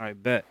All right,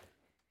 bet.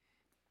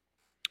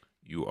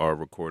 You are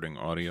recording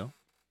audio.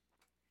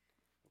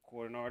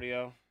 Recording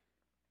audio.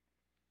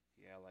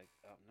 Yeah,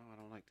 no, I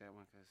don't like that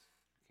one because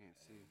I can't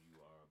see. You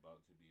are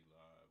about to be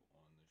live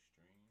on the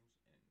streams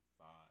in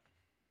 5,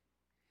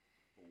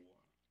 4,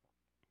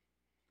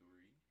 3,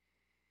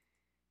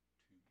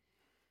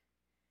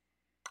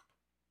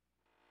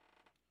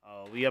 2.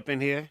 Oh, we up in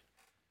here?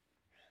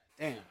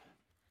 Damn.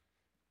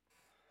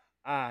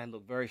 I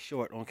look very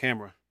short on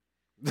camera.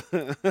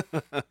 I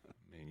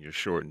mean, you're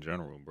short in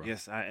general, bro.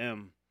 Yes, I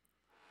am.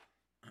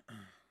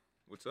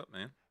 What's up,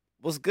 man?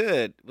 What's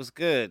good? What's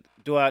good?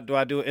 Do I do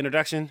an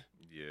introduction?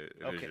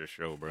 Yeah, it is your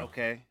show, bro.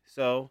 Okay.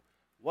 So,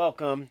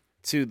 welcome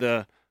to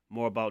the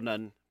More About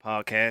Nothing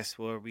podcast,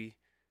 where we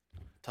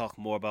talk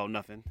more about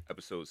nothing.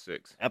 Episode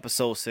 6.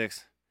 Episode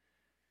 6.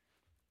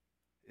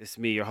 It's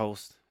me, your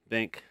host,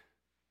 Bink.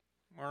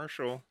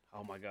 Marshall.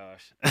 Oh my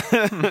gosh.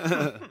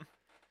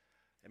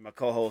 And my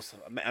co-host,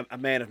 a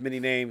man of many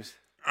names.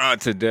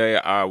 Today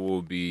I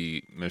will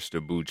be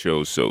Mr.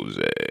 Bucho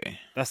Soze.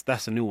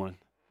 That's a new one.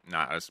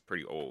 Nah, that's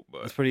pretty old,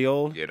 but It's pretty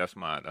old. yeah, that's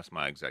my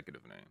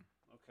executive name.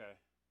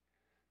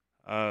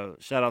 Okay.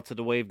 Shout out to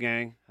the Wave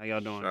Gang. How y'all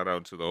doing? Shout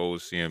out to the whole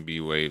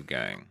CMB Wave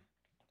gang.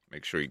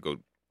 Make sure you go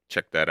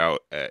check that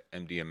out at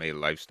MDMA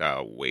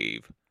Lifestyle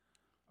Wave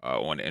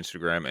on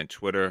Instagram and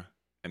Twitter.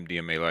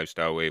 MDMA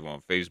Lifestyle Wave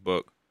on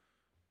Facebook.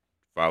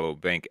 Follow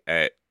Bank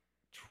at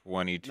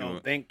 22. No,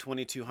 Bank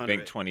 2200.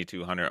 Bank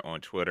 2200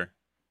 on Twitter.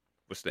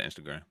 What's the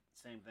Instagram?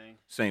 Same thing.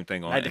 Same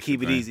thing on I like to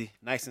keep it Instagram. easy,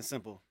 nice and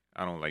simple.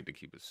 I don't like to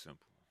keep it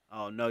simple.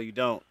 Oh no, you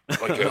don't.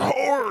 Like it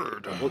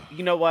hard. Well,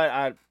 you know what?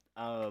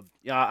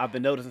 I've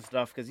been noticing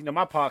stuff because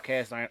my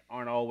podcasts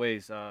aren't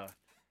always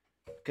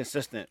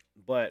consistent.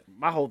 But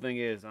my whole thing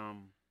is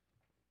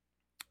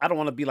I don't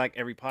want to be like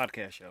every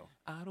podcast show.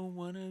 I don't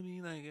want to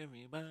be like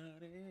everybody.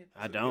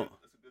 I don't.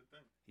 That's a good thing.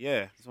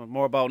 Yeah, it's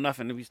more about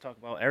nothing. We just talk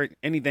about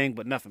anything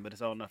but nothing, but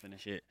it's all nothing and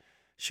shit.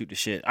 Shoot the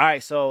shit. All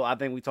right, so I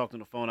think we talked on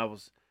the phone.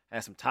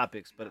 Had some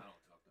topics, but I don't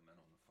talk to men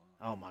on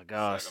the phone. oh my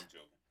gosh. It's like I'm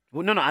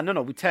joking. Well,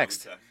 no. We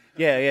text.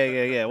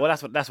 Yeah. Well,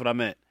 that's what I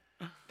meant.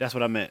 That's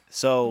what I meant.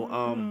 So,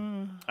 all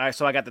right.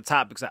 So I got the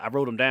topics. I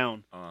wrote them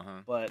down,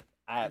 but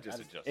I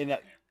just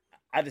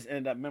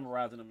ended up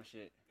memorizing them and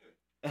shit.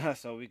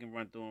 So we can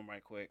run through them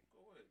right quick. Go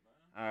ahead,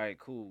 man. All right,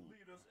 cool.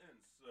 Lead us in,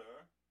 sir.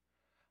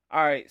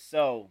 All right,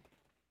 so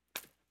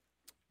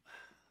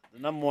the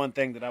number one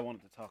thing that I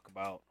wanted to talk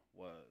about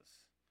was,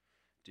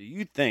 do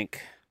you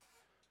think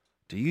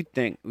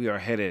we are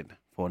headed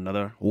for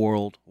another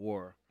world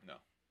war? No.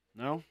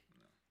 No?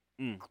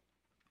 Mm.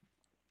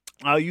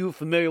 Are you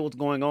familiar with what's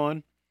going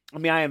on? I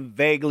mean, I am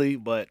vaguely,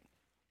 but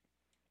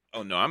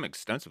Oh no, I'm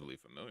extensively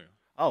familiar.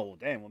 oh,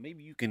 damn. Well,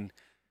 maybe you can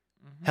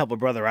help a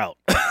brother out.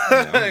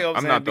 Yeah, You know what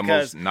I'm saying? not the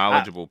Because most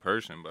knowledgeable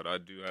person, but I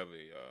do have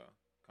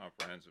a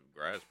comprehensive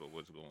grasp of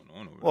what's going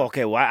on over Well, there.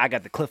 okay. Well, I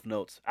got the cliff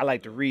notes. I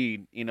like to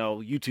read.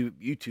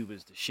 YouTube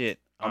is the shit.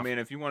 I mean,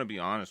 if you want to be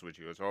honest with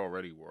you, it's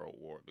already World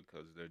War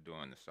because they're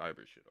doing the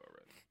cyber shit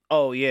already.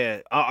 Oh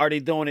yeah. Are they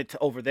doing it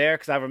over there?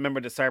 Because I remember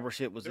the cyber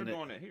shit was They're in it.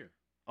 doing it here.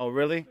 Oh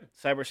really?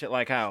 Cyber shit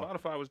like how?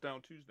 Spotify was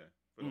down Tuesday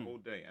for the whole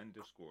day and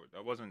Discord.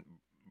 That wasn't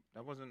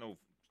no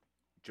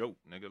joke,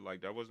 nigga.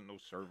 Like that wasn't no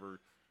server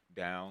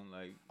down.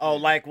 Like Oh,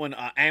 yeah. like when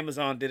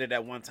Amazon did it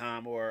at one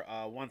time, or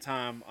one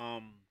time,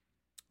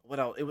 what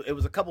else? It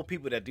was a couple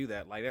people that do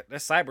that. Like that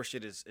cyber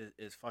shit is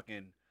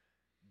fucking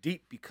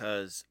deep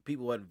because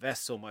people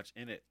invest so much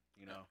in it.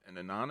 And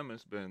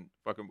Anonymous been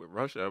fucking with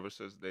Russia ever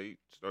since they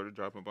started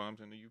dropping bombs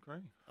into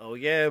Ukraine. Oh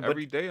yeah, but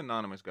Every day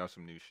Anonymous got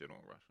some new shit on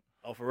Russia.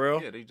 oh for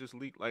real? Yeah, they just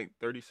leaked like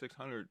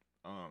 3,600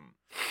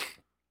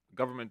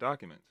 government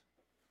documents.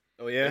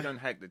 Oh They yeah. done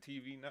hacked the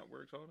TV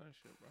networks, all that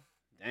shit, bro.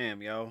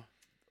 Damn, yo.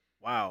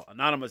 Wow,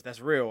 Anonymous, that's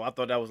real. I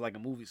thought that was like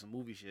some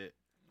movie shit.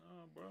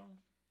 Nah, bro.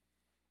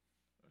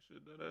 That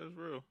shit, that is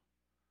real.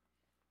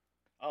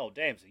 Oh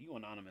damn, so you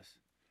Anonymous?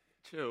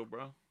 Chill,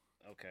 bro.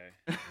 Okay.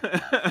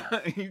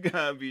 You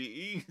gotta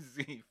be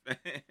easy, fam.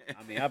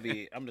 I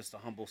mean, I'm just a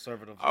humble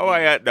servant of. Oh,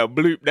 I got to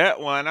bleep that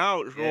one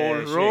out.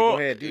 Yeah, Short. shit, go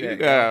ahead, do You that,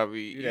 gotta bro.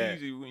 be Do that.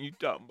 easy when you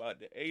talking about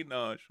the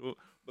Anon short.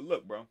 But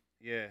look, bro,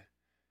 Yeah.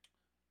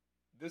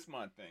 this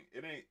my thing.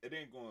 It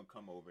ain't gonna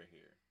come over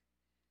here,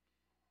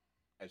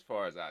 as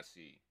far as I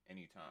see,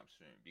 anytime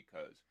soon,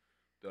 because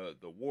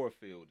the war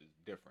field is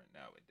different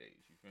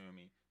nowadays. You feel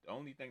me? The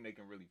only thing they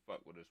can really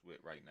fuck with us with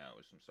right now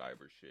is some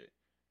cyber shit.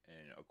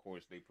 And of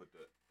course, they put the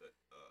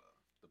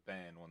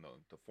ban on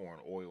the foreign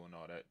oil and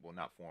all that. Well,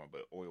 not foreign,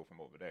 but oil from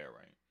over there,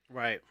 right?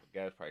 Right. So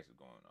gas prices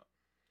going up.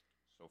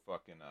 So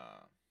fucking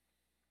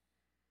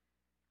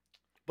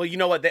But you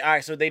know what? All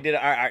right. So they did.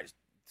 All right.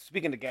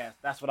 Speaking of gas,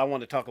 that's what I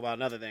wanted to talk about.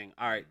 Another thing.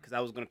 All right, because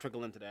I was going to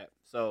trickle into that.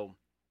 So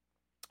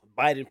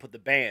Biden put the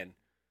ban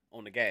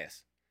on the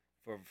gas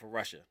for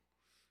Russia,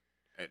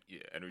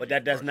 energy but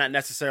that does Russia. not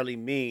necessarily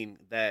mean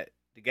that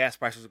the gas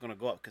prices are going to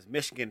go up. Because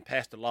Michigan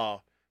passed a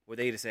law where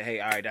they just say, "Hey,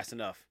 all right, that's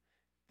enough.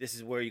 This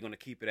is where you're going to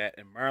keep it at."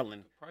 In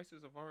Maryland, The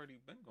prices have already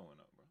been going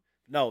up, bro.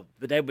 no,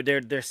 but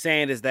they're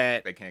saying is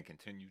that They can't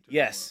continue to.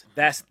 yes,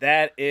 go up.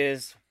 that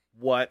is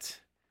what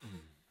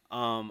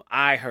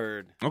I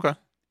heard, Okay.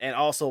 and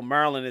also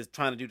Maryland is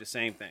trying to do the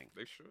same thing.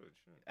 They should.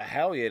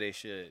 Hell yeah, they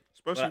should.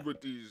 Especially But-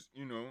 with these,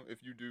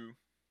 if you do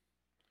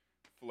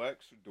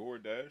Flex or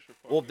DoorDash or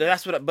Well, fucking.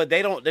 that's what. But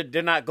they don't.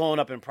 They're not going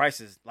up in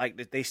prices. Like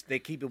they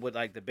keep it with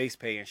like the base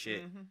pay and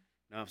shit. Mhm. You know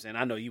what I'm saying?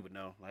 I know you would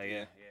know. Like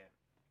yeah.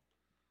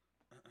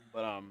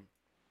 But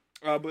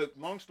But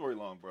long story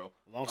long, bro.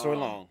 long story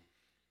long.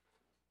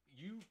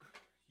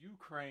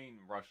 Ukraine,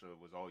 Russia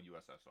was all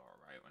USSR,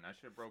 right? When that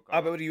shit broke I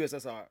up. bet with the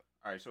USSR.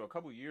 All right, so a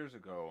couple years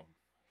ago,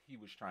 he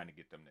was trying to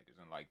get them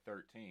niggas in like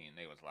 13.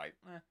 They was like,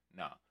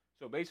 nah.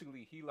 So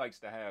basically, he likes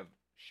to have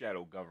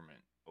shadow government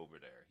over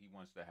there. He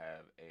wants to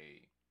have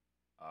a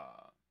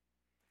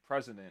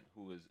president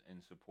who is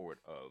in support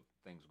of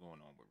things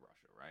going on with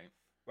Russia, right?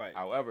 Right.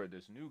 However,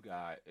 this new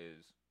guy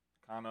is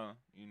kind of,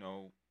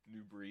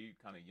 new breed,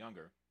 kind of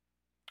younger.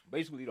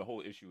 Basically, the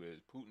whole issue is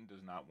Putin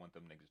does not want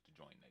them niggas to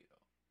join NATO.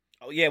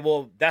 Oh yeah.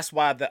 Well, that's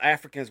why the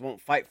Africans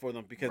won't fight for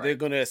them because Right. they're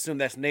gonna assume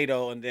that's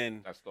NATO, and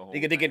then That's the whole. they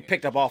thing. get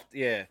picked It's up off. just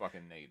Yeah.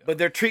 fucking NATO. But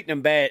they're treating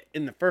them bad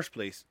in the first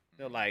place.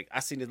 They're like,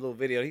 I seen this little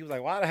video. He was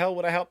like, why the hell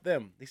would I help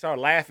them? He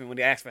started laughing when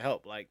they asked for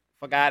help. Like,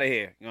 fuck out of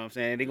here. You know what I'm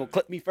saying? They gonna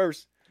clip me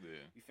first. Yeah.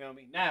 You feel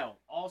me? Now,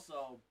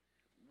 also,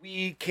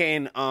 we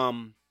can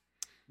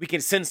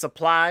send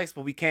supplies,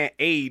 but we can't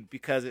aid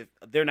because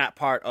they're not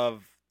part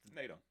of.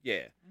 NATO.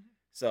 Yeah.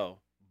 So,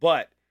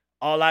 but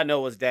all I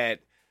know is that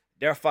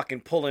they're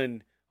fucking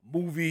pulling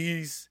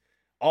movies,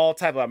 all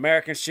type of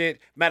American shit.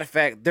 Matter of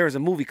fact, there's a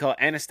movie called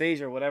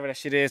Anastasia or whatever that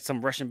shit is.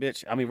 Some Russian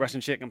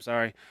chick. I'm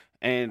sorry.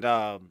 And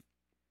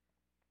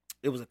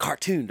it was a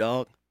cartoon,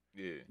 dog.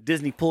 Yeah.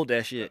 Disney pulled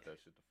that shit. Get that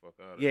shit the fuck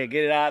out of Yeah, there.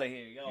 get it out of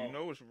here, yo. You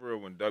know it's real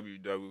when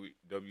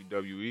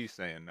WWE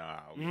saying, nah,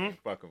 we ain't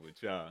fucking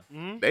with y'all.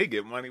 Mhm. They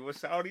get money with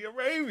Saudi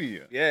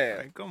Arabia. Yeah.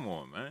 Like, come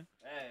on, man.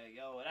 Hey,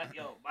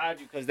 mind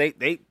you, because they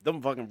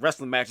them fucking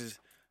wrestling matches.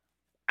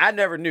 I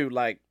never knew,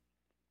 like,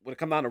 when it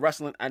come down to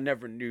wrestling, I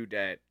never knew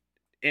that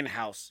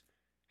in-house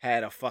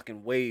had a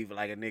fucking wave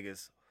like a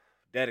niggas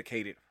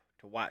dedicated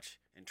to watch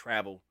and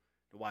travel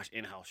to watch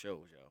in-house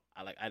shows, yo.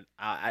 I'm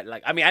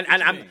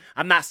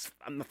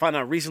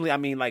finding out recently. I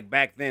mean, like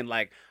back then,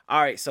 like,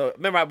 all right. So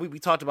remember, we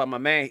talked about my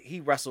man. He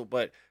wrestled,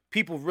 but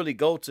people really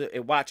go to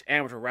and watch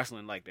amateur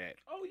wrestling like that.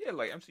 Oh, yeah,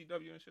 like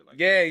MCW and shit like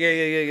Yeah, that.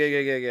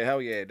 yeah.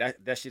 Hell yeah,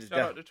 that shit is Shout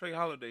out definitely. to Trey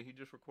Holiday. He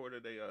just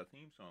recorded a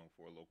theme song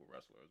for a local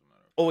wrestler, as a matter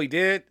of fact. Oh, he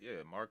did.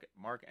 Yeah, Mark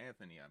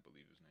Anthony, I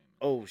believe his name is.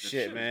 Oh The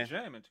shit, is man.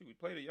 jamming, too. We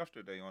played it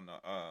yesterday on the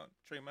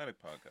Trey Matic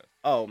podcast.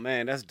 Oh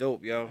man, that's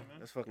dope, yo. Yeah, man.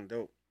 That's fucking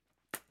dope.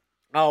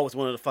 Oh, it's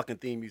one of the fucking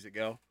theme music,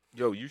 yo.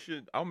 Yo,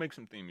 I'll make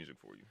some theme music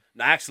for you.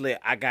 No, actually,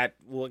 I got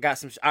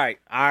some. All right,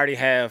 I already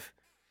have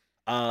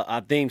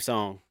a theme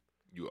song.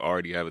 You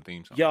already have a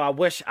theme song. Yo, I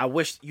wish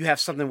you have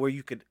something where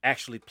you could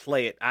actually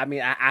play it. I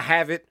mean, I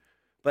have it,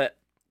 but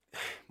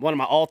one of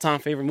my all-time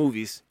favorite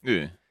movies,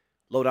 Yeah.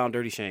 Low Down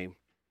Dirty Shame.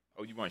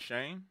 Oh, you want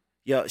Shane?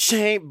 Yo,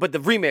 Shame, but the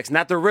remix,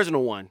 not the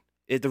original one.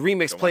 The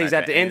remix The one plays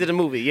at at the the end of the end?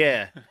 movie.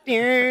 Yeah.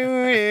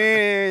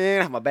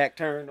 Have my back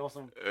turned on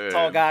some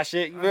tall guy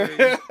shit. You know?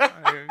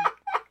 I hear you.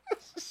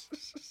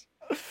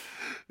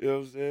 You know what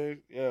I'm saying?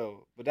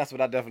 Yo, but that's what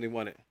I definitely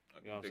wanted.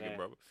 You know what I'm Dig it, saying?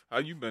 brother. How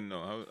you been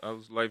though?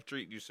 How's life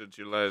treat you since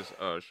your last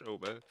show,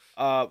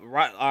 man?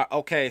 Right.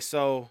 Okay,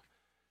 so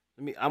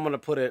I'm gonna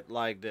put it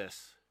like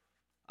this: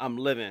 I'm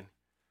living.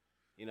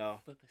 You know.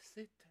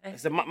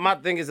 So my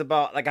thing is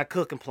about, like, I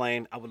could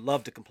complain. I would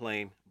love to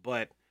complain,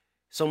 but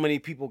so many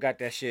people got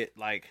that shit,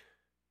 like,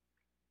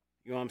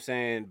 you know what I'm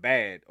saying,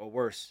 bad or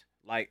worse.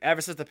 Like, ever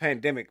since the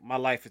pandemic, my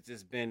life has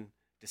just been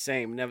the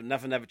same.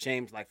 Nothing ever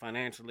changed, like,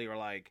 financially, or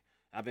like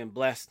I've been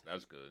blessed.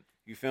 That's good.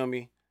 You feel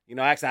me? You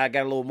know, actually, I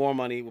got a little more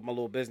money with my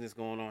little business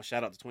going on.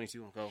 Shout out to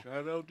 22 and Co.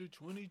 Shout out to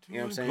 22. You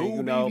know what I'm saying?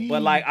 You know,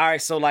 but like, all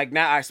right, so like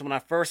now, all right, so when I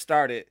first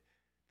started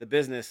the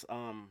business,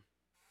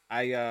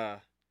 I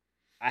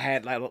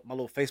had like my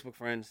little Facebook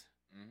friends,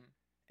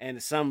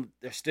 and some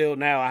they're still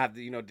now. I have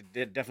to,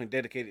 they're definitely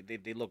dedicated.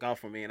 They look out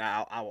for me, and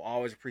I will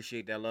always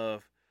appreciate that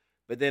love.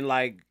 But then,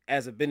 like,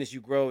 as a business,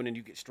 you grow, and then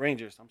you get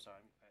strangers. I'm sorry,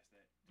 let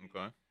me pass that.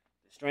 Okay.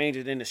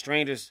 The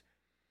strangers,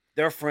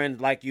 their friends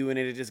like you, and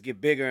it just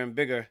get bigger and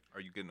bigger. Are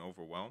you getting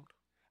overwhelmed?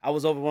 I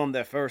was overwhelmed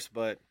at first,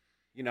 but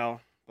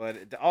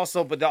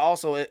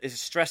also it's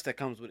stress that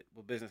comes with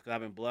business, because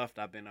I've been bluffed.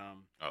 I've been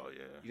Oh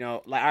yeah.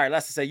 like, all right,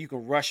 let's just say you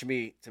can rush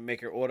me to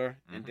make your order,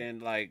 and Mhm. then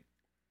like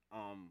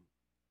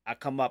I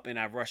come up and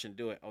I rush and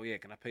do it. Oh yeah,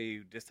 can I pay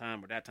you this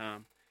time or that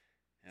time?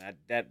 And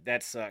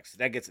that sucks.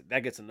 That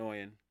gets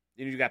annoying.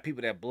 Then you got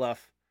people that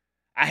bluff.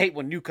 I hate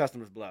when new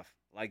customers bluff.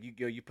 Like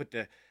you put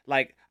the,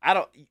 like, I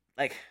don't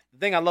like, the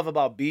thing I love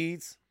about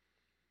beads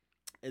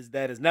is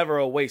that it's never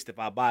a waste if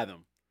I buy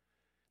them.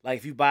 Like,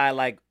 if you buy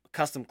like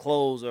custom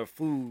clothes or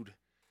food,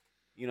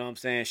 you know what I'm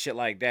saying, shit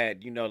like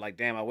that, like,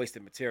 damn, I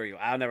wasted material.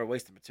 I'll never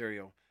waste the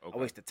material. Okay.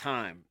 I wasted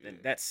time. Yeah.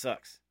 And that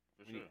sucks.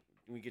 For When sure.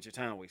 you get your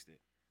time wasted.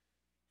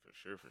 For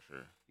sure.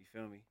 You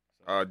feel me?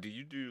 So, Do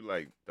you do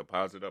like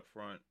deposit up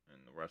front and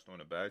the rest on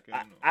the back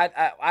end?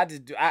 I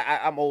just do.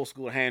 I'm old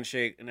school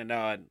handshake, and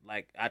then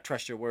like, I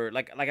trust your word.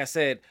 Like I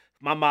said,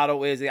 my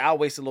motto is I'll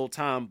waste a little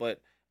time, but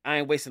I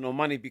ain't wasting no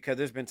money because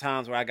there's been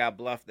times where I got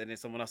bluffed and then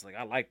someone else like,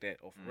 I like that.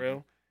 Oh, for Mhm.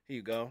 real? Here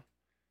you go.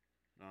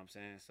 You know what I'm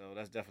saying? So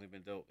that's definitely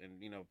been dope. And,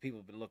 people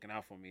have been looking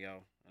out for me,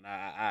 yo. And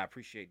I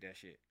appreciate that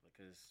shit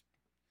because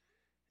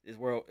this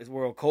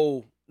world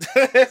cold.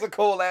 It's a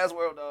cold ass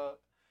world, dog.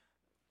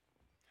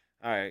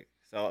 All right.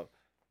 So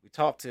we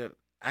talked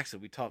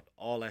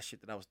all that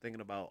shit that I was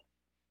thinking about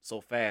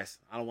so fast.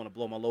 I don't want to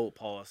blow my load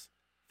pause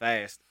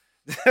fast.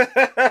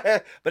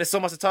 But it's so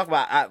much to talk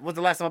about. When's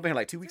the last time I've been here?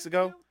 Like 2 weeks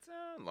ago?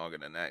 Longer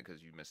than that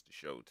because you missed the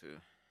show too.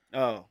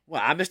 Oh,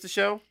 well, I missed the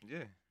show?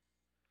 Yeah.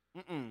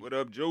 Mm-mm. What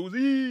up,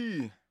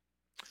 Josie?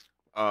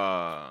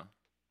 The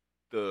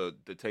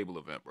table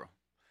event, bro.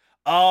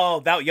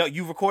 Oh,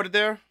 you recorded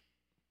there?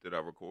 Did I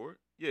record?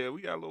 Yeah,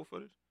 we got a little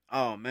footage.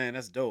 Oh man,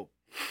 that's dope.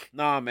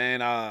 Nah, man.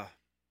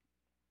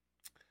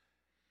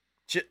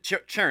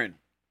 Churn.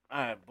 All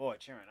right, boy,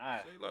 Churn. All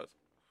right. Say less.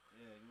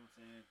 Yeah, you know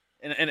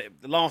what I'm saying. And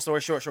the long story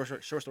short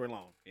story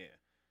long. Yeah.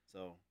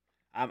 So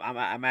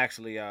I'm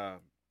actually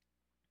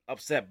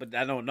upset, but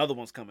I know another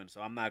one's coming,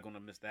 so I'm not gonna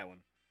miss that one.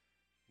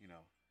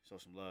 Show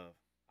some love.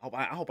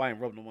 I hope I ain't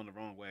rubbing the one the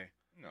wrong way.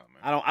 No,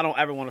 man. I don't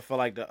ever want to feel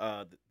like the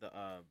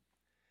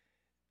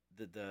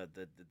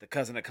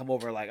cousin that come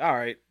over like, all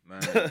right,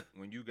 Man,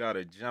 when you got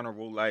a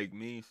general like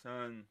me,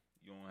 son,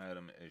 you don't have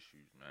them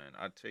issues, man.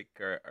 I take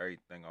care of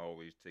everything. I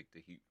always take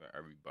the heat for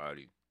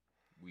everybody.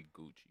 We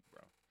Gucci,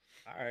 bro.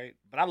 all right.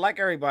 But I like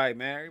everybody,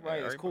 man.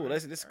 Everybody is cool.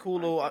 everybody- This cool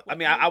everybody little. fuck I with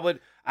mean,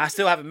 me. I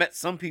still haven't met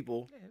some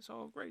people. Yeah, it's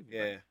all great.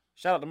 Yeah.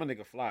 Shout out to my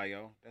nigga Fly,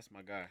 yo. That's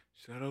my guy.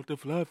 Shout out to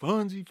Fly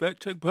Fonzie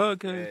Fact Check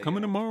Podcast Yeah,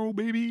 coming yo. tomorrow,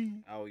 baby.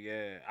 Oh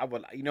yeah. I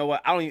would. You know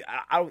what? I don't.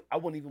 I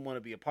wouldn't even want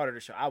to be a part of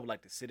the show. I would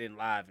like to sit in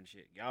live and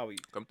shit. Y'all.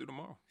 Come through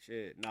tomorrow.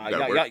 Shit. Nah. You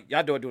gotta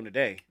Y'all do it during the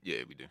day. Yeah,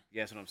 we do.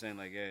 Yeah, that's what I'm saying.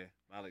 Like, yeah.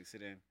 I like to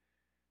sit in.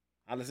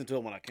 I listen to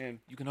it when I can.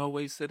 You can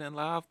always sit in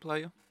live,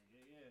 player.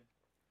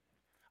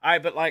 All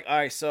right, but all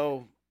right.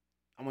 So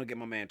I'm gonna get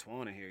my man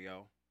Twan in here,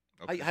 yo.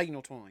 Okay. How you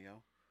know Twan,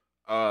 yo?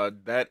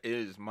 That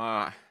is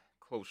my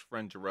close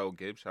friend Jarrell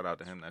Gibbs. Shout out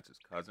to him. That's his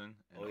cousin,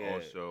 and Oh, yeah.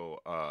 also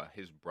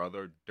his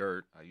brother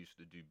Dirt. I used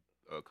to do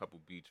a couple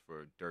beats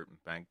for Dirt and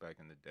Bank back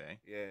in the day,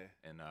 Yeah.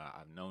 and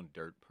I've known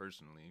Dirt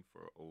personally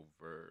for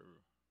over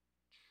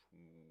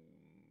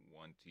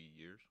 20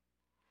 years.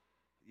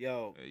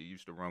 Yo, He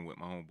used to run with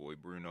my homeboy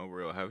Bruno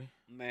real heavy.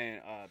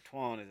 man,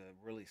 Twan is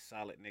a really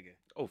solid nigga.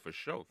 Oh, for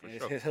sure, for And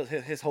sure.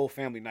 his whole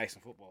family nice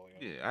in football,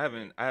 yo. Yeah,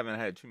 I haven't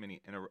had too many.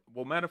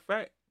 Well, matter of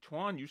fact,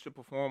 Twan used to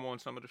perform on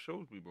some of the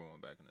shows we were on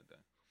back in the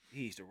day.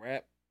 He used to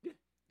rap. Yeah.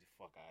 The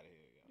fuck out of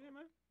here, yo. Yeah,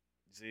 man.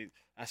 See,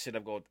 I should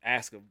have go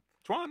ask him.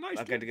 Twan, nice.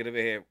 I got to get over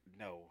here.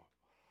 No.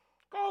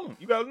 Call him.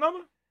 You got his number?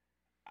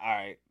 All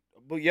right.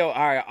 But yo,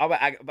 all right.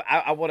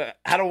 I want to.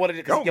 I don't want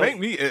to. Don't make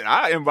me.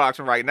 I inbox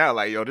him right now.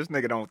 Like, yo, this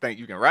nigga don't think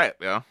you can rap,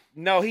 yo.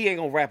 No, he ain't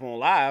gonna rap on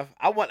live.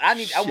 I want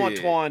Shit.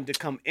 Twan to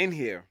come in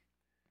here.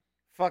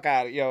 Fuck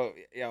out of yo,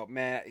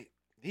 man.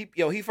 He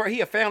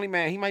a family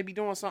man. He might be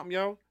doing something,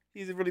 yo.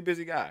 He's a really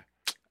busy guy.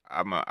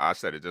 I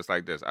said it just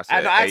like this. I I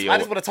said, I hey, just yo.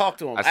 want to talk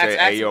to him. I said, ask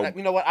hey, him, yo.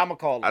 you know what? I'm gonna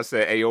call him. I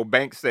said, hey, yo,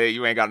 Bank said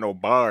you ain't got no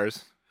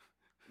bars.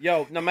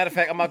 Yo, no matter of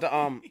fact, I'm about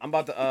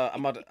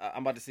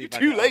to see. If I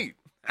Too can, late.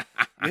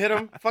 You hit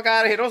him? Fuck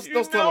out of here! Don't You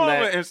tell him know I'm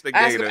that. an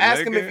instigator,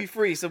 Ask him nigga. if he's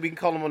free, so we can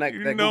call him on that. You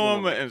that know Google I'm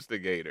number. an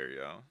instigator,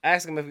 yo.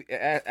 Ask him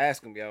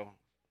ask him, yo.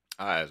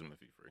 I asked him if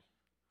he's free.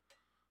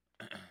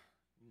 You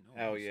know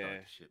Hell I'm starting yeah.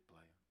 Shit,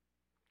 player.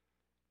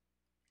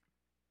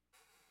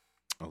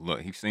 Oh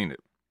look, he's seen it.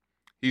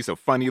 He's a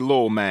funny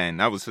little man.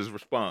 That was his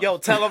response. Yo,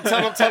 tell him.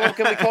 Can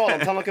we call him?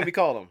 Tell him. Can we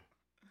call him?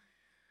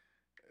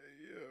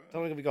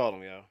 Tell him. Can we call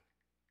him, yo?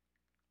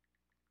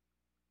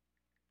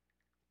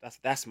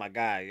 That's my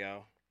guy,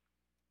 yo.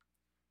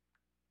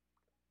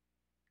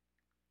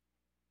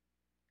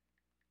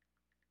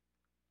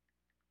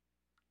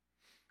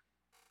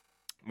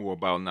 More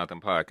About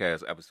Nothing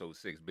Podcast, episode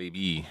 6,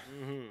 baby.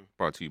 Mm-hmm.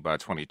 Brought to you by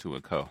 22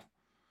 & Co.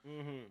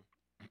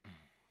 Mm-hmm.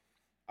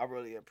 I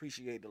really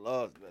appreciate the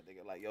love, but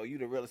nigga, like, yo, you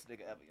the realest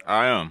nigga ever, yo.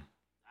 I am.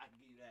 I can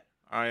give you that.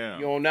 I am.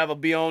 You don't never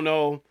be on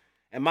no.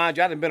 And mind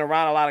you, I done been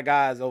around a lot of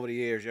guys over the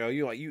years, yo.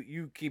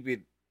 You keep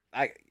it,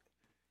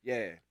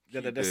 yeah.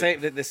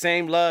 The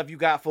same love you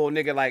got for a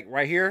nigga like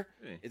right here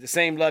Yeah. is the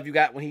same love you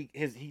got when he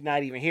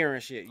not even hearing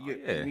shit.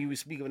 yeah. When you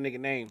speak of a nigga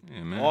name,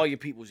 Yeah, man. all your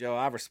peoples, yo.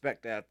 I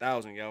respect that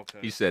 1,000, yo.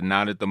 'Cause- He said,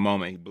 not at the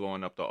moment. He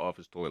blowing up the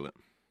office toilet.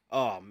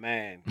 oh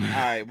man. All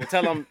right. Well,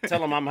 tell him I'm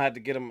gonna have to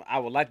get him. I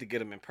would like to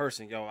get him in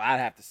person, yo. I'd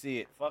have to see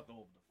it. Fuck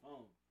over the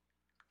phone.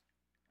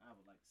 I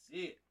would like to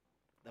see it.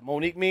 The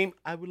Monique meme.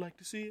 I would like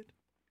to see it.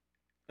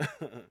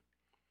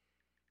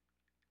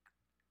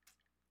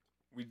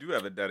 We do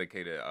have a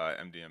dedicated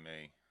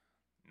MDMA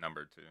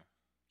number, too.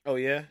 Oh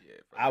yeah. Yeah,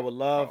 for I would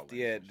love, call-ins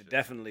yeah, and shit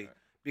definitely. like that.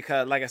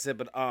 Because like I said,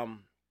 but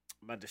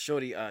the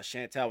shorty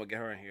Chantel would get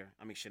her in here.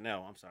 I mean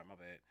Chanel. I'm sorry, my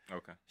bad.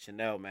 Okay.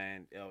 Chanel,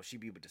 man, yo, she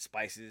be with the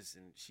spices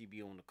and she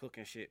be on the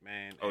cooking shit,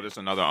 man. Oh, And this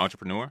another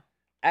entrepreneur?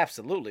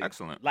 absolutely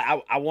Excellent. Like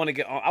I want to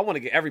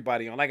get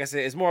everybody on. Like I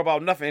said, it's more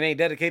about nothing. It ain't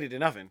dedicated to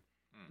nothing.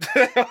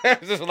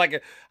 Just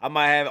like I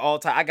might have all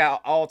type. I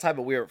got all type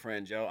of weird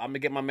friends, yo. I'm gonna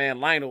get my man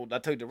Lionel. I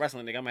told you the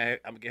wrestling nigga. I'm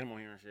gonna get him on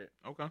here and shit.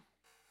 Okay.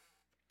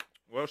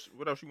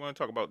 What else you want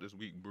to talk about this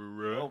week,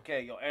 bro?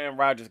 Okay, yo, Aaron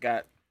Rodgers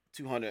got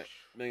 $200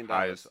 million.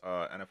 Highest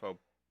NFL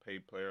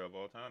paid player of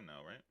all time now,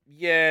 right?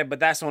 Yeah, but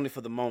that's only for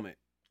the moment.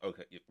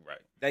 Okay, yeah, right.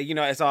 That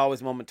it's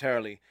always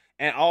momentarily,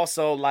 and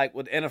also like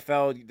with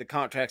NFL, the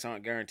contracts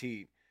aren't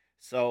guaranteed.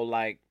 So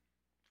like,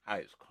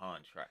 Highest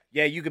contract.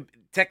 yeah, you could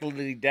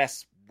technically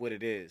that's what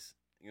it is.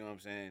 You know what I'm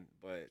saying?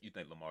 But You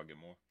think Lamar get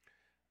more?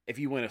 if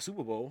you win a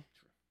Super Bowl,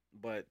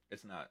 but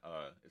It's not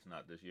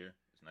this year.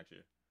 It's next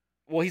year.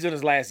 well, he's in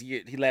his last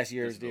year. Last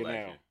year's This is the deal last now.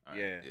 year. All right,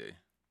 Yeah. yeah.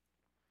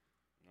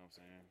 You know what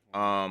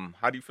I'm saying?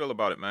 How do you feel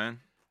about it, man?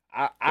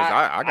 I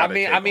gotta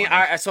take on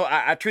this.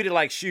 I treat it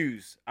like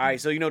shoes. All right,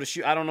 so you know the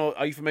shoe. I don't know.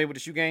 Are you familiar with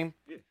the shoe game?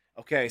 Yeah.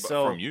 Okay, But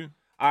so from you,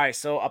 all right,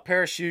 so a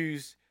pair of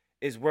shoes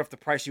is worth the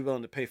price you're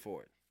willing to pay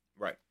for it.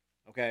 right?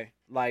 Okay,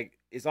 like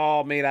it's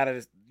all made out of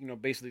this,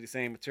 basically the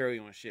same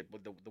material and shit.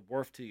 But the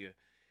worth to you,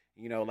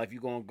 like if you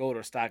gonna go to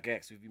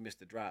StockX if you missed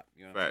the drop.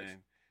 You know what I'm Facts.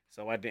 saying?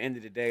 So at the end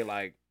of the day,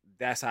 like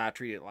that's how I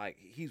treat it. Like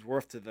he's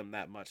worth to them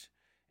that much,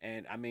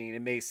 and I mean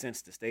it made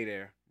sense to stay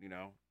there.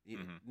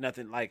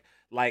 Nothing like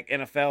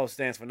NFL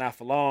stands for not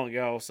for long,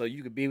 yo. So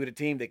you could be with a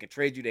team, they can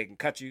trade you, they can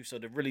cut you. So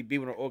to really be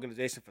with an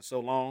organization for so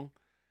long,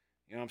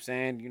 you know what I'm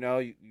saying?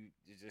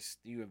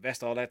 You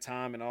invest all that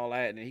time and all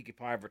that, and then he could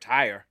probably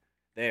retire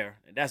there,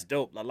 and that's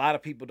dope. A lot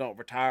of people don't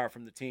retire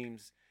from the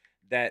teams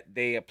that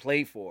they have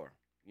played for,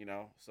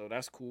 so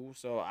that's cool.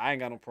 So I ain't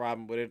got no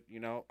problem with it.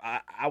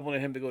 I wanted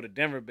him to go to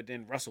Denver, but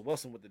then Russell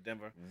Wilson with the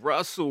Denver.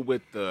 Russell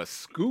with the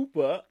scoop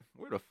up.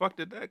 Where the fuck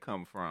did that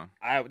come from?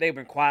 They've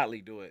been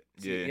quietly do it.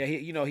 Yeah.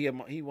 He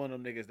one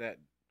of them niggas that,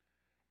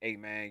 hey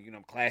man,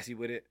 I'm classy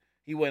with it.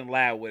 He wasn't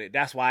loud with it.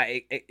 That's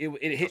why it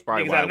hit That's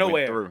probably niggas why out of it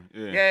went nowhere. through.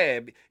 Yeah. Yeah.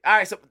 All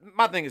right. So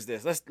my thing is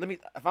this.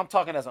 If I'm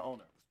talking as an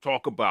owner.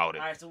 Talk about it.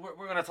 All right. So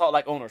we're gonna talk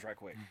like owners right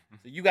quick.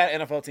 So you got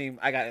an NFL team.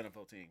 I got an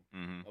NFL team.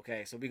 Mm-hmm.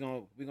 Okay. So we're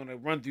gonna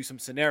run through some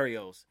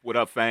scenarios. What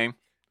up, fame?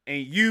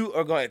 And you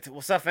are going.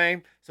 What's up,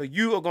 fame? So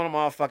you are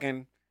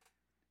gonna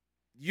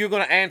You're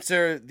gonna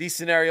answer these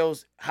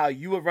scenarios how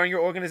you would run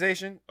your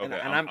organization. Okay,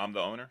 And I'm the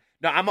owner.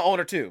 No, I'm an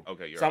owner too.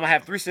 Okay, So I'm gonna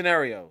have 3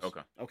 scenarios.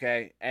 Okay.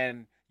 Okay.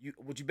 And you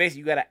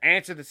got to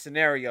answer the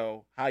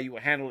scenario how you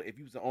would handle it if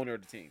you was the owner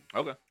of the team.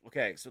 Okay.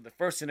 Okay. So the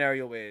first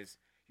scenario is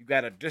you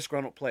got a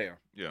disgruntled player.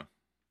 Yeah.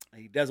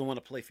 He doesn't want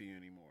to play for you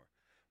anymore.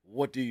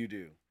 What do you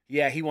do?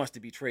 Yeah, he wants to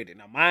be traded.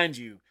 Now, mind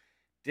you,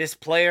 this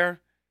player,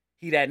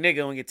 he that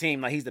nigga on your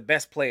team, like he's the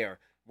best player.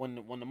 When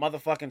the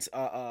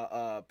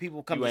motherfucking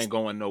people come, You ain't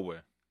going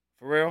nowhere.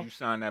 for real. You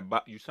signed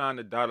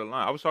the dotted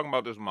line. I was talking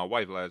about this with my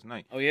wife last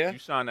night. Oh yeah. You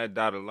signed that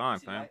dotted line,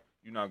 See fam. that?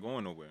 You're not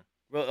going nowhere.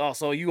 Well, oh,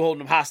 so you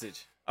holding him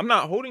hostage? I'm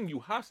not holding you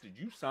hostage.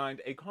 You signed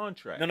a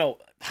contract. No.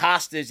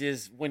 Hostage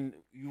is when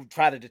you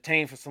try to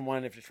detain for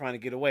someone if you're trying to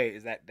get away.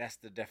 That's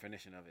the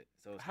definition of it.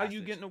 So it's How you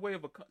hostage. get in the way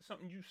of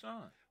something you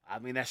signed? I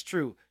mean, that's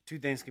true. 2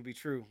 things can be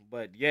true,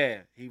 but yeah,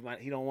 he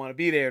don't want to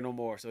be there no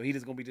more. So he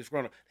just gonna be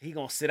disgruntled. He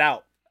gonna sit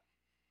out.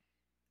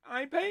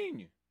 I ain't paying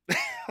you.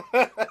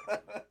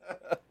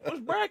 What's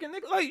bragging,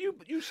 nigga? Like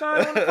you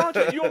signed on the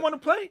contract. You don't want to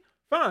play?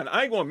 Fine.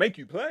 I ain't gonna make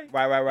you play.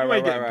 Right. You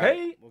ain't getting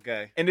paid.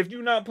 Okay. And if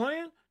you're not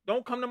playing,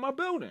 don't come to my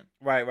building.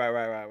 Right.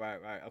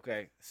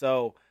 Okay.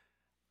 So,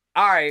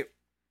 all right,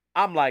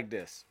 I'm like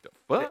this. The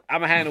fuck?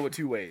 I'm gonna handle it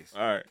 2 ways.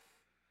 All right.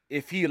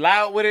 If he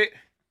loud with it,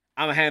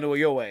 I'm gonna handle it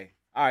your way.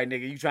 All right,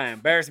 nigga, you try to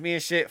embarrass me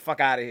and shit,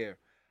 fuck out of here.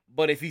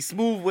 But if he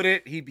smooth with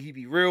it, he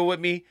be real with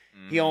me.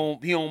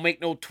 Mm-hmm. He don't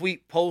make no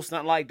tweet, post,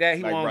 nothing like that.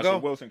 He Like won't Russell go.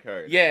 Wilson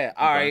carried. Yeah,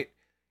 all Okay. right.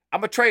 I'm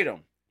gonna trade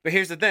him. But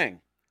here's the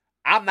thing: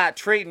 I'm not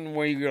trading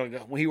when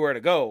he were to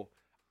go.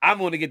 I'm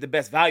going to get the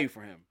best value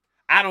for him.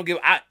 I don't give.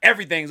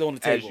 Everything's on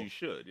the As table. you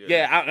should.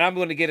 Yeah, I'm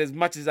going to get as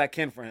much as I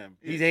can for him.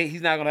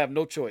 He's not going to have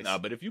no choice. Nah,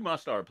 but if you my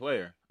star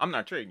player, I'm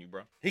not trading you,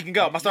 bro. He can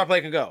go. My star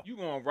player can go. You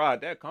gonna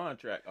ride that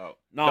contract out?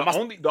 No,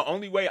 the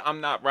only way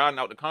I'm not riding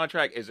out the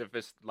contract is if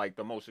it's like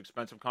the most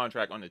expensive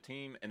contract on the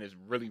team, and it's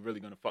really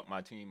gonna fuck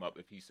my team up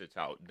if he sits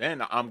out.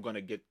 Then I'm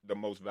gonna get the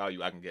most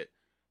value I can get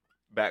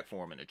back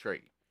for him in the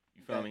trade.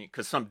 You feel me?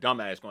 Because some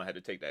dumbass gonna have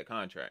to take that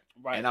contract,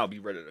 Right. and I'll be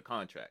rid of the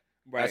contract.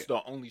 Right. That's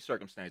the only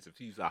circumstance if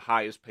he's the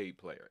highest paid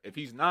player. If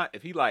he's not,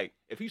 if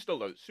he's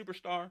still a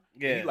superstar,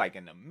 Yeah. he like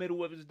in the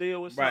middle of his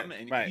deal or Right, something,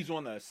 and right. he's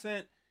on the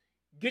ascent,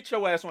 get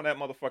your ass on that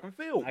motherfucking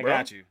field, I bro.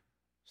 got you.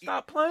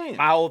 Stop playing.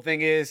 My whole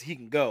thing is he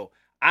can go.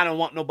 I don't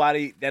want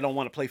nobody that don't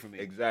want to play for me.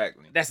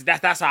 Exactly.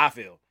 That's how I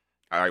feel.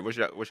 All right, what's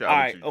your All other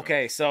right, two,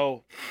 okay.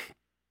 So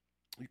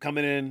you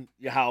coming in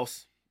your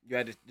house, you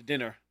had the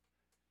dinner,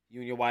 you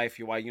and your wife,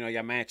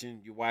 your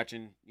mansion, you're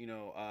watching,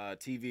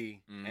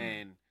 TV, Mhm.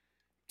 and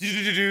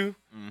do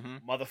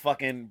Mm-hmm.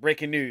 motherfucking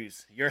breaking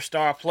news: your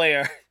star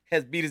player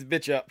has beat his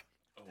bitch up.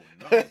 Oh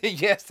no.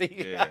 Yes,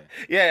 Yeah.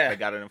 yeah. I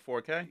got it in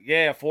 4K.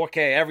 Yeah,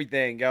 4K,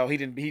 everything, yo. He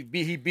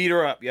beat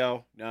her up,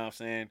 yo. You know what I'm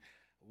saying?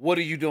 What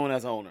are you doing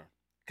as an owner?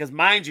 Because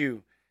mind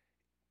you,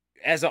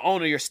 as an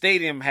owner, your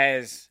stadium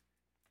has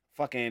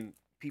fucking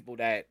people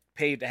that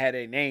page that had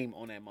a name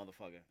on that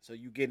motherfucker. So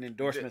you getting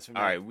endorsements from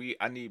All them. right,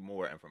 I need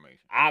more information.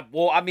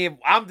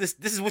 This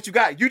is what you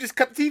got. You just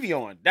cut the TV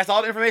on. That's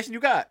all the information you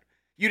got.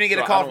 You didn't get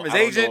a call from his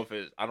agent.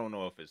 I don't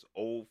know if it's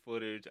old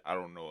footage. I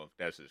don't know if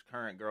that's his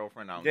current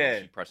girlfriend. I don't Yeah. know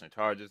if she's pressing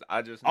charges.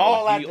 I just know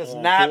All that he does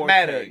on not 4K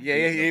matter. beating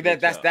Yeah. the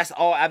bitch up. That's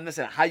all. I'm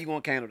listening. How you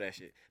gonna handle that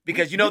shit?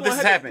 Because you know We this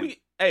gonna has have to- happened.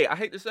 Hey, I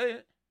hate to say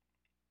it.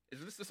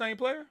 Is this the same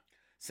player?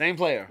 Same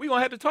player. We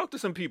gonna have to talk to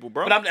some people,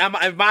 bro. But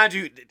I'm mind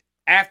you,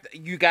 after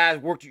you guys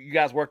worked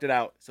it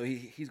out. So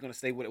he's gonna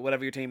stay with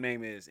whatever your team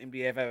name is,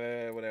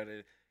 MDF,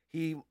 whatever.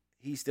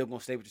 He's still gonna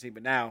stay with your team,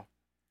 but now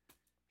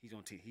he's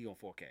on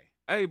 4K.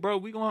 Hey, bro,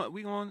 we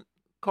gonna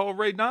call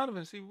Ray Donovan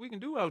and see what we can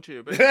do out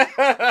here, baby.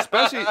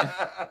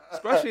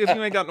 especially if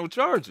you ain't got no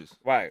charges.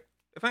 Right.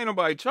 If ain't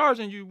nobody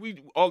charging you,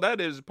 all that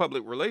is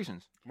public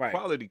relations, Right.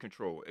 quality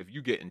control. If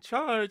you get in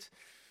charge,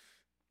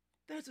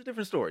 that's a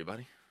different story,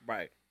 buddy.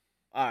 Right.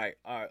 All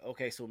right.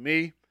 Okay, so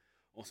me,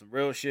 on some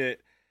real shit,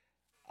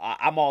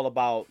 I'm all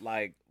about,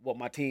 like, what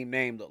my team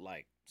name look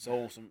like. So, you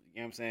know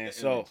what I'm saying?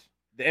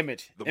 The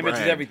image. The image is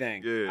brand.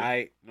 everything. Yeah. All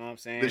right? You know what I'm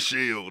saying? The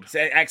shield. So,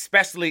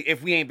 especially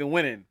if we ain't been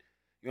winning.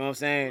 You know what I'm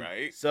saying?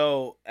 Right.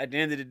 So, at the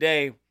end of the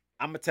day,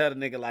 I'm going to tell the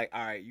nigga, like,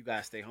 all right, you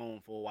guys stay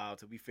home for a while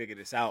till we figure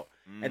this out.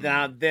 And then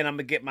I'm going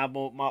to get my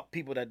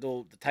people that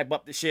do to type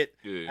up the shit.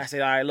 Yeah. I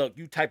say, all right, look,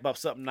 you type up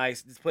something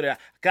nice. Just put it out.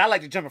 Because I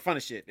like to jump in front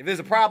of shit. If there's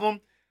a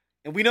problem,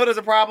 and we know there's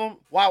a problem,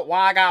 why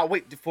I got to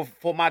wait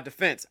for my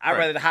defense? I'd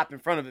rather hop in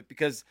front of it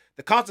because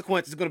the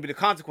consequence is going to be the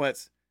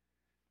consequence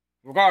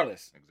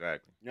regardless.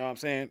 Exactly. You know what I'm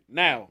saying?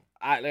 Now,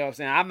 you know what I'm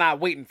saying? I'm not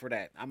waiting for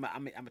that. I'm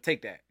going to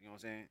take that. You know what I'm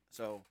saying?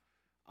 So,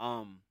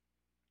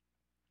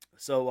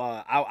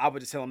 I would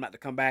just tell him not to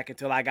come back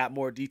until I got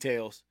more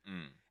details.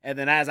 And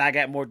then as I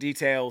got more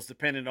details,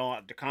 depending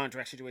on the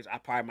contract situation, I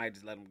probably might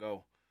just let him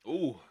go.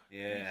 Ooh.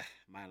 Yeah,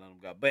 might let him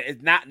go. But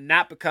it's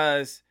not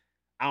because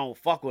I don't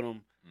fuck with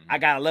him. I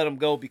gotta let him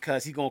go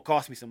because he's gonna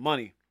cost me some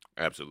money.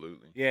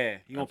 Absolutely. Yeah,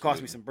 he's gonna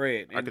cost me some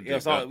bread. I And, could you know,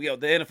 dig so, that. you know,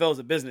 the NFL is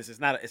a business. It's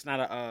not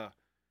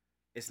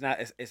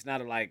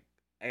a like,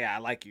 hey, I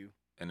like you.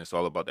 And it's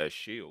all about that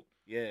shield.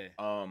 Yeah.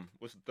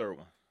 What's the third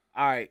one?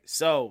 All right,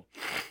 so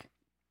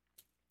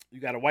you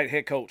got a white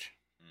head coach.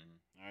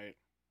 All right,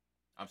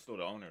 I'm still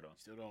the owner though.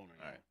 still the owner.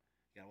 All right.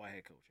 You got a white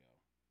head coach,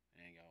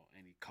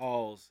 and he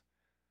calls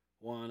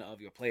one of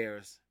your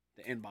players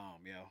the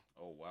N-bomb, yo.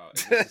 Oh wow.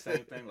 Is this the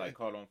same thing? Like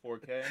caught on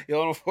 4K?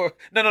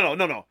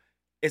 No.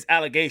 It's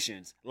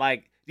allegations.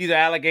 Like, these are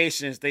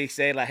allegations. They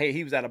say, like, hey,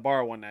 he was at a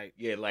bar one night.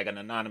 Yeah, like an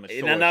anonymous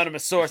source. An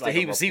anonymous source It's like that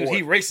he a was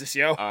report. racist,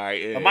 yo. All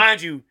right, yeah. But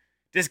mind you,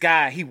 this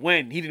guy, he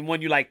didn't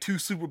win you like 2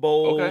 Super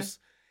Bowls. Okay.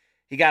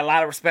 He got a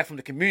lot of respect from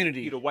the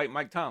community. He the white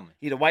Mike Tomlin.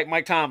 He the white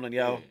Mike Tomlin,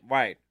 yo. Yeah.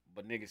 Right.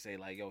 But niggas say,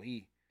 like, yo,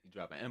 he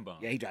dropped an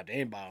N-bomb. he dropped the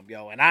N-bomb,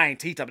 yo. And I ain't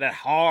teach up that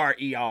hard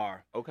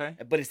ER. Okay.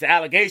 But it's the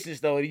allegations,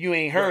 though. You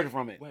ain't heard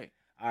from it. Wait.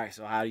 All right,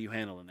 so how are you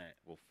handling that?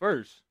 Well,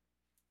 first,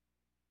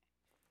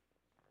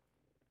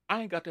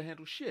 I ain't got to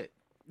handle shit.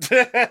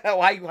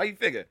 How you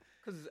figure?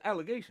 Because it's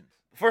allegations.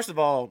 First of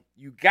all,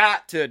 you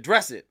got to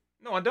address it.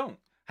 No, I don't.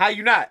 How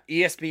you not?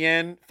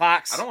 ESPN,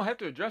 Fox. I don't have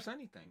to address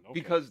anything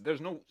because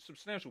there's no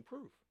substantial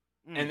proof.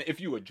 And if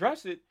you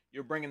address it,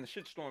 you're bringing the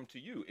shitstorm to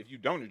you. If you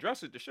don't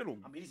address it, the shit will.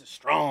 I mean, these are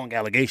strong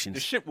allegations. The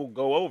shit will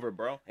go over,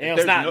 bro. And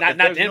it's not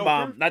the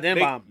N-bomb. Not the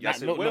N-bomb.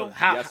 Yes, No, it will. no.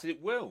 How? Yes,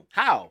 it will.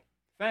 How?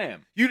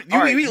 Fam.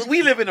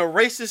 We live in a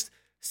racist,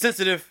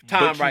 sensitive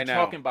time right now.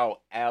 Talking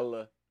about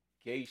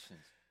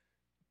allegations.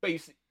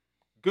 Basic.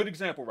 Good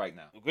example right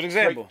now. Good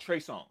example. Trey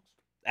Songz.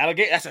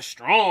 That's a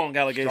strong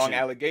allegation. Strong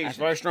allegation. That's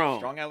very strong.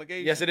 Strong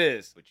allegation. Yes, it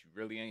is. But you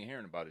really ain't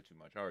hearing about it too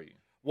much, are you?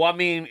 Well, I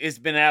mean, it's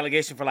been an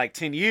allegation for like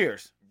 10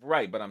 years.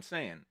 Right, but I'm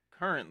saying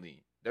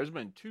currently there's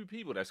been 2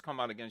 people that's come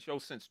out against Yo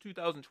since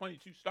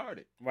 2022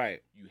 started.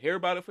 Right. You hear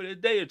about it for a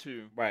day or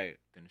 2. Right.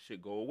 Then the shit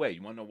go away.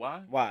 You want to know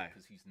why? Why?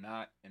 Because he's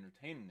not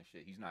entertaining the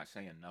shit. He's not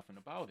saying nothing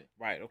about it.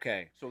 Right.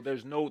 Okay. So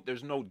there's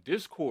no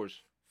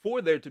discourse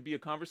for there to be a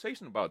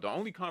conversation about it. The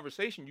only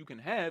conversation you can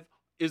have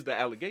is the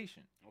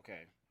allegation.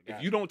 Okay.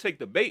 If you don't take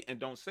the bait and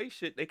don't say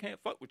shit, they can't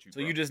fuck with you. So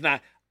bro. you just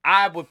not.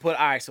 I would put.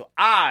 All right. So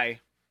I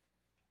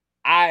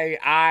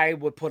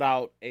would put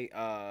out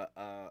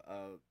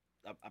a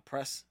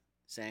press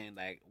saying,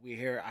 like,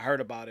 I heard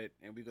about it,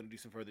 and we're gonna do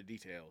some further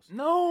details.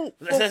 No.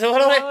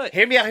 Hold on.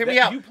 Hear me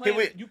out.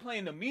 You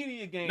playing the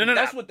media game. No.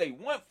 That's what they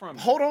want from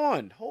you. Hold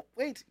on.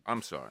 Wait.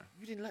 I'm sorry.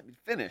 You didn't let me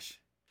finish.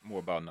 More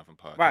about nothing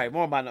podcast. Right.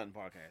 More about nothing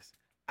podcast.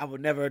 I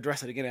would never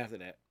address it again after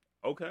that.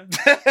 Okay. I'm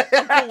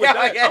cool with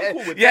that. I'm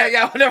cool with that.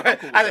 Yeah. I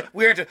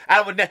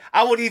would never.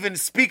 I would even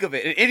speak of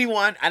it. And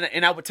anyone,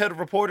 and I would tell the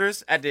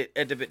reporters at the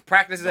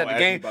practices at the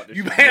game.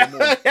 You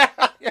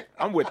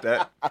I'm with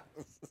that.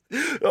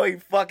 Don't even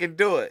fucking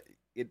do it.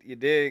 You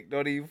dig?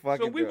 Don't even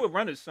fucking. So we do would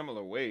run it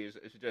similar ways.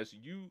 It's just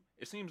you.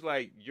 It seems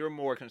like you're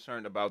more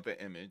concerned about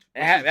the image,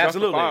 which is is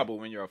absolutely justifiable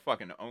when you're a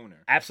fucking owner.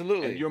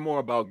 Absolutely. And you're more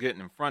about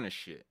getting in front of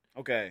shit.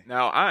 Okay.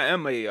 Now I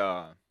am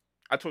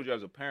I told you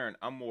as a parent,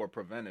 I'm more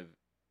preventive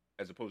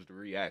as opposed to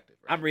reactive.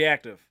 Right? I'm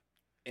reactive.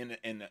 In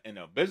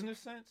a business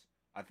sense,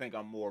 I think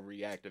I'm more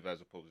reactive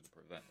as opposed to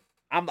preventive.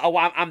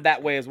 I'm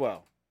that way as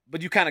well.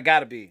 But you kind of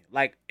gotta be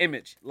like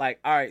image. Like,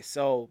 all right,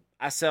 so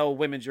I sell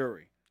women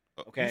jewelry.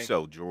 Okay. You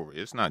sell jewelry.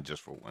 It's not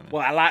just for women.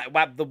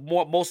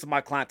 Well, most of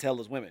my clientele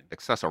is women.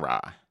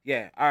 Accessorize.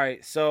 Yeah. All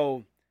right.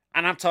 So,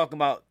 and I'm talking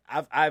about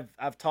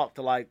I've talked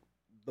to like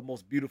the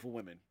most beautiful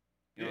women.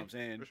 You know what I'm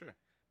saying? For sure.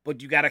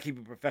 But you gotta keep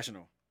it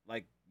professional.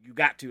 Like you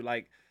got to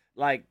like,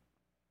 and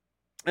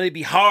it'd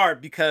be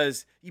hard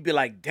because you'd be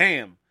like,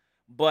 damn.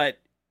 But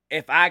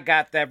if I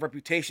got that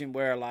reputation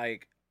where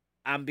like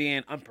I'm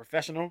being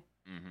unprofessional,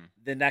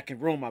 then that can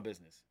ruin my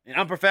business. And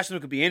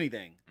unprofessional could be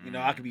anything. You know,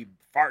 I could be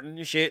farting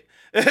and shit.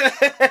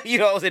 You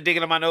know what I'm saying?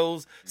 Digging in my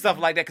nose, stuff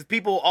like that. Because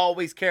people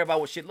always care about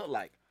what shit look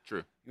like.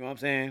 True. You know what I'm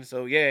saying?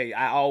 So yeah,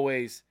 I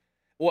always.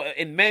 Well,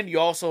 in men, you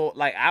also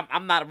like.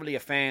 I'm not really a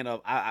fan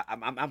of.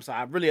 I'm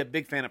sorry. I'm really a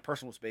big fan of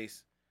personal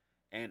space,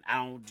 and I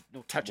don't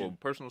no touching. Well,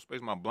 personal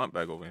space, my blunt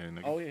bag over here,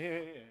 nigga. Oh yeah.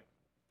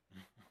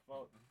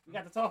 Well, we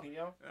got to talking,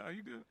 yo. Yeah,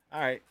 you good.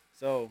 All right.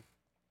 So,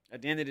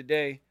 at the end of the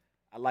day,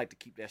 I like to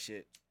keep that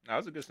shit. That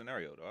was a good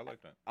scenario, though. I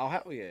like that. Oh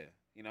hell yeah.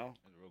 You know.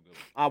 That's a real good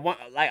one.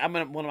 I'm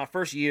in one of my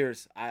first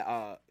years.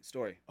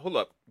 Story. Hold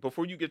up.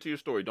 Before you get to your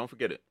story, don't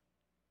forget it.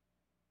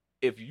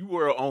 If you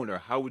were an owner,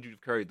 how would you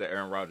have carried the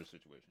Aaron Rodgers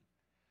situation?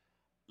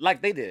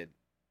 Like they did.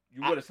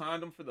 You would have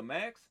signed him for the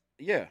max?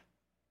 Yeah.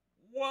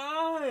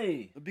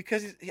 Why?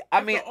 Because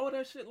After all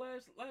that shit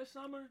last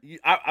summer.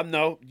 I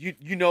know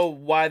you know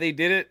why they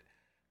did it,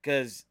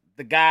 because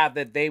the guy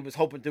that they was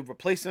hoping to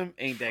replace him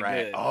ain't that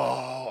good.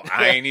 Oh,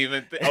 I ain't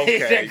even.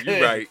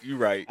 Okay, you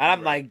right. And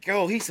I'm like,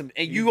 yo, he's some,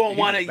 and you don't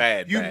want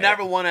to. You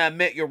never want to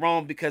admit you're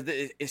wrong, because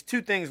it's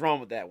two things wrong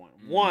with that one.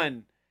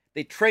 One,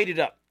 they traded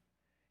up.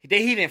 He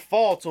didn't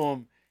fall to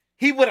him.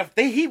 He would have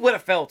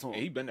fell to him.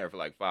 He been there for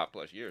like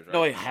 5+ years, right?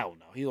 No, hell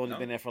no. He's only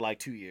been there for like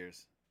 2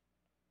 years.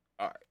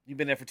 All right. You've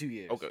been there for 2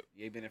 years. Okay.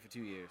 Yeah, you've been there for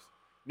 2 years.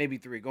 Maybe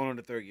 3, going on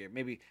the 3rd year.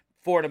 Maybe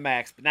 4 to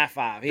max, but not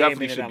 5. He definitely ain't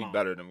been should there be long.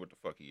 better than what the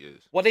fuck he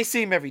is. Well, they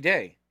see him every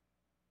day.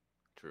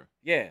 True.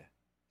 Yeah.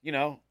 You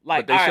know,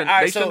 like, but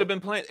they shouldn't have been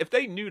playing. If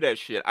they knew that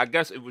shit, I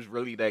guess it was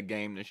really that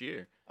game this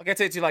year. Okay, I'll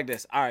tell it to you like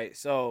this. All right,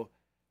 so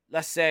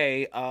let's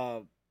say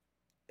a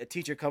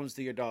teacher comes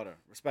to your daughter,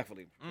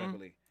 respectfully,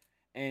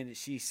 and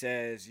she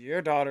says,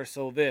 your daughter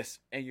sold this,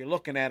 and you're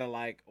looking at her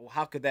like, well,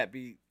 how could that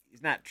be?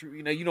 It's not true.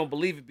 You know, you don't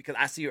believe it because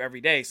I see her every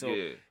day. So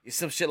it's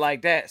some shit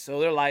like that. So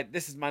they're like,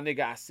 this is my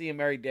nigga. I see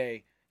him every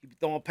day. He be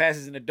throwing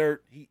passes in the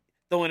dirt. He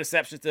throw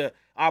interceptions to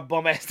our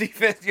bum-ass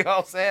defense. You know what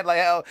I'm saying? Like,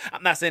 hell,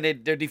 I'm not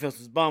saying their defense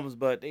was bums,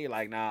 but they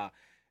like, nah.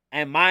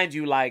 And mind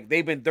you, like,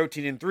 they've been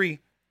 13-3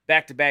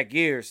 back-to-back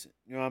years.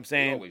 You know what I'm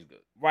saying? Always good.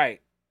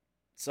 Right.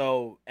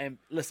 So, and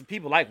listen,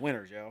 people like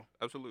winners, yo.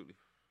 Absolutely.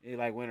 They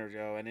like winners,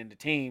 yo. And then the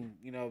team,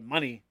 you know,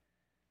 money,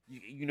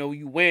 you know,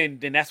 you win,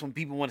 then that's when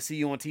people want to see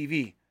you on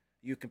TV.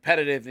 You're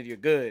competitive and you're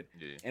good.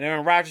 Yeah. And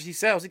Aaron Rodgers, he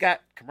sells. He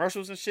got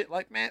commercials and shit.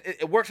 Like, man,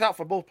 it works out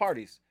for both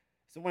parties.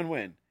 It's a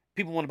win-win.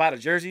 People want to buy the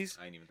jerseys.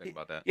 I ain't even think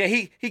about that. Yeah,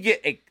 he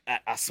get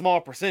a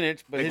small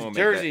percentage, but his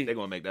jersey. They're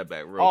going to make that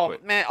back real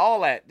quick. Man,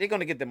 all that. They're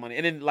going to get the money.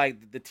 And then,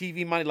 like, the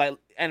TV money, like,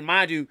 and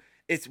mind you,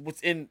 it's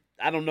what's in,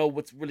 I don't know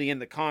what's really in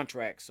the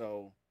contract,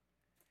 so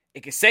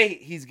it can say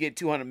he's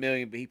getting $200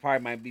 million, but he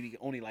probably might be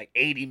only like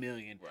 $80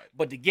 million. Right.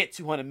 But to get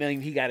 $200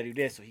 million, he got to do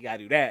this, so he got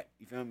to do that.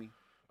 You feel me?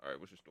 All right,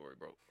 what's your story,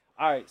 bro?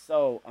 All right,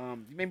 so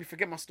you made me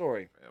forget my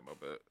story. Yeah, my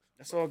bad.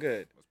 That's all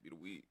good. Must be the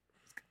weed.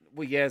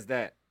 Well, yeah, it's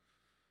that.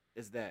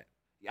 It's that.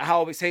 I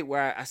always hate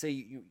where I say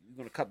you're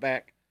going to cut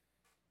back,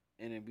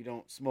 and then we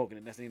don't smoke, and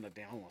then that's the thing, like,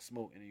 damn, I don't want to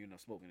smoke, and then you're not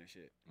smoking and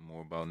shit.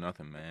 More about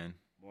nothing, man.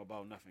 More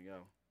about nothing,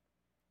 yo.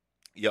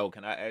 Yo,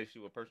 can I ask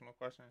you a personal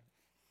question?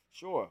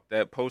 Sure.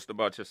 That post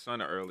about your son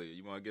earlier,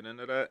 you want to get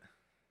into that?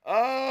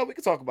 We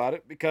can talk about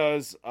it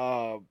because,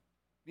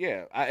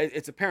 yeah,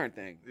 it's a parent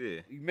thing.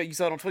 Yeah. You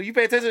saw it on Twitter. You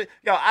pay attention?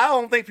 Yo, I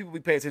don't think people be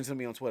paying attention to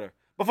me on Twitter.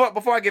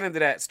 Before I get into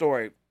that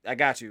story, I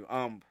got you.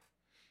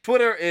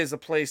 Twitter is a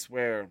place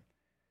where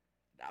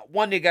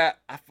one nigga,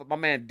 my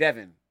man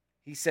Devin,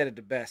 he said it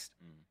the best.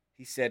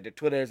 He said that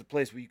Twitter is a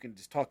place where you can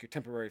just talk your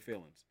temporary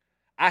feelings.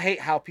 I hate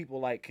how people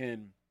like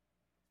can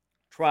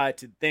try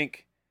to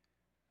think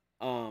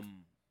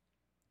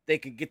they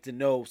can get to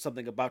know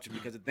something about you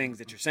because of things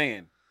that you're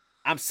saying.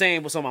 I'm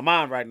saying what's on my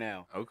mind right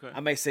now. Okay. I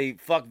may say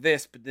fuck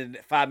this, but then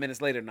 5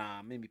 minutes later,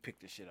 nah, maybe pick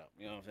this shit up.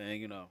 You know what I'm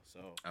saying? You know, so.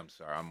 I'm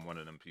sorry, I'm one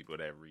of them people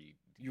that read.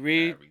 You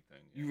read everything.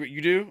 Yeah.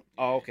 You do? Yeah.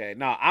 Oh, okay.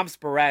 No, I'm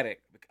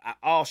sporadic.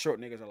 All short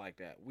niggas are like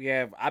that.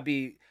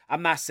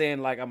 I'm not saying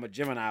like I'm a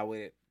Gemini with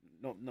it.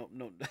 No,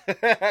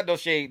 no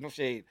shade.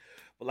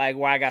 But like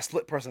where I got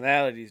split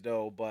personalities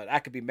though. But I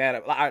could be mad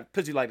at. I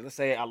put you like, let's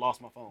say I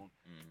lost my phone.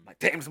 Like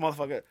damn, this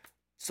motherfucker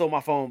stole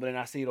my phone, but then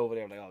I see it over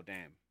there. I'm like, oh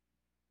damn.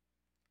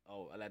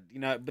 Oh, you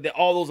know, but then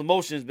all those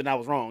emotions, but I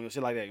was wrong,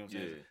 shit like that. You know what I'm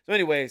saying? So,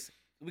 anyways,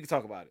 we can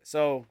talk about it.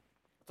 So,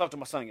 I talked to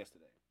my son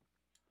yesterday,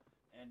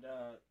 and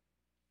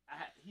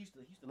he used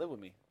to live with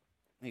me.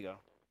 There you go.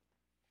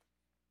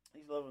 He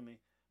used to live with me,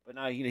 but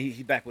now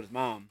he's back with his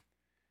mom.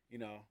 You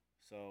know,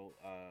 so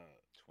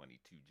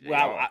 22.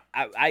 Well,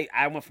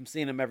 I went from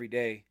seeing him every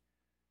day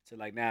So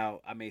like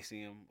now I may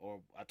see him or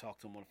I talk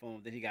to him on the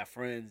phone. Then he got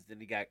friends. Then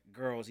he got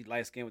girls. He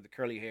light skinned with the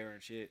curly hair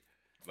and shit.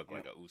 Look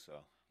like a Uso.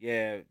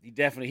 Yeah, he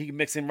can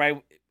mix him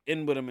right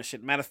in with him and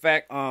shit. Matter of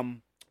fact,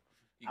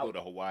 He go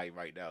to Hawaii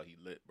right now. He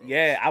lit, bro.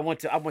 yeah, I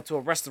went to a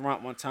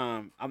restaurant one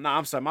time.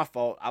 I'm sorry, my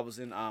fault. I was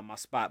in my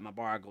spot, my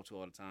bar I go to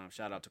all the time.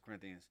 Shout out to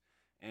Corinthians.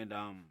 And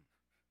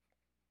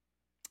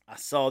I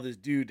saw this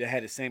dude that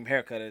had the same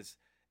haircut as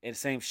and the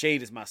same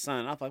shade as my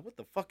son. I was like, what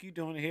the fuck you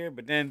doing here?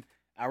 But then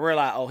I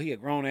realized, oh, he a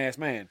grown ass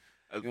man.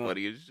 That's You know,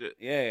 funny as shit.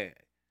 Yeah.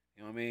 You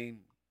know what I mean?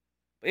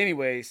 But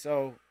anyway,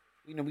 so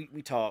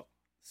we talked.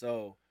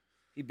 So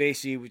he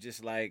basically was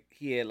just like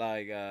he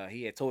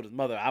had told his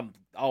mother, I'm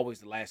always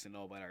the last to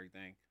know about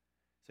everything.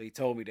 So he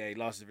told me that he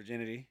lost his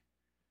virginity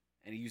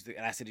and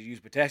and I said, did you use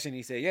protection?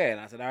 He said, yeah. And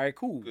I said, all right,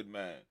 cool. Good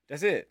man.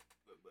 That's it.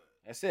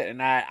 That's it.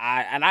 And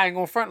I ain't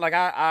gonna front like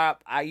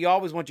you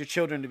always want your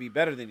children to be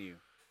better than you.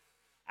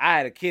 I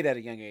had a kid at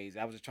a young age.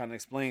 I was just trying to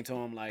explain to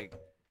him like,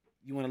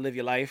 you want to live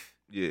your life.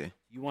 Yeah.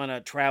 You want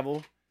to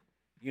travel.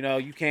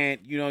 You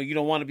can't. You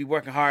don't want to be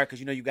working hard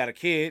because you got a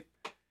kid.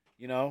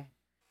 And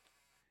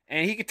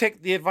he could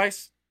take the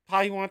advice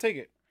how he want to take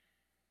it.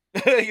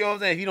 You know what I'm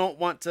saying? If you don't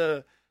want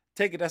to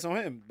take it, that's on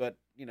him. But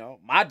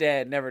my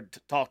dad never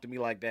talked to me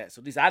like that.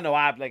 So at least I know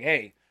I'm like,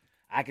 hey,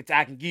 I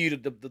can give you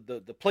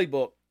the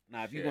playbook.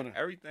 Now if you're gonna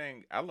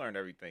everything, I learned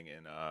everything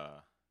in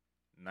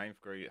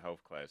ninth grade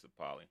health class at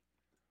Poly.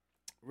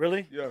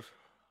 Really? Yes.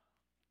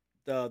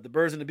 The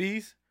birds and the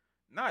bees.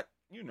 Not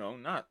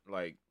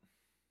like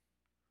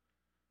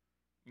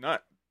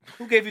not.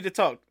 Who gave you the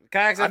talk?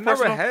 Can I ask that I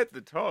never personal? had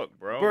the talk,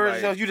 bro.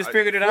 Birds, so you just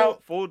figured it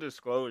out? Full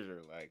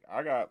disclosure, like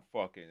I got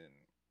fucking.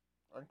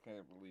 I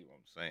can't believe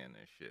I'm saying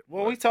this shit.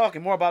 Well, we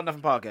talking more about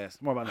nothing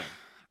podcast. More about nothing.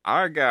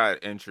 I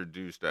got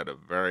introduced at a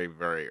very,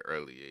 very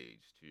early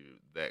age to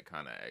that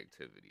kind of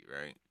activity,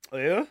 right? Oh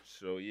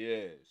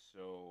yeah.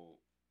 So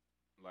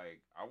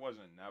like I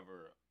wasn't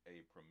never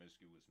a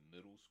promiscuous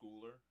middle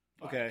schooler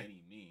by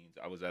any means.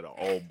 I was at an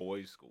all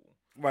boys school.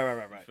 Right.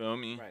 You feel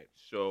me? Right.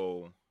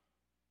 So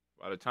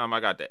by the time I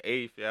got to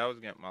 8th, I was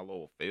getting my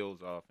little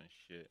fails off and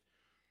shit.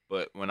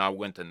 But when I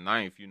went to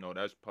 9th,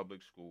 that's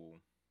public school.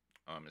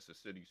 It's a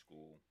city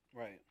school.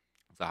 Right.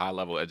 It's a high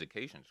level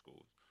education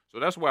school. So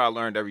that's where I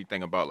learned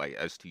everything about like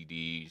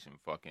STDs and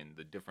fucking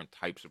the different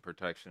types of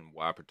protection,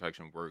 why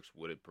protection works,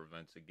 what it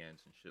prevents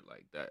against, and shit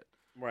like that.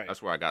 Right.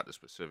 That's where I got the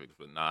specifics.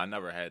 But I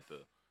never had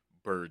the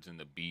birds and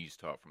the bees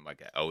talk from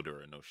like an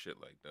elder or no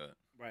shit like that.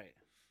 Right.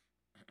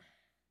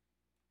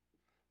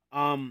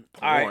 Porn.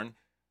 All right.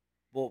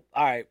 Well,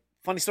 all right.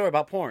 Funny story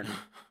about porn. I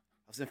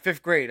was in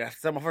 5th grade. I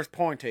saw my first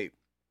porn tape.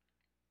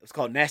 It was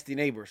called Nasty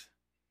Neighbors.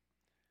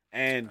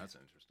 And that's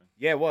interesting.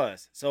 Yeah, it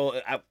was. So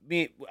I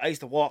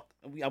used to walk.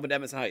 I went to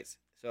Emerson Heights.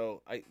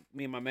 So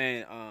me and my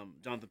man,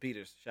 Jonathan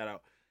Peters, shout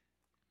out.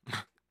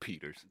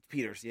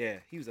 Peters, yeah.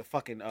 He was a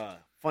fucking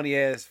funny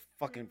ass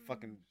fucking.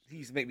 He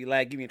used to make me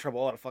laugh, give me in trouble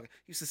all the fucking.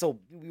 He used to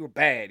we were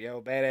bad, yo,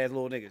 bad ass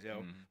little niggas, yo.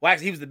 Mm-hmm. Well,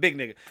 actually, he was the big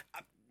nigga.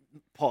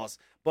 Pause.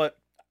 But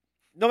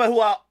no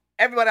matter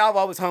everybody I've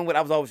always hung with,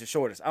 I was always the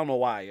shortest. I don't know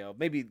why, yo.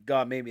 Maybe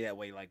God made me that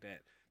way like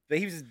that. But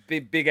he was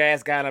this big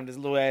ass guy, and I'm this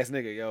little ass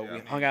nigga, yo. Yeah, we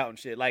hung out and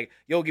shit. Like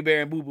Yogi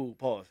Bear and Boo Boo,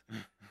 pause. You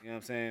know what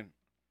I'm saying?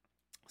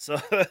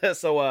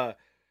 So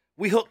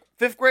we hooked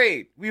 5th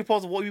grade. We were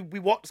supposed to we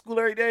walked to school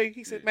every day.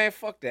 He said, man,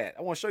 fuck that.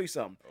 I want to show you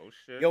something. Oh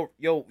shit.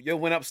 Yo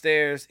went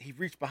upstairs. He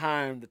reached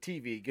behind the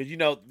TV. Because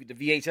the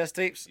VHS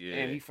tapes. Yeah.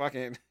 And he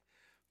fucking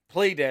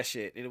played that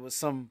shit. And it was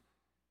some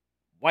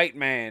white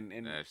man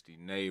and Nasty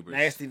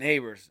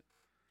Neighbors.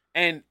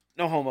 And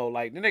no homo,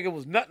 like the nigga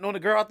was nutting on the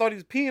girl. I thought he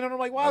was peeing on her.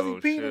 Like, why is he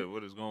peeing? Shit.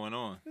 What is going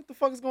on? What the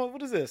fuck is going on?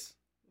 What is this?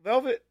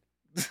 Velvet?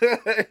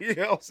 You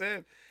know what I'm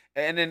saying?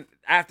 And then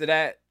after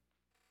that,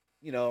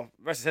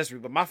 rest is history.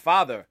 But my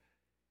father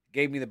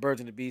gave me the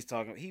birds and the bees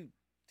talking. He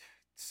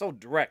so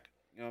direct.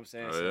 You know what I'm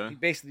saying? Oh, So yeah? he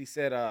basically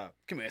said,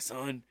 come here,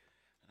 son. And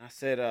I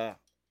said,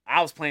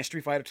 I was playing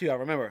Street Fighter 2, I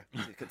remember. He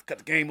said, cut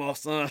the game off,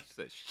 son. I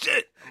said,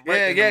 shit.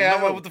 Yeah.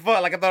 I went, what the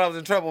fuck? Like I thought I was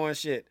in trouble and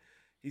shit.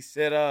 He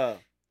said,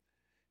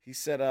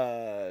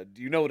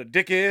 do you know what a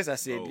dick is? I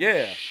said,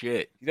 yeah.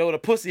 Shit. You know what a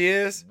pussy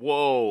is?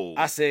 Whoa.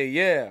 I said,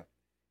 yeah.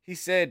 He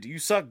said, do you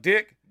suck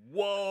dick?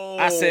 Whoa.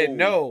 I said,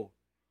 no.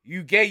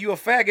 You gay, you a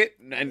faggot.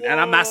 And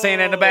I'm not saying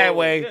that in a bad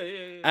way.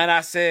 Yeah. And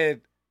I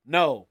said,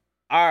 no.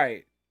 All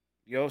right.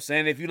 You know what I'm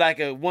saying? If you like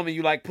a woman,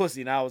 you like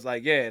pussy. And I was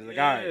like, yeah. Like,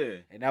 all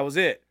right. And that was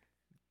it.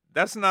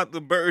 That's not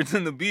the birds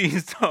and the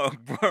bees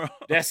talk, bro.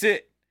 That's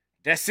it.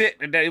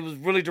 And it was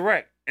really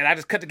direct. And I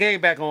just cut the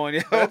game back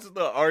on. That's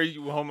the are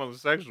you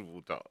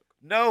homosexual talk.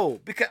 No.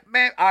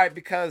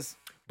 Because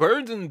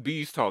birds and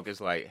bees talk is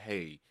like,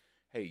 hey,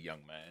 young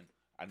man,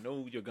 I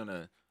know you're going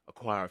to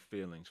acquire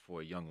feelings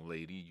for a young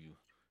lady you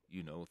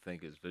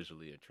think is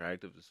visually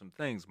attractive. Some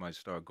things might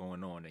start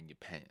going on in your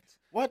pants.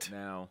 What?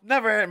 Now,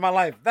 never in my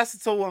life.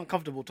 That's so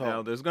uncomfortable talk.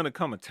 Now, there's going to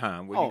come a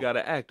time where you got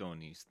to act on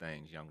these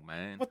things, young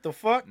man. What the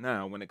fuck?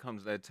 Now, when it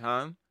comes to that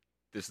time,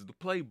 this is the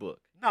playbook.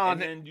 No,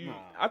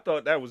 I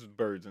thought that was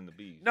birds and the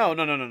bees.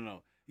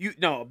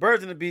 No.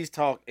 Birds and the bees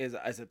talk is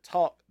a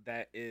talk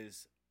that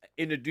is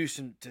introduce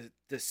him to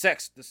the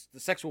sex, the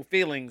sexual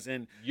feelings,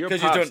 and Your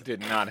 'cause pops you're doing- did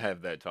not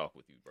have that talk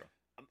with you, bro.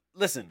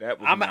 listen. That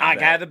was I not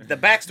got that. the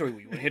backstory.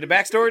 You want to hear the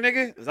backstory,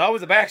 nigga? There's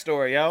always a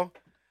backstory, yo.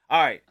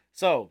 All right,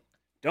 so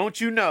don't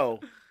you know?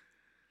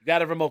 You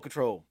got a remote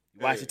control.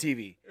 You watch the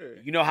TV. Yeah.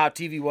 You know how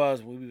TV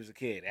was when we was a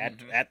kid.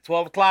 Mhm. At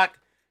 12 o'clock,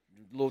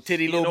 little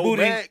titty, Skin little old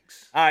booty.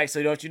 backs. All right,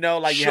 so don't you know?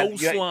 Like Show you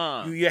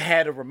slime. you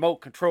had a remote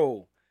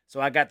control. So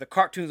I got the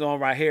cartoons on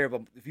right here,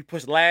 but if you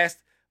push last,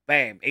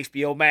 bam,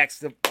 HBO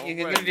Max,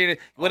 Already.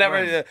 whatever,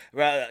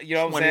 Already. you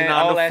know what I'm saying?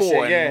 All that 4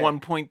 shit, in yeah.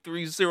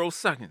 1.30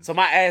 seconds. So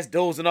my ass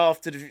dozing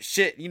off to the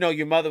shit. You know,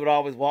 your mother would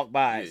always walk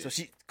by. Yeah. So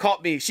she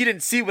caught me. She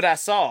didn't see what I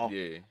saw,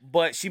 Yeah.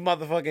 but she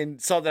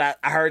motherfucking saw that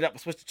I hurried up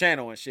and switched the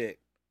channel and shit.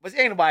 But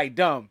ain't nobody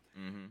dumb.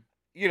 Mm-hmm.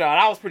 You know, and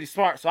I was pretty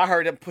smart, so I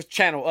heard them push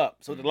channel up.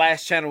 So the Mhm.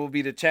 last channel would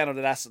be the channel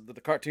that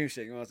the cartoon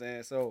shit. You know what I'm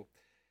saying? So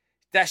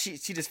that she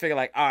just figured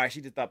like, all right,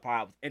 she just thought probably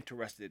I was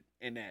interested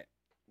in that.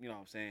 You know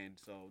what I'm saying?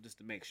 So just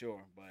to make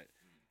sure, but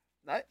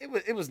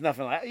it was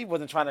nothing like he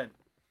wasn't trying to.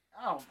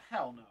 Oh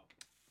hell no.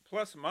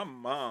 Plus, my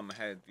mom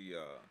had the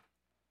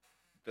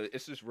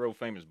it's this real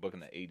famous book in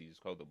the 80s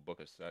called The Book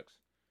of Sex.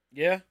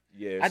 Yeah,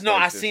 Yeah, I it's know.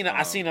 like I this,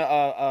 seen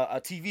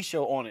a TV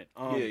show on it.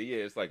 yeah,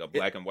 it's like a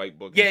black and white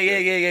book. Yeah, and yeah,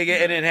 shit. yeah.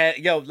 And it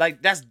had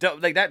like that's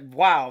dope. Like that.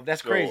 Wow,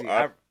 that's So crazy.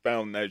 I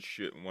found that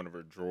shit in one of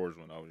her drawers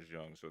when I was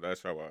young, so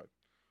that's how I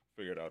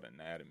figured out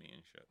anatomy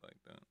and shit like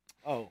that.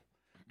 Oh,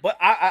 but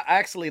I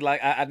actually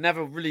like I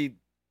never really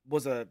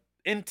was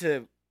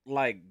into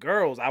like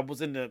girls. I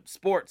was into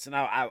sports, and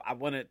I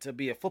wanted to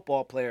be a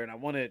football player, and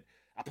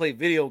I played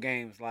video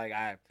games. Like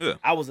Yeah.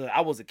 I was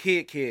a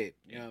kid.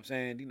 You know what I'm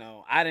saying? You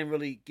know, I didn't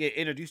really get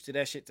introduced to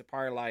that shit to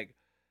probably like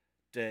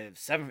the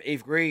 7th,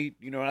 8th grade.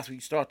 You know, that's when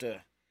you start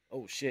to,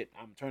 oh shit,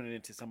 I'm turning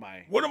into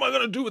somebody. What am I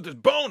gonna do with this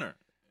boner?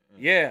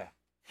 Yeah.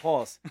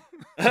 Pause.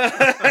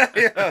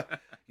 Yeah.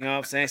 You know what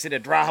I'm saying? Sit there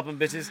dry hopping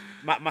bitches.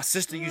 My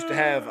sister used to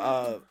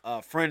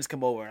have friends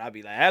come over and I'd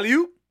be like,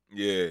 alley-oop?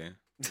 Yeah,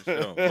 for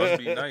sure. Must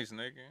be nice,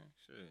 nigga.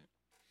 Shit.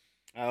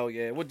 Oh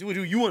yeah. What do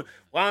you want?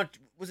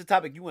 What's the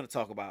topic you want to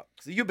talk about?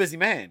 Cause you're a busy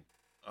man.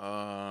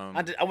 I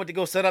went to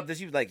go set up this.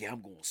 You was like, yeah,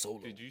 I'm going solo.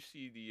 Did you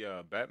see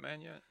the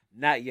Batman yet?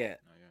 Not yet.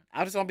 Not yet.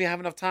 I just don't be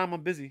having enough time.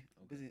 I'm busy.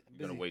 I'm You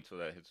busy. gonna wait till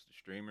that hits the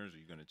streamers, or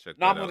you gonna check?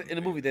 No, that I'm out in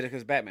the movie theater? theater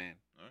because Batman.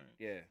 All right.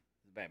 Yeah,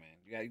 it's Batman.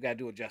 You got to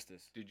do it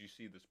justice. Did you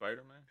see the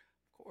Spider-Man?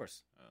 Of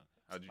course.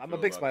 How'd you I'm feel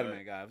a big about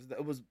Spider-Man that? guy.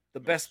 It was the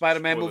Yeah, best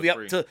Spider-Man movie up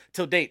spoiler-free.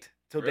 till date.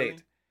 Really?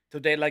 Till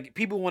date. Like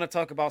people want to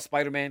talk about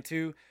Spider-Man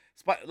 2.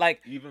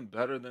 Like Even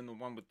better than the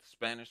one with the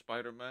Spanish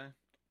Spider-Man?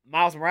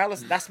 Miles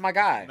Morales, that's my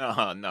guy. No.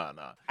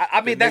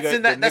 I mean, The that's nigga-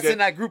 in that the that's nigga- in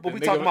that group, but The we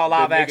nigga- talking about the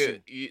live nigga-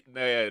 action.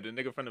 Yeah, the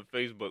nigga from the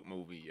Facebook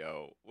movie,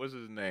 yo. What's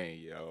his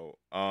name, yo?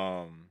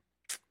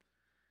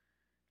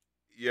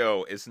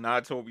 Yo, it's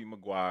not Tobey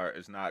Maguire.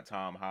 It's not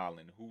Tom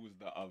Holland. Who was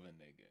the other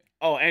nigga?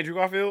 Oh, Andrew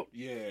Garfield.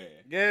 Yeah.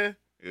 Yeah.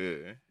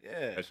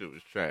 That shit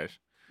was trash.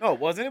 No, it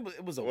wasn't.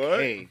 It was What?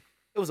 okay.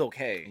 It was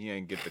okay He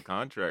ain't get the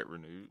contract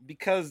renewed.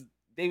 because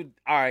they.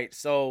 All right,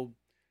 so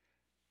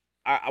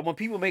when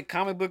people make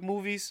comic book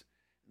movies,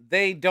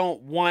 they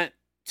don't want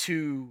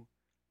to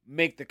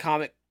make the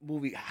comic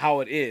movie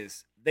how it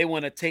is. They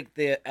want to take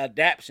the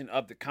adaptation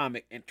of the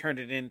comic and turn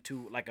it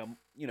into like a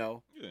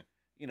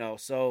Yeah.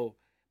 So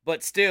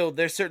but still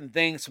there's certain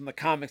things from the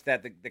comics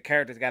that the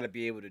characters got to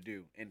be able to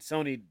do, and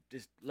Sony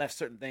just left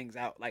certain things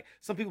out. Like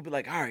some people be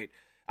like, all right,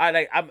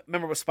 I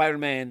remember with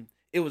Spider-Man,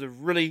 it was a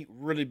really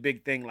really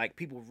big thing. Like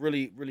people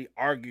really really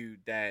argued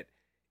that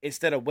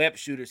instead of web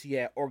shooters he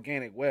had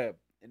organic web,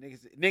 and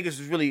niggas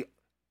was really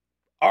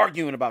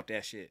arguing about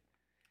that shit.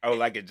 Oh,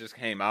 like it just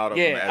came out of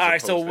him. Yeah, As all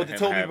right. So opposed to with the him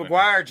Tobey having-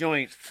 Maguire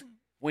joint,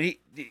 when he,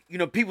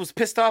 people's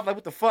pissed off, like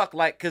what the fuck,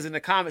 like because in the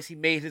comics he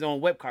made his own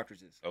web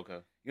cartridges, Okay.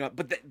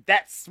 but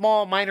that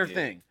small minor Yeah.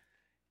 thing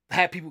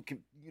had people can,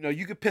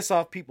 you could piss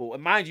off people,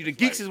 and mind you, the It's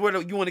geeks like- is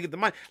where you want to get the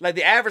money. Like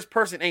the average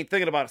person ain't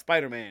thinking about a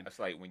Spider-Man. That's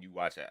like when you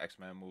watch an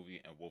X-Men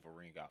movie and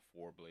Wolverine got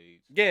 4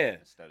 blades. Yeah.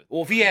 Instead of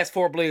Well, if he 3. has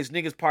 4 blades,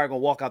 niggas probably gonna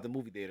walk out the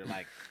movie theater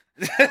like,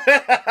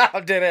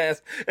 I'm dead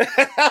ass.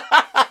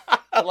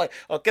 I'm like,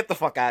 oh, get the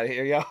fuck out of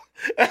here, yo.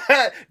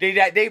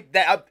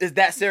 That is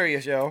that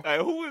serious, yo. Hey,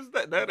 who is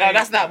that? No, ain't-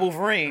 that's not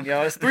Wolverine,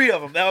 yo. It's 3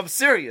 of them. Now, I'm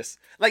serious.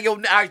 Like,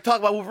 yo, I talk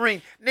about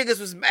Wolverine. Niggas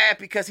was mad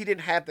because he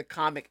didn't have the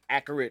comic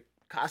accurate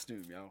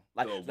costume, yo.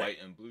 Like The white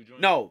and blue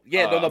joint. No,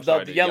 yeah, I'm the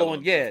sorry, yellow one,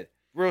 and blue. yeah,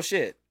 real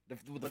shit. The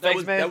But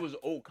face man. that was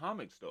old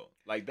comics though.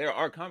 Like there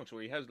are comics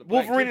where he has the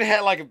black Wolverine joint.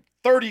 had like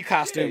 30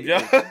 costumes, yo.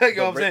 You know what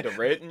I'm saying? The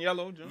red and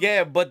yellow joint.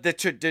 Yeah, but the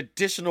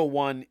traditional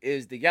one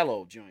is the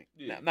yellow joint.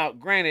 Yeah. Now,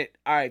 granted,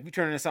 all right, we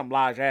turn into something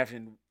live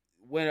action.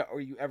 When are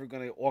you ever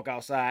gonna walk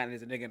outside and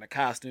there's a nigga in a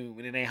costume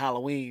and it ain't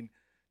Halloween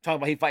talking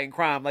about he fighting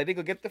crime? Like,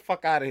 nigga, get the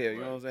fuck out of here. You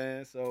know what I'm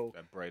saying? So,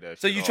 That bright ass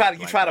so shit you off, try to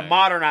blank try to bang.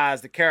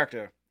 modernize the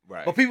character,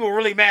 Right. but people are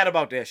really mad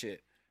about that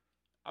shit.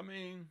 I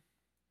mean,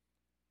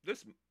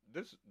 this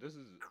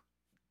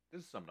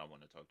is something I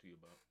want to talk to you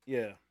about.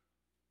 Yeah,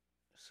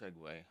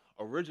 Segue.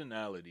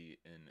 Originality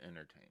in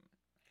entertainment.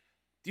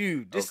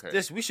 dude, Okay.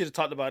 this we should have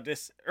talked about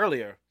this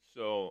earlier.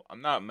 So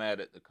I'm not mad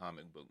at the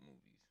comic book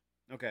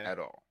movies. Okay. at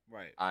all.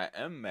 Right. I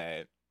am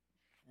mad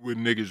when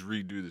niggas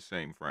redo the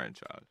same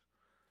franchise.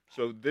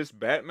 So this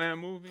Batman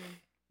movie,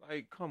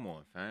 like, come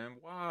on, fam.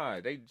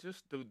 Why? They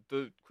just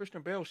the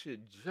Christian Bale shit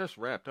just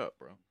wrapped up,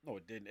 bro. No,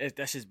 it didn't.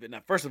 That's just been.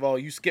 First of all,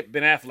 you skipped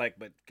Ben Affleck,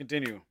 but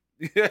continue.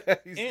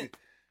 And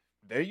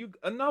there you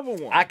another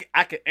one.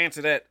 I could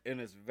answer that, and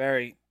it's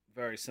very,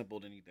 very simple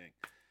than you think.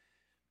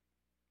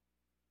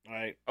 All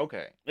right.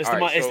 Okay. It's All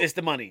the right, money. so It's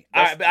the money.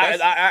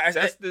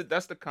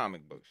 that's the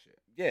comic book shit.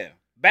 Yeah.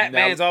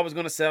 Batman's always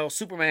gonna sell.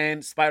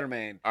 Superman,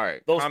 Spider-Man. All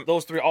right.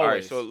 Those three always. All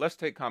right. So let's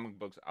take comic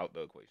books out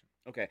the equation.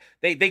 Okay.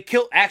 They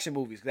killed action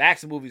movies because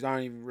action movies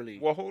aren't even really.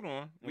 Well, hold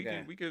on. We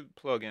could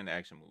plug in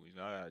action movies.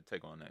 I gotta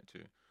take on that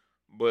too.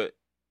 But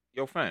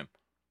yo, fam,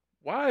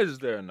 why is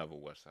there another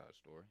West Side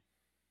Story?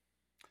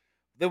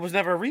 There was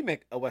never a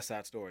remake of West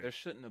Side Story. There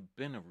shouldn't have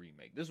been a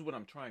remake. This is what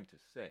I'm trying to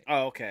say.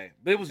 Oh, okay.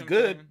 But it was You know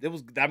what I'm good. It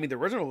was. I mean, the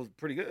original was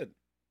pretty good.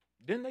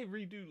 Didn't they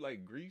redo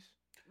like Grease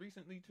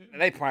recently too?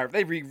 They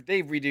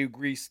redo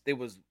Grease. There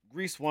was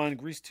Grease 1,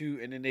 Grease 2,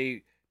 and then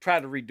they tried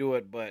to redo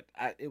it, but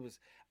I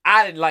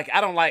didn't like. I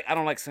don't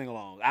like sing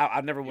along.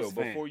 I never was a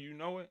fan. Before you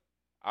know it,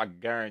 I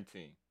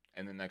guarantee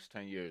in the next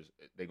 10 years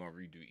they're gonna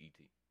redo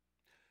E.T.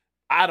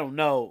 I don't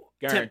know.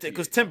 Guaranteed.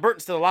 Because Tim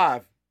Burton's still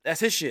alive. That's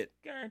his shit.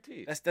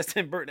 Guaranteed. That's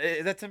Tim Burton.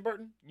 Is that Tim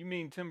Burton? You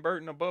mean Tim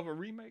Burton above a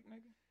remake,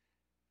 nigga?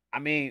 I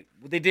mean,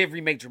 they did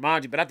remake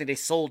Jumanji, but I think they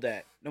sold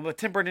that. No, but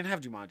Tim Burton didn't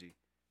have Jumanji.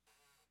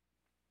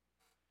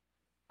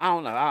 I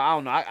don't know. I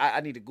don't know.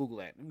 I need to Google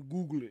that. Let me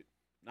Google it.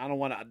 I don't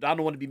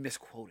want to be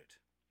misquoted.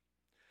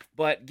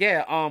 But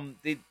yeah,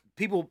 the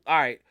people. All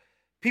right,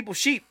 people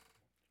sheep.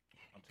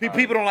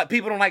 People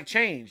don't like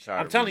change.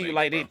 I'm telling you,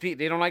 like they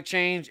don't like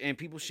change, and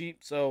people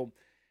sheep. So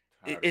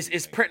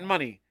it's printing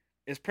money.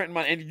 It's printing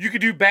money, and you could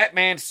do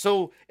Batman.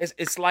 So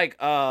it's like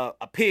a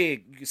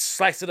pig. You can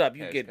slice it up.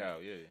 You get cow,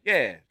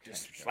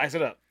 just slice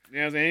it up. You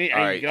know what I'm saying? All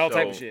right, you get all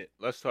type of shit.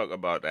 Let's talk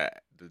about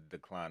that. The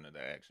decline of the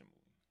action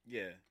movie.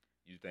 Yeah,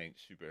 you think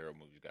superhero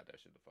movies got that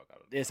shit the fuck out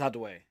of? It's out the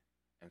way.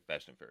 And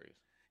Fast and Furious.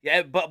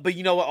 Yeah, but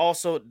you know what?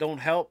 Also, don't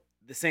help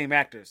the same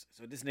actors.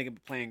 So this nigga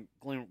playing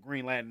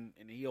Green Lantern,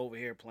 and he over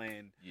here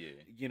playing. Yeah.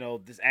 You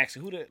know this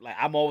action.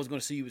 I'm always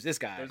gonna see you as this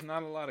guy. There's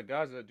not a lot of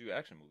guys that do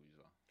action movies.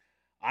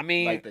 I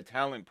mean, like the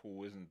talent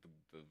pool isn't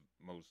the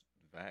most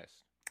vast.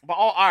 But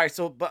all right,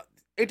 but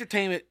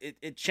entertainment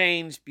it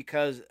changed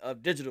because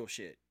of digital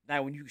shit.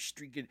 Now when you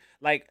get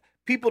like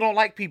people don't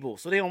like people,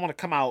 so they don't want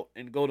to come out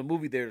and go to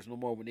movie theaters no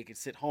more when they can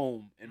sit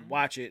home and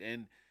watch it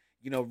and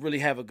really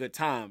have a good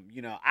time.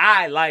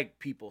 I like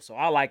people, so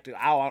I like to.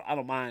 I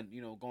don't mind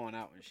going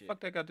out and shit.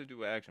 What the fuck that got to do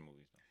with action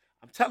movies?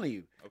 I'm telling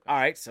you. Okay. All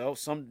right, so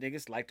some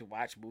niggas like to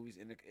watch movies,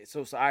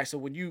 so all right. So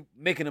when you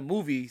making the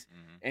movies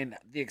and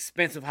the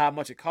expense of how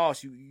much it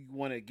costs, you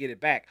want to get it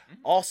back.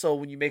 Also,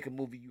 when you make a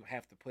movie, you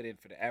have to put in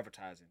for the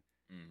advertising.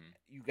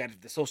 You got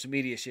the social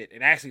media shit,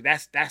 and actually,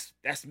 that's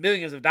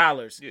millions of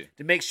dollars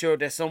to make sure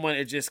that someone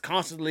is just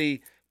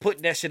constantly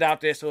putting that shit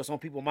out there, so it's on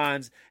people's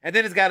minds, and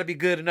then it's got to be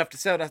good enough to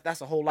sell. That's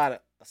a whole lot of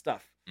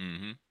stuff.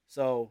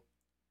 So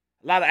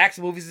a lot of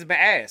action movies has been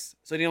ass,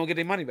 so they don't get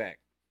their money back.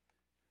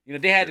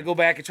 They had to go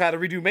back and try to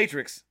redo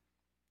Matrix.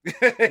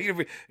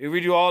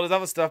 redo all this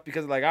other stuff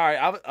because, like, all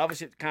right, other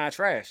shit kind of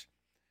trash.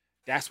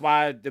 That's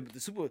why the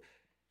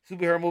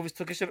superhero movies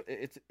took it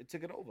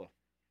took it over.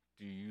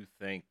 Do you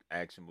think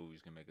action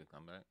movies can make a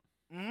comeback?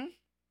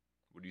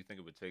 What do you think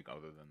it would take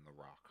other than The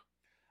Rock?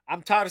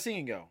 I'm tired of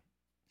seeing go.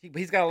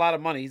 He's got a lot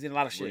of money. He's in a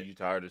lot of shit. Were you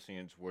tired of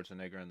seeing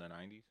Schwarzenegger in the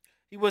 90s?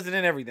 He wasn't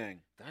in everything.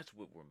 That's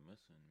what we're missing,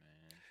 man.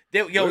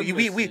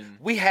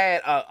 We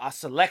had a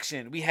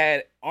selection. We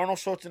had Arnold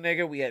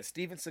Schwarzenegger. We had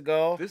Steven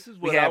Seagal. This is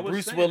what we had I was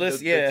Bruce saying. Willis.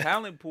 The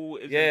talent pool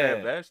isn't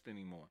that vast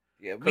anymore.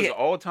 Yeah, because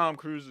all Tom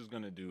Cruise is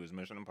gonna do is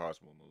Mission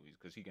Impossible movies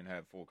because he can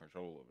have full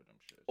control over them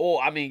shit. Oh,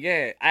 I mean,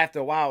 yeah. After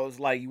a while, it's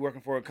like you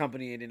working for a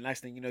company, and then next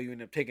thing you know, you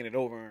end up taking it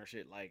over and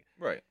shit. Like,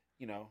 right.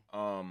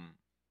 All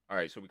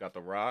right. So we got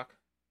The Rock.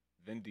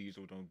 Vin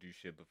Diesel don't do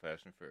shit but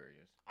Fast and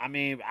Furious. I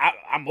mean,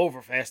 I'm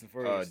over Fast and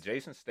Furious.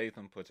 Jason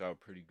Statham puts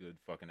out pretty good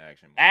fucking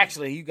action movies.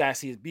 Actually, you guys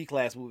see his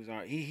B-class movies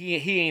aren't.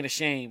 He ain't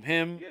ashamed.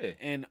 Him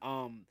and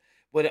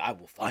but I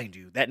Will Find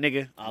You. That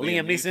nigga,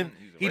 Liam Neeson.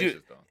 He's a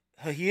racist,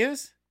 though. He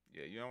is?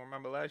 Yeah, you don't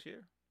remember last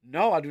year?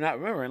 No, I do not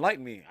remember.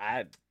 Enlighten me.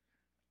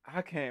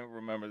 I can't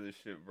remember this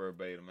shit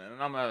verbatim, man.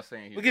 And I'm not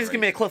saying he. Just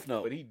give me a cliff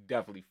note. But he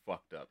definitely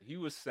fucked up. He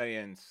was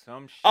saying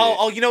some shit.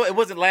 Oh, it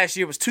wasn't last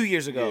year. It was 2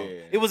 years ago.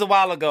 Yeah. It was a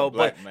while ago.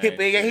 But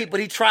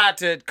he tried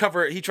to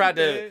cover. He tried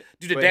to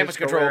do the damage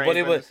control. But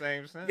it was the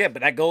same sense. Yeah,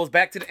 but that goes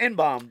back to the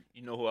N-bomb.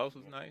 You know who else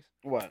was nice?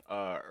 What?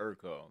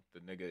 Urkel,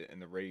 the nigga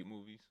in the Raid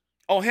movies.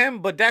 Oh, him.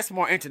 But that's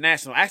more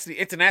international. Actually,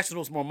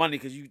 international is more money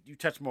because you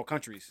touch more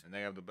countries. And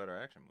they have the better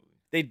action movies.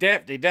 They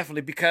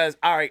definitely because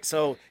all right.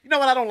 So you know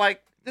what I don't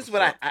like. This is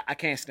what I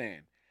can't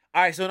stand.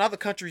 All right, so in other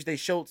countries, they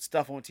showed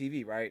stuff on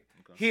TV, right?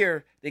 Okay.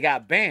 Here, they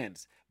got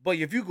bans. But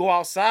if you go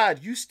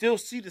outside, you still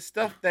see the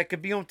stuff that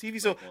could be on TV.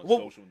 So,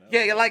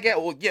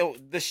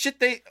 the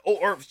shit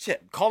or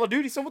Call of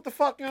Duty. So what the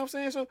fuck, you know what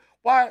I'm saying? So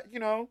why,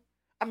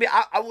 I mean,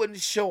 I wouldn't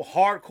show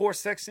hardcore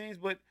sex scenes,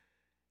 but,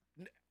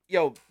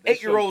 Yo, They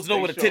 8-year-olds know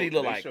they what a show- titty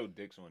look they like. show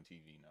dicks on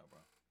TV now, bro.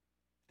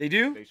 They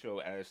do? They show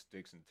ass,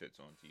 dicks, and tits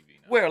on TV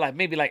now. Where, like,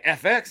 maybe like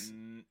FX?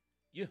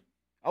 Yeah.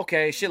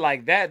 Okay, shit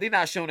like that. They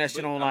not showing that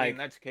shit But, on, I like... mean,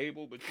 that's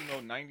cable, but you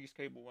know, 90s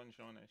cable wasn't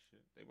showing that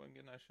shit. They wasn't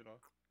getting that shit off.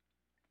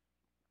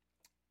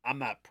 I'm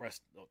not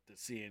pressed to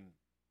seeing...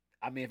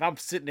 I mean, if I'm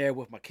sitting there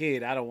with my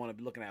kid, I don't want to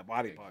be looking at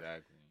body parts.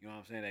 Exactly. You know what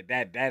I'm saying? Like,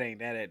 that ain't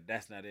that.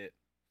 That's not it.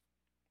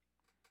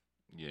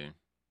 Yeah.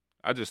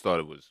 I just thought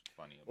it was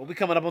funny. Well, we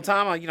coming up on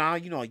time. You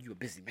know, you a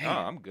busy man.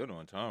 Nah, I'm good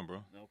on time,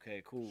 bro.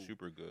 Okay, cool.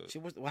 Super good.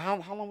 Shit,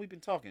 how long we been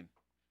talking?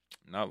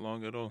 Not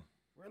long at all.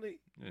 Really?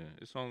 Yeah,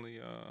 it's only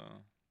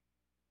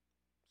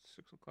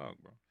 6 o'clock,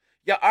 bro.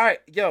 Yeah. All right.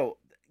 Yo,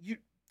 do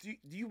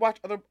you watch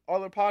other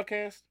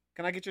podcasts?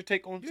 Can I get your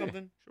take on Yeah,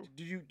 something? sure.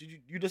 Did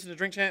you listen to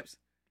Drink Champs?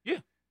 Yeah.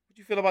 What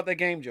you feel about that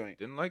game joint?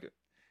 Didn't like it.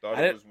 Thought I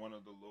it didn't- was one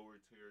of the lower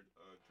tiered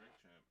Drink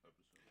Champ episodes.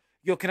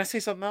 Yo, can I say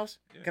something else?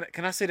 Yeah.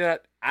 Can I say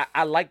that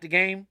I like the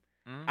game?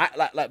 Mhm.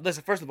 I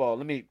listen. First of all,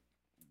 let me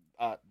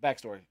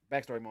backstory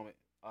moment.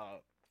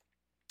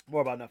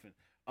 More about nothing.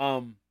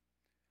 I'm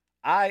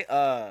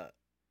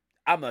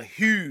a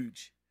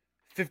huge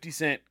 50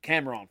 Cent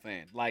Cameron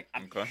fan. Like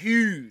I'm Okay.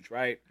 huge,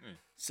 right? Mm.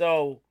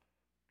 So,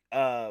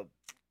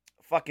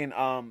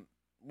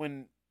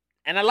 when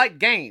and I like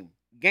Game.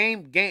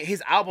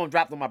 His album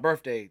dropped on my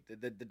birthday.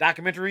 The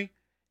documentary,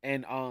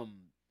 and I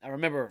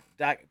remember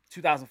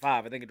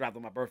 2005. I think it dropped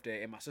on my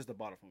birthday, and my sister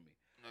bought it for me.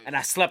 And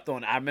I slept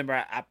on it. I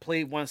remember I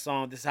played one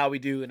song, This Is How We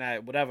Do, and I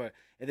whatever.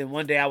 And then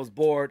one day I was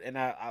bored, and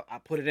I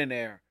put it in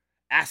there.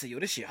 I said, yo,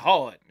 this shit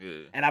hard.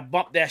 Yeah. And I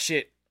bumped that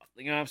shit.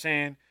 You know what I'm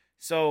saying?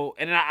 So,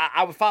 and then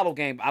I would follow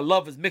Game. I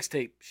love his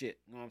mixtape shit.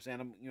 You know what I'm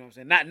saying? You know what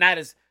I'm saying? Not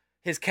as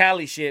his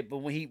Cali shit, but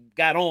when he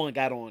got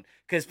on.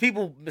 Because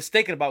people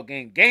mistaken about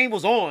Game. Game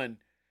was on,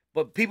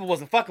 but people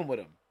wasn't fucking with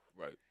him.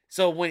 Right.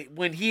 So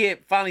when he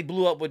had finally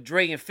blew up with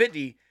Dre and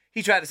 50,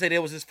 he tried to say that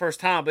it was his first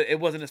time, but it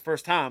wasn't his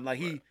first time. Like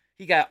he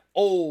got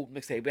old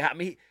mixtape. But I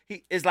mean,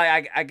 he it's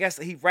like I guess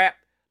he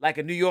rapped like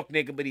a New York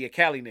nigga, but he a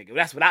Cali nigga.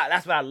 That's what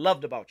I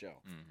loved about y'all.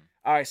 Mm-hmm.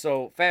 All right,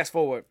 so fast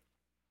forward.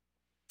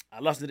 I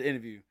listened to the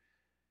interview.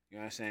 You know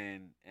what I'm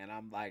saying? And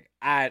I'm like,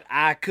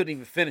 I couldn't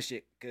even finish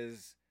it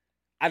because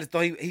I just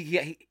thought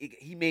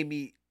he made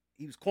me.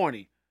 He was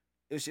corny.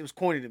 It was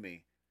corny to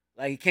me.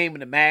 Like he came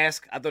in a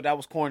mask. I thought that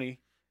was corny.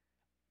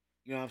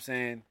 You know what I'm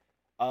saying?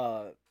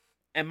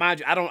 And mind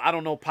you, I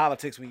don't know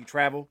politics when you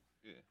travel.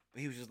 Yeah.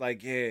 But he was just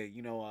like, yeah,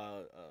 you know,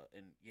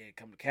 and yeah,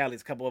 come to Cali.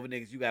 There's a couple other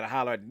niggas you gotta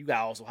holler at, and you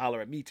gotta also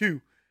holler at me too.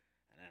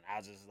 And I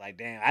was just like,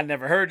 damn, I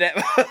never heard that.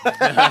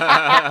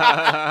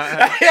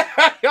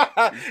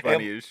 He's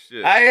funny as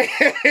shit. I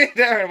ain't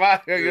never,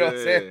 you know what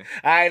I'm saying? Yeah.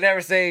 I ain't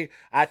never say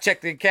I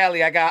checked in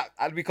Cali.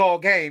 I'd be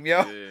called Game,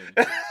 yo.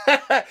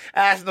 Yeah.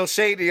 That's no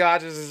shade to y'all. I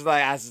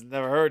just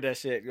never heard that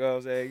shit. You know what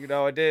I'm saying? You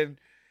know, and then,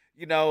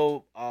 you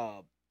know,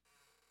 I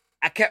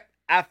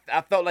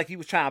felt like he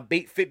was trying to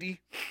bait 50,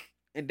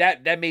 and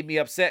that made me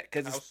upset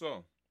How because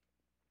so?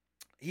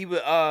 he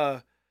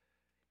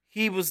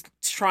was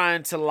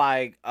trying to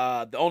like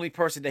the only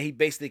person that he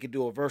basically could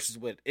do a versus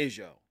with is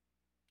Yo.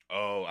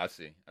 Oh, I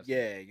see.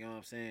 Yeah, you know what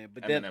I'm saying?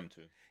 But Eminem then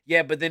too.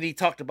 yeah, but then he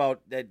talked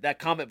about that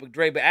comment with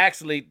Dre, but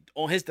actually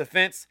on his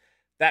defense,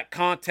 that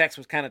context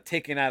was kind of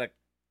taken out of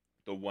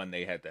The one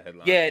they had the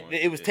headline. yeah, on.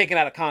 it was taken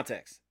out of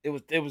context. It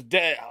was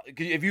dead.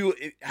 If you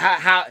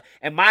how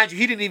and mind you,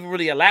 he didn't even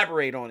really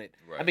elaborate on it.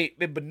 Right. I mean,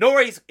 but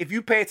Nori's, if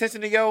you pay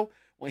attention to Yo,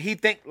 when he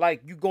think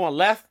like you going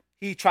left,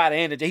 he try to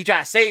end it. He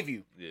try to save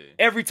you Yeah.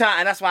 every time,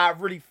 and that's why I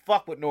really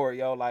fuck with Nori,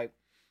 yo. Like,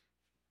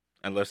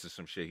 Unless it's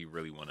some shit he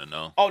really want to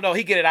know. oh no,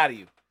 he get it out of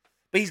you,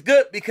 but he's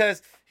good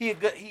because he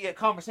had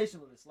conversation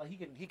with us. Like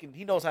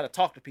he knows how to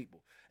talk to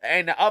people,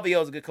 and the other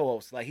Yo's a good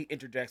co-host. Like he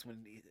interjects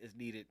when it's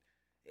needed,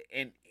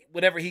 and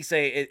whatever he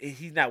say,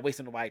 he's not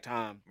wasting nobody's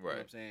time. You know what I'm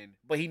Right. saying?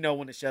 But he know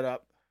when to shut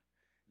up,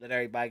 let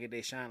everybody get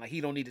their shine. Like he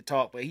don't need to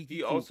talk, but he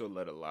He also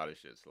let a lot of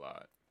shit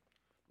slide.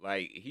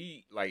 Like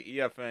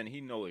EFN, he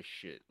know his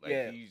shit. Like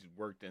Yeah. he's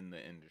worked in the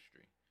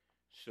industry,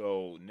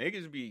 so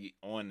niggas be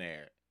on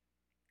there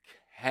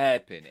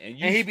capping, and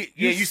he be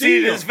you see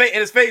it in his face. In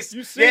his face,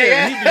 You see it,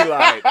 and he be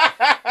like,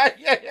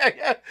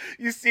 yeah.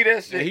 You see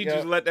that shit. and he yo.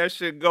 just let that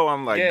shit go.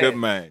 I'm like, Yeah. good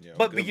man, yo.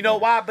 But good you know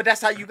man. why? But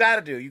that's how you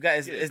gotta do. You got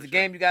it's Yeah, the for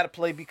game you gotta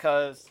play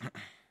because,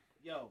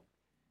 yo,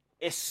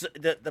 it's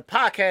the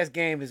podcast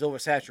game is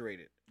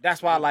oversaturated.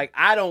 That's why, like,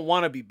 I don't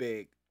want to be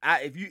big.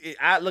 I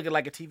look at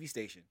like a TV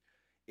station.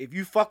 If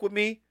you fuck with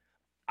me,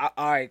 all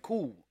right,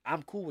 cool.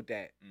 I'm cool with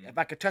that. Mm. If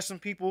I could touch some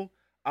people,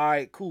 all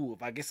right, cool.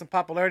 If I get some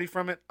popularity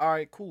from it, all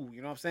right, cool.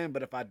 You know what I'm saying?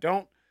 But if I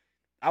don't,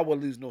 I would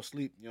lose no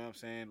sleep. You know what I'm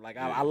saying? Like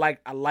Yeah. I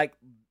like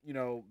you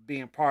know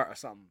being part of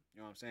something. You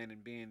know what I'm saying?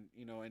 And being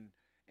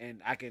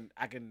and I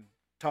can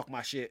talk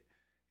my shit,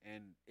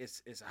 and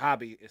it's a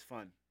hobby. It's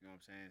fun. You know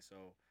what I'm saying?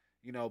 So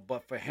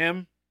but for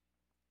him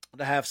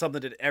to have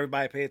something that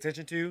everybody pay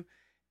attention to,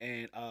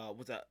 and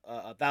with a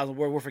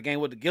 1,000-word worth of game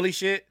with the Gilly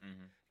shit,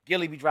 Mhm.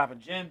 Gilly be dropping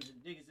gems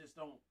and niggas just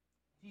don't.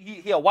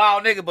 He a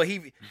wild nigga, but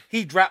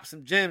he drops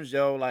some gems,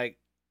 yo. Like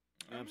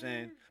you know what I'm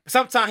saying. But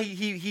sometimes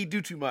he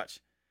do too much.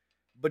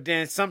 But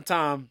then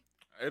sometimes,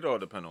 It all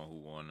depends on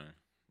who on there.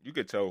 You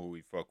could tell who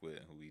we fuck with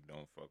and who we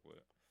don't fuck with.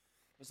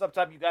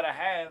 you gotta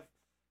have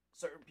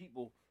certain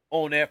people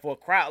on there for a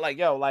crowd. Like,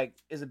 yo, like,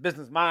 it's a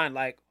business mind.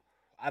 Like,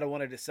 I don't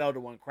want to just sell to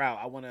one crowd.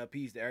 I want to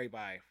appease to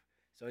everybody.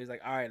 So he's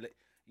like, all right,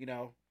 you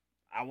know,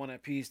 I want to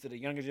appease to the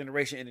younger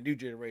generation and the new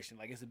generation.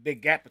 Like, it's a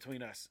big gap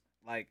between us.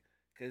 Like,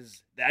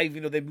 because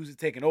even though their music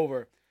taking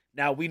over,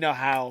 now we know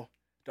how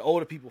the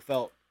older people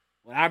felt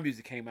when our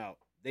music came out.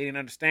 They didn't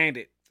understand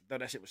it. Thought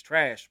that shit was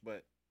trash,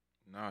 but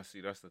Nah, see,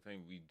 that's the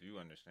thing. We do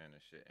understand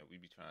this shit, and we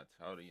be trying to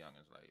tell the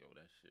youngins like, yo,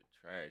 that shit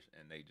trash,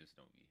 and they just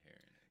don't be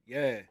hearing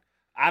it. yeah.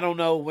 I don't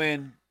know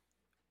when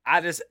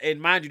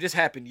and mind you, this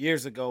happened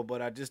years ago,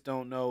 but I just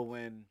don't know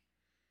when.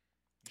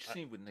 You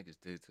seen what niggas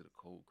did to the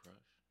Cold Crush?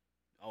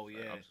 Oh, Like,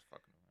 yeah. I'm just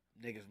fucking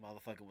around. Niggas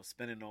motherfucking was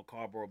spinning on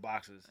cardboard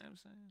boxes. You know what I'm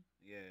saying?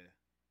 Yeah.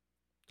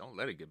 Don't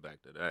let it get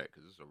back to that,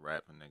 because it's a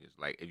rap for niggas.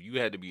 Like, if you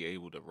had to be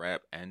able to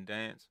rap and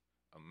dance,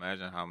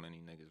 imagine how many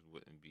niggas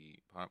wouldn't be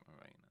popping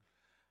right now.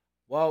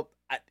 Well,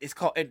 it's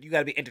called, you got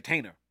to be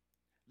entertainer.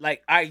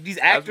 Like, all right, these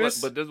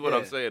actors. But this is what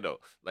I'm saying, though.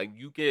 Like,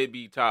 you can't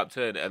be top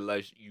 10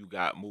 unless you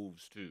got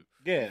moves, too.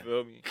 Yeah. You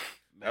feel me?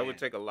 That Man. would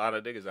take a lot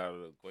of niggas out of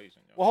the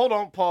equation. Yo. Well, hold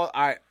on, Paul.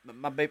 All right,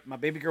 my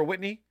baby girl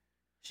Whitney,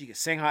 she could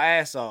sing her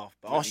ass off,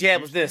 but all Whitney she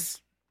had was Houston?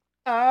 this.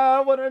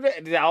 What are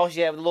they? All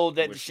she had was a little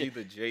that Was shit. she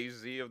the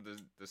Jay-Z of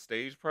the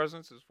stage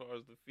presence as far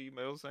as the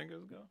female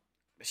singers go?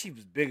 She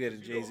was bigger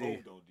than You know, Jay-Z.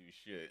 Hov don't do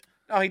shit.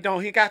 No, he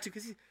don't. He got to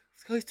because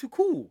he's too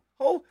cool.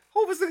 Hov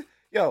is the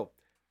yo.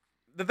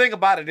 The thing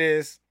about it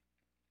is,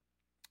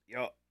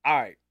 yo.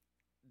 All right,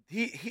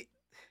 he's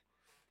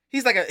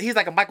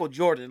like a Michael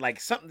Jordan, like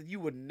something you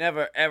would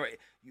never ever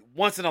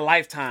once in a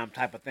lifetime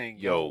type of thing.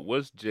 Yo,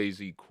 what's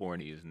Jay-Z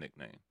corny's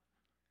nickname?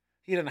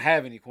 He doesn't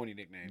have any corny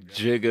nicknames.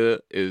 Yo. Jigga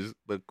is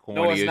the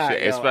corniest not,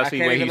 shit, yo.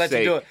 especially I can't when even he let you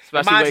say, do it.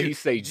 especially Mind when you, he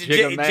say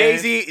Jigga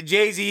man.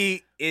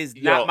 Jay-Z is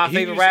not my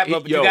favorite rapper,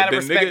 but you gotta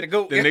respect the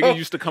GOAT. The nigga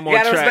used to come on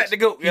tracks. You gotta respect the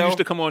GOAT, yo. He used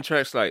to come on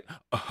tracks like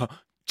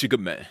Jigga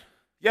man.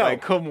 Yo,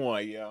 like come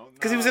on, yo.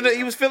 Because he was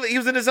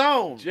in his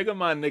zone. Jigga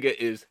my nigga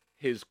is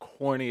his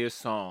corniest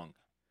song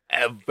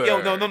ever.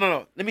 Yo,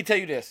 no. Let me tell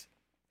you this.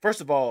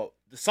 First of all,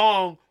 the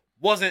song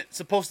wasn't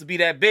supposed to be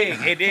that big.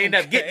 It ended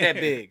up getting that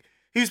big.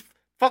 He's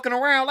fucking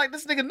around like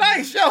this nigga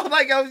nice, yo.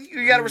 Like, yo,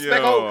 you gotta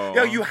respect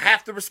yo, you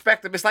have to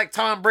respect him. It's like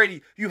Tom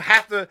Brady. You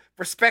have to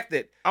respect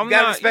it. You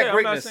gotta respect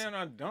greatness. I'm not saying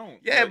I don't.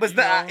 Yeah,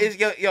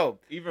 but yo.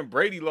 Even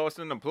Brady lost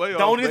in the playoffs.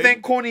 The only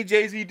thing corny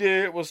Jay-Z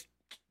did was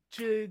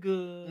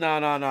Jigga.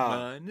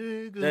 No.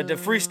 The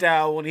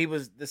freestyle when he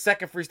was the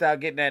second freestyle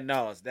getting that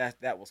nose,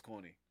 that was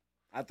corny.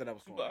 I thought that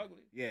was corny. Super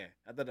ugly. Yeah,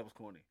 I thought that was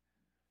corny.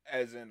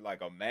 As in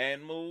like a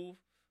man move?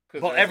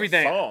 Well,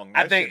 everything. Song,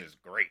 I think shit is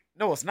great.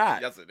 No, it's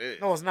not. Yes, it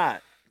is. No, it's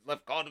not.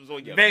 Left condoms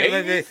on your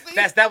baby.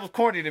 That was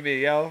corny to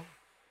me, yo.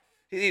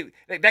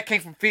 That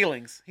came from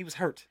feelings. He was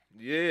hurt.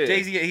 Yeah.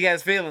 Jay-Z, he had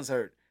his feelings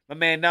hurt. My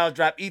man now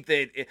dropped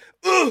Ether.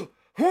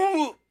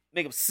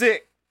 Make him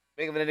sick.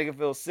 Make a nigga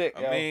feel sick.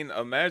 I mean,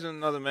 imagine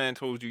another man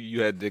told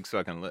you had dick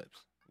sucking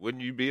lips.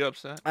 Wouldn't you be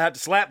upset? I had to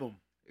slap him.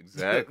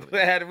 Exactly.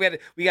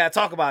 we gotta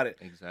talk about it.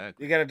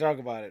 Exactly. We gotta talk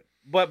about it.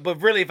 But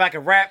really, if I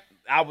could rap,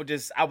 I would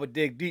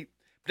dig deep.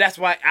 That's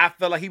why I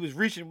felt like he was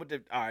reaching with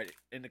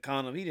in the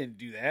condom. He didn't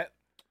do that.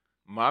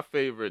 My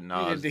favorite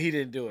Nas. He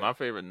didn't do it. My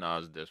favorite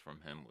Nas diss from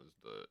him was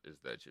 "Is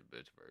That Your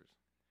Bitch" verse.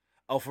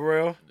 Oh, for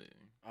real? Yeah.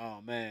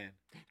 Oh man.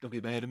 Don't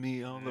get mad at me.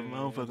 I don't love my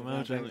own fucking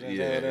mouth.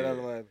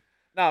 Yeah.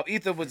 No,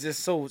 Ether was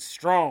just so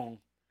strong.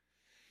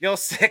 Yo,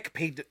 sick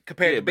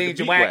compared to Beans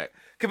and Whack.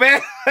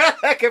 Compared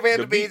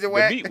to Beans and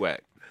Whack. The beat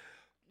whack.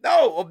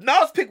 No,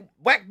 Nas picked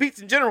whack beats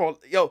in general.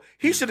 Yo,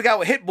 he should have got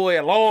with Hit Boy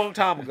a long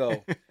time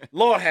ago.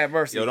 Lord have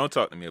mercy. Yo, don't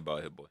talk to me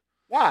about Hit Boy.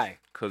 Why?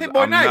 Cause Hit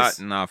Boy I'm nice.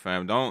 Nah,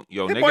 fam. Don't.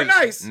 Yo, Hit niggas, Boy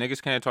nice.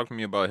 Niggas can't talk to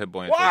me about Hit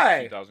Boy Why?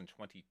 until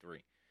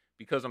 2023.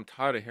 Because I'm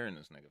tired of hearing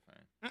this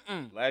nigga,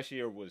 fam. Last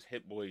year was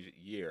Hit Boy's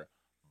year.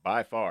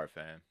 By far,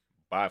 fam.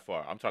 By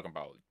far. I'm talking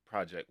about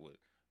project with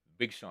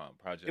Big Sean.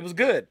 Project. It was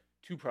good.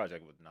 2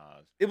 projects with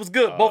Nas. It was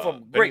good. Both of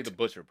them. Benny Great. the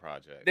Butcher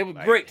project. They were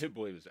great. Hit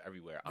Boy was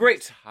everywhere.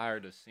 Great. I'm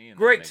tired of seeing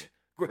Great. that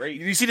nigga.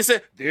 Great. You see this?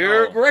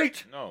 They're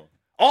great. No.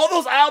 All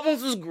those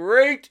albums was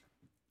great.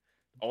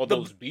 All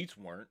those beats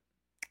weren't.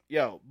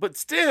 Yo, but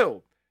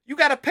still, you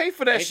gotta pay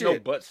for that Ain't shit. No,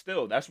 but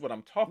still, that's what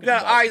I'm talking Yeah,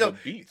 about. all right, the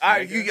beats. All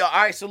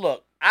right, so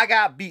look, I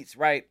got beats,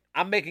 right?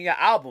 I'm making your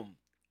album.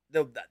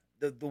 The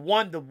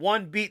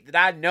one beat that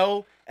I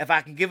know, if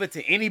I can give it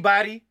to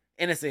anybody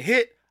and it's a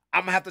hit,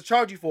 I'm gonna have to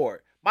charge you for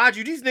it. Mind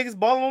you, these niggas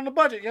balling on the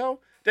budget, yo.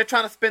 They're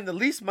trying to spend the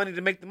least money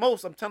to make the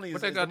most. I'm telling you,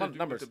 What they got to do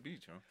numbers. with the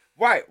beats, yo?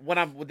 Right.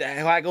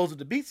 How it goes with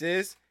the beats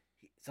is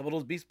some of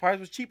those beats price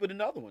was cheaper than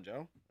the other ones,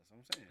 yo. That's what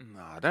I'm saying.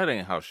 Nah, that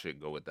ain't how shit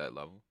go at that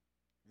level.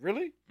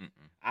 Really? Mm-mm.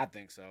 I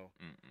think so.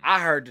 Mm-mm. I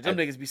heard that them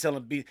niggas be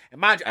selling beats, and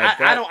mind you,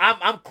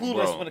 I'm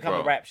clueless when it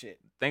comes to rap shit.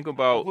 Think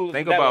about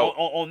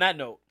on that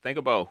note. Think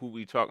about who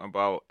we talking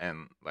about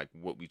and like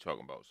what we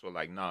talking about. So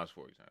like Nas,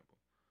 for example,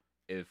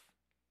 if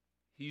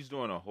he's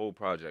doing a whole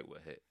project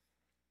with Hit,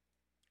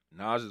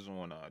 Nas is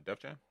on Def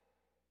Jam.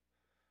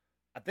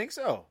 I think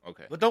so.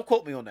 Okay. But don't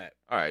quote me on that.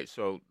 All right.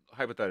 So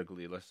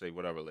hypothetically, let's say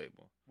whatever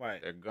label.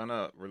 Right. They're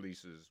gonna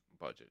release his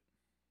budget.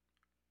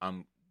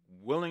 I'm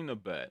willing to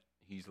bet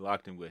he's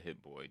locked in with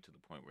Hit Boy to the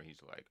point where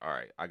he's like, all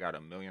right, I got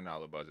 $1 million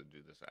budget to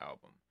do this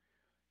album.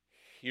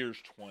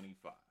 Here's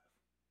 25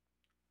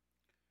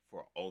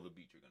 for all the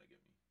beats you're gonna give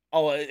me.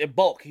 Oh, in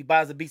bulk. He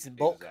buys the beats in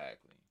bulk.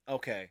 Exactly.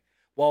 Okay.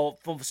 Well,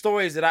 from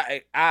stories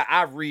that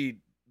I read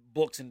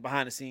books and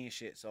behind the scenes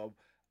shit. So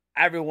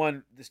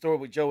the story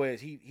with Joe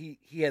is he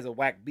has a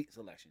whack beat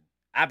selection.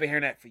 I've been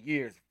hearing that for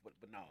years, but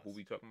Nas. Who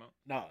we talking about?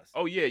 Nas.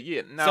 Oh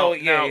yeah. So, Now,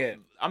 yeah.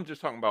 I'm just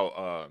talking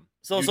about.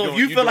 If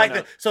you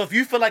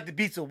feel like the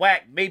beats are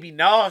whack, maybe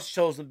Nas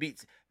shows some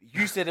beats.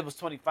 You said it was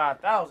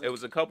 25,000. It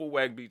was a couple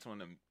whack beats on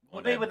them.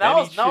 Well, maybe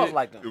Nas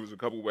like them. It was a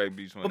couple whack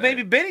beats on. But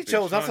maybe Benny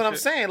chose. That's what I'm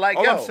saying. Like,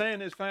 all yo, I'm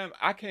saying is, fam,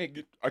 I can't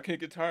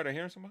get tired of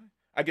hearing somebody.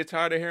 I get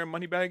tired of hearing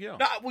Moneybagg Yo.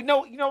 No, we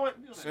know. You know what?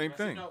 Same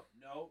thing. No.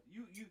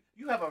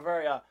 You have a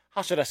very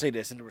how should I say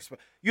this in the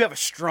respect? You have a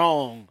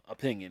strong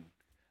opinion.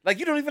 Like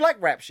you don't even like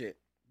rap shit.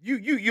 You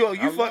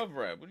I love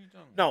rap. What are you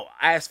talking about? No,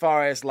 as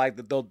far as like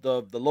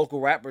the local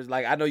rappers,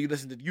 like I know you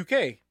listen to the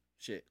UK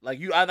shit. Like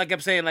I'm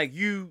saying, like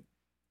you've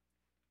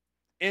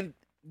been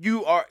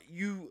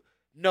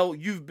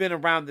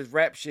around this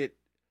rap shit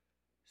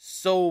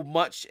so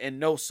much and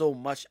know so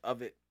much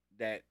of it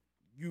that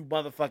you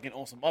motherfucking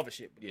on some other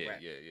shit with rap.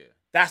 Yeah.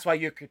 That's why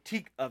your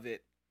critique of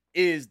it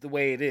is the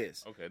way it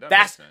is. Okay, that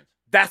makes sense.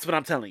 That's what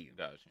I'm telling you.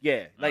 Gotcha.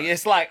 Yeah, like Right.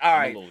 it's like all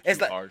right.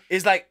 Harsh.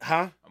 It's like,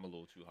 huh? I'm a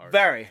little too harsh.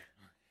 Very.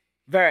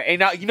 And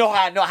now you know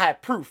how I know I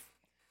had proof.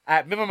 I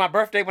remember my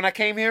birthday when I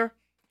came here,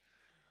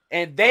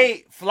 and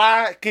they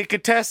Fly could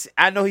contest.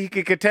 I know he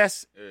could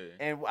contest,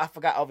 and I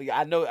forgot his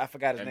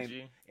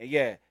name. And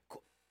yeah,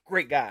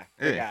 great guy.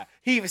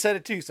 He even said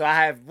it too. So I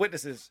have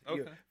witnesses.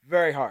 Okay.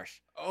 Very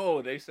harsh.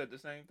 Oh, they said the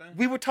same thing.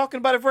 We were talking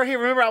about it right here.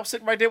 Remember, I was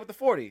sitting right there with the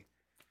 40.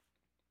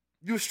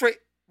 You straight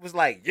was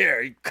like, yeah,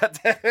 you cut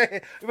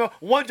that. Remember,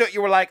 one joke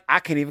you were like, I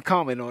can't even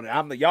comment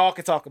on it. Y'all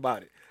can talk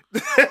about it.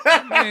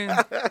 I mean,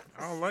 I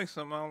don't like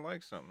something.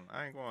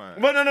 I ain't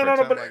going.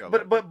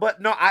 But no.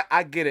 But no,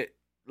 I get it.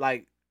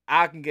 Like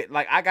I can get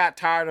like I got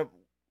tired of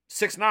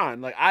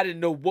 6ix9ine. Like I didn't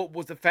know what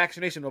was the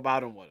fascination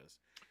about him was.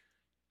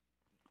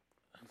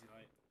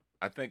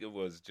 I think it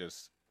was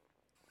just.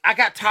 I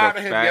got tired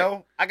of him,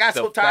 yo. I got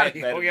so tired of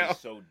him, yo. Was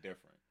so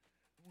different.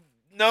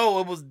 No,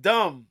 it was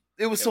dumb.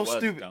 It was so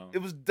stupid. Dumb. It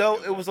was dumb.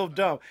 It was so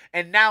dumb.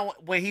 And now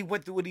when he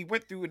went through what he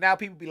went through, now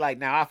people be like,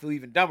 now I feel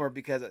even dumber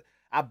because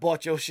I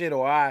bought your shit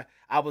or I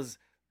was,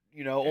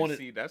 on it.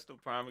 See, that's the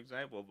prime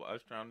example of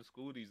us trying to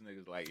school these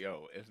niggas. Like,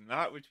 yo, it's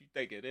not what you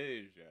think it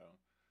is, yo.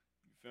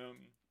 You feel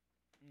me?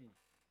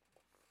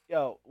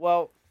 Yo,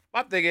 well,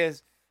 my thing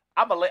is,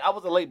 I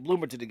was a late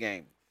bloomer to the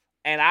game,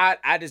 and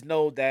I just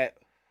know that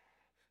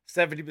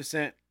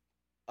 70%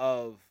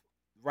 of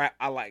rap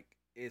I like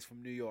is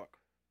from New York.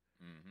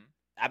 Mm-hmm.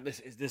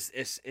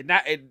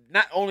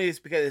 Not only is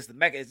because it's the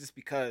Mecca, it's just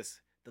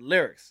because the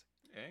lyrics.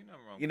 Yeah, ain't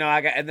nothing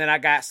wrong. I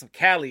got some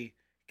Cali.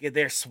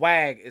 Their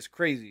swag is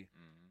crazy,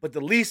 but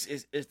the least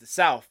is the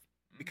South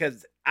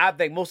because I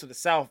think most of the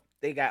South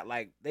they got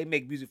like they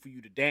make music for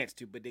you to dance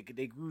to, but they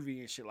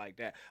groovy and shit like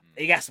that.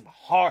 They got some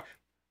hard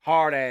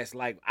ass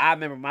like I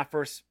remember my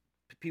first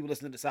people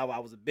listening to the South. I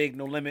was a big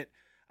No Limit.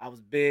 I was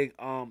big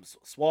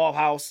Swab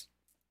House.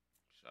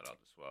 Shout out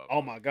to Swab.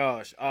 Oh my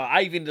gosh,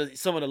 I even did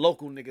some of the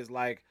local niggas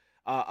like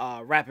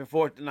rapping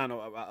for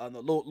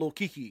Lil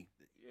Kiki.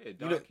 Yeah,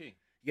 Don Key.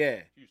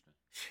 Yeah. Houston.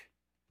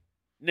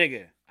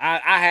 Nigga,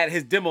 I had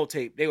his demo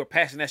tape. They were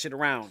passing that shit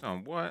around.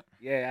 Some what?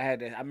 Yeah, I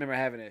had that. I remember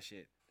having that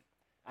shit.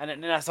 And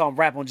then I saw him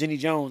rap on Jenny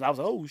Jones. I was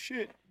like, oh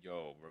shit.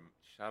 Yo,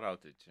 shout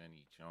out to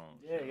Jenny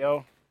Jones. Yeah,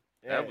 yo.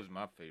 Yeah. That was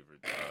my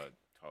favorite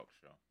talk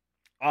show.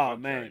 Oh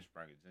man. Jerry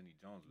Springer, Jenny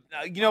Jones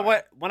was You know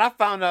what? When I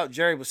found out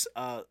Jerry was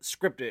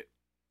scripted,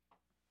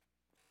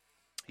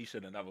 he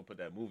should have never put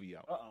that movie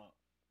out.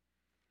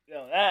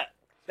 Yo, that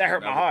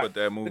hurt my heart. Put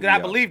that movie because I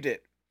believed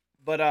it.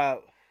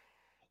 But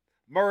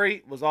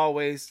Murray was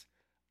always.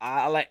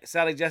 I like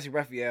Sally Jesse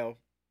Raphael.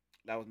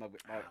 That was my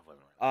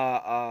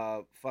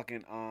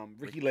fucking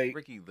Ricky Lake.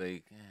 Ricky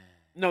Lake.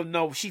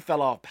 No, she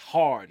fell off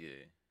hard. Yeah.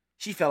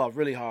 She fell off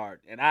really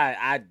hard, and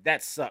I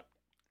that sucked.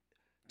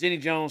 Jenny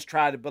Jones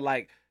tried it, but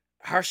like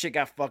her shit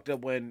got fucked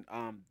up when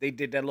they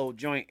did that little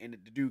joint and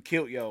the dude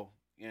killed yo.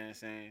 You know what I'm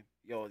saying?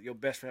 Yo, your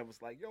best friend was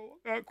like, yo,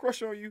 I got a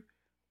crush on you.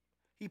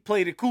 He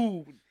played it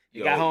cool.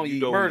 You got home, you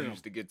murdered him.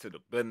 Used to get to the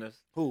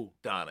business. Who?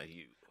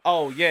 Donahue.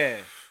 Oh yeah.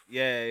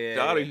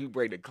 Donahue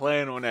break the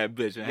clan on that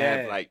bitch and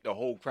have like the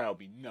whole crowd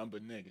be number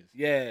niggas.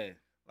 Yeah.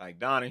 Like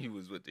Donahue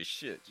was with the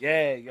shit.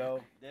 Yeah,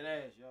 yo. That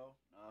ass, yo. Know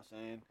what I'm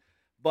saying?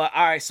 But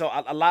all right, so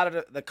a lot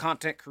of the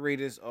content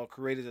creators or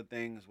creators of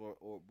things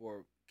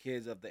were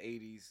kids of the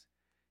 80s,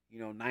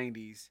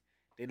 90s.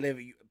 They live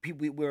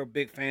we're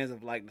big fans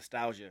of like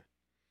nostalgia.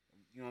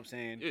 You know what I'm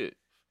saying? Yeah.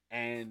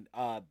 And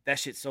that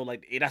shit so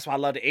like that's why I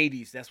love the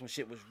 80s. That's when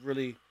shit was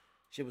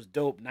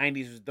dope.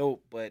 90s was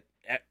dope, but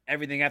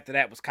everything after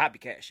that was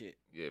copycat shit.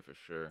 Yeah, for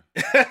sure.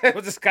 It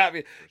was just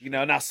copy.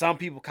 Now some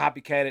people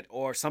copycat it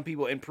or some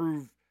people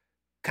improve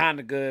kind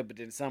of good, but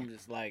then some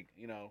just like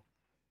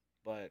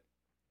But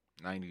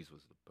 90s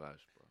was the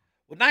best, bro.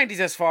 well, 90s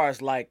as far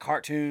as like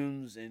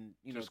cartoons and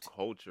Just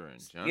culture in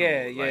general.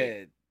 yeah, like,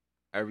 yeah,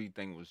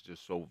 everything was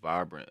just so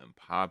vibrant and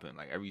popping.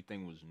 Like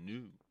everything was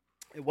new.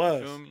 it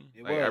was. You feel me?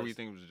 It Like was.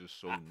 everything was just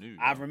so new.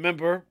 I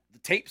remember the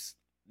tapes.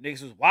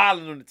 Niggas was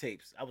wilding on the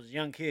tapes. I was a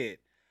young kid.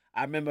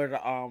 I remember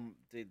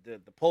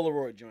the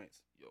Polaroid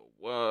joints. Yo,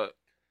 what?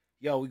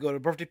 Yo, we go to a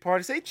birthday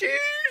party, say cheese.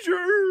 You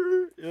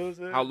know what I'm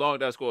saying? How long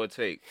that's gonna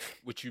take?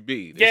 Would you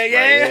be? Yeah,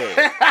 This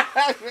yeah.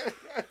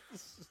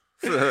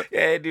 right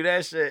Yeah, do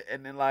that shit.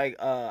 And then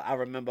like I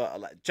remember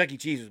like Chuck E.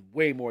 Cheese was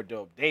way more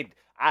dope.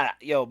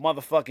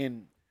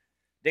 Motherfucking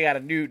they got a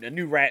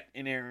new rat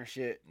in there and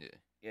shit. Yeah.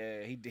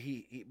 Yeah,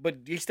 he but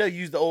he still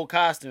used the old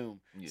costume.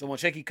 Yeah. So when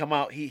Chucky come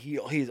out, he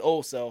his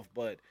old self,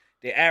 but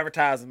they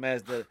advertise him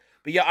as the.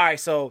 But yeah, all right.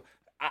 So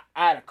I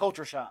had a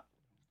culture shock.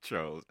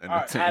 Charles. All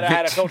right, I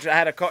had a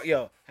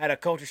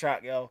culture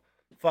shock, yo.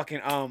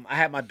 Fucking I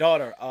had my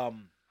daughter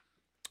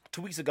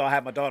 2 weeks ago. I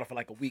had my daughter for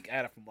like a week. I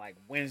had her from like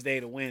Wednesday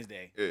to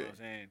Wednesday. You know what I'm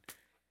saying?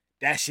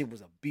 That shit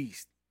was a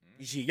beast.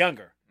 Mm-hmm. She's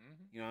younger.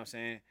 You know what I'm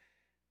saying?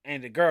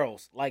 And the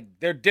girls, like,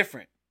 they're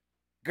different.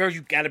 Girls,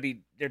 you gotta be.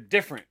 They're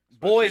different.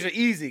 Boys are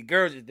easy.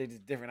 Girls, they're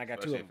just different. I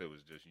got two of them. If it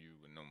was just you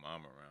with no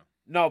mama around.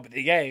 No, but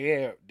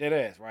yeah, that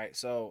is right.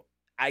 So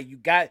you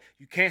can't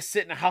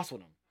sit in the house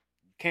with them.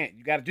 You can't.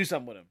 You got to do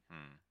something with them.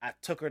 I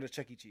took her to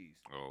Chuck E. Cheese.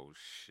 Oh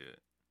shit!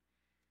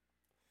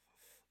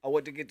 I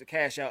went to get the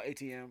cash out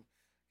ATM.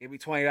 Gave me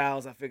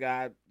 $20. I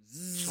figured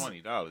 $20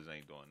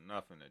 ain't doing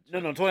nothing.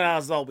 No, $20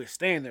 is all we're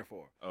staying there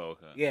for. Oh,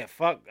 okay. Yeah,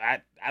 fuck.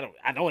 I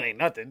know it ain't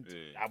nothing.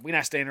 Yeah. We're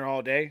not staying there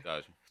all day.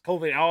 Gotcha.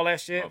 COVID and all that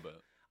shit. My bad.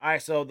 All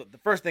right, so the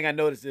first thing I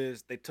noticed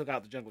is they took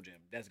out the jungle gym.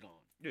 That's gone.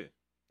 Yeah.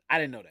 I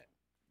didn't know that.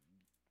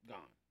 Gone.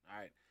 All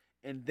right.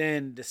 And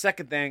then the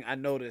second thing I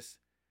noticed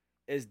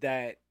is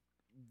that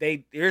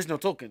there's no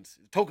tokens.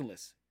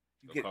 Tokenless.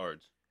 No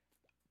cards.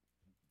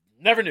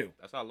 Never knew.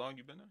 That's how long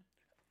you been there?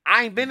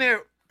 I ain't been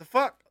there. The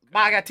fuck?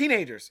 I got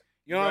teenagers.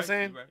 You know what I'm right,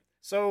 saying? Right.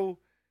 So,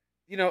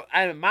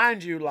 I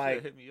mind you,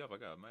 like, hit me up. I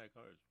got mad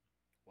cards.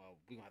 Well,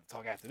 we gonna have to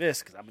talk after this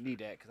because I'm gonna need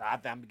that because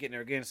I'm getting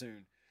there again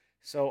soon.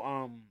 So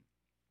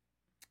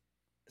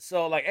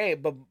like, hey,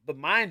 but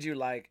mind you,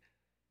 like,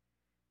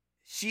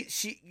 she,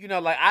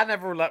 like, I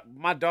never like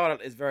my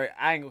daughter is very.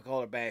 I ain't gonna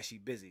call her bad. She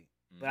busy,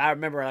 but I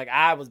remember like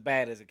I was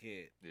bad as a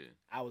kid. Yeah,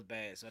 I was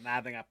bad. So now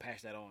I think I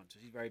passed that on. So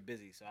she's very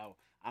busy. So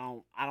I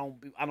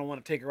don't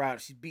want to take her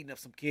out. She's beating up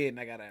some kid, and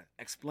I gotta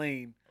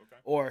explain. Okay.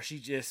 Or she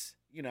just,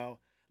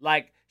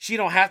 like she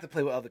don't have to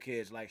play with other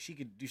kids. Like she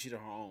could do shit on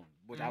her own.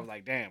 Which I was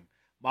like, damn.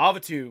 My other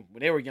two,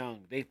 when they were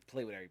young, they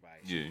play with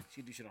everybody.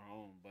 She do shit on her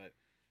own. But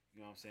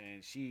you know what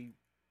I'm saying?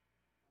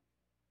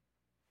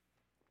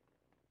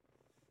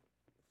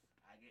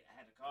 I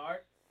had the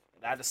card.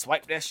 And I had to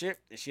swipe that shit,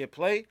 and she'd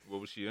play.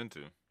 What was she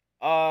into?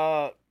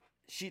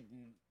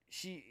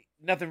 She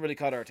nothing really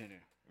caught her attention.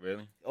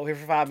 Really? Over here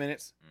for 5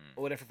 minutes.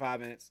 Over there for 5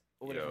 minutes.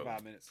 Over there for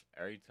 5 minutes.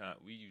 Every time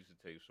we used to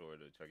take Sora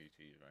to Chuck E.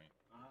 Cheese, right?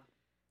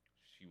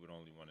 She would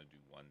only want to do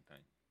one thing.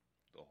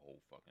 The whole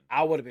fucking.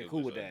 I would have been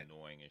cool with that.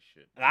 Annoying as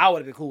shit. And I would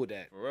have been cool with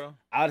that. For real?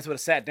 I just would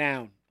have sat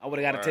down. I would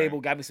have got a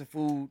table, got me some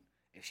food.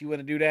 If she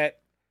wouldn't do that,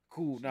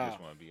 cool. She nah.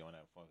 just want to be on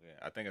that fucking.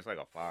 I think it's like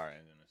a fire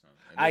engine or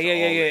something.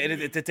 Yeah.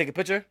 And to take a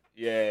picture.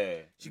 Yeah.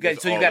 You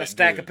got a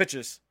stack of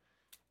pictures.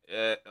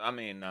 Yeah, I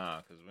mean,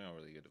 nah, because we don't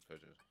really get the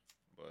pictures.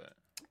 But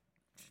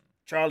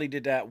Charlie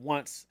did that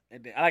once,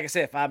 and then, like I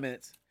said, 5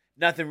 minutes.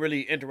 Nothing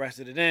really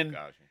interested. And then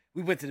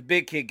we went to the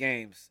big kid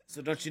games.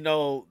 So don't you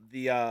know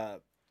you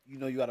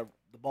got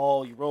the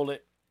ball, you roll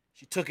it.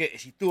 She took it and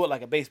she threw it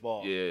like a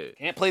baseball. Yeah.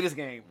 Can't play this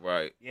game.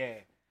 Right. Yeah.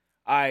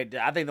 All right.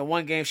 I think the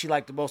one game she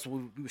liked the most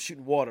was we were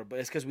shooting water, but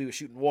it's because we were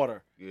shooting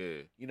water.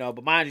 Yeah.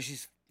 But mind you,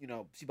 she's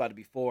about to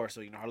be 4,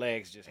 so her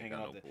legs just hanging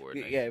off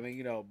Yeah, I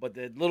mean, but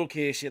the little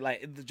kid shit,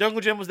 like if the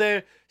jungle gym was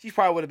there, she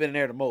probably would have been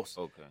there the most.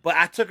 Okay. But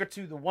I took her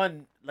to the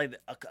one like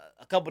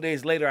a couple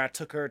days later. I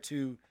took her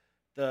to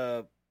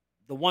the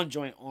one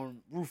joint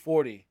on Route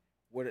 40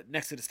 where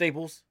next to the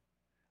Staples.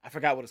 I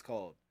forgot what it's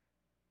called.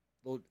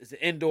 It's an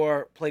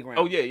indoor playground.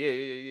 Oh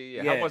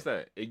yeah. How was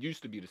that? It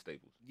used to be the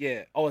Staples.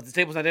 Yeah. Oh, is the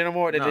Staples not there no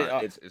more?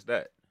 It's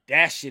that.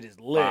 That shit is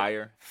lit.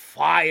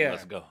 Fire.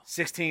 Let's go.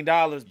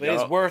 $16, but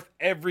it's worth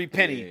every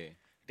penny.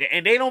 Yeah.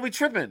 And they don't be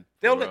tripping.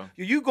 They'll let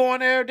you go in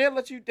there. They'll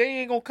let you. They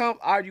ain't gonna come.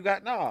 All right, you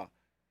got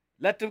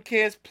Let them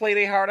kids play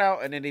their heart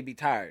out, and then they be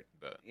tired.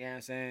 You know what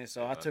I'm saying?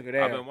 So I took her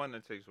there. I've been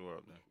wanting to take her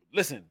up there.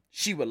 Listen,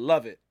 she would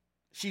love it.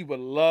 She would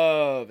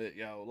love it,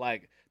 yo.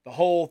 Like the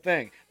whole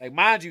thing. Like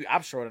mind you,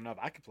 I'm short enough.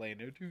 I could play in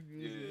there too.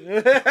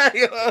 Yeah.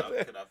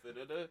 Could I fit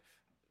in there?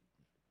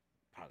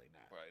 Probably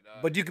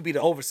not. But you could be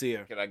the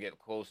overseer. Can I get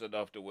close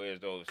enough to where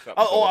there's something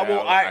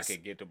I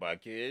could get to my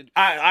kid?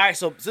 All right.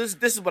 So this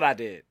is what I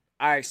did.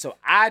 All right. So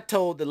I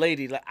told the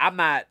lady, like, I'm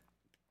not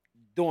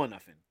doing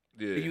nothing.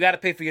 Yeah. You got to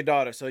pay for your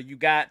daughter. So you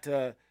got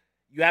to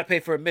pay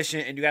for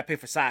admission and you got to pay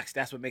for socks.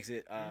 That's what makes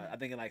it. I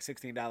think it's like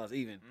 $16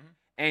 even. Mm-hmm.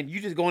 And you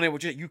just go in there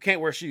with you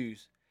can't wear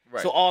shoes.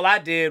 Right. So all I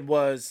did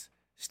was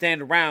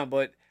stand around,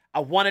 but I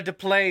wanted to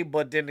play,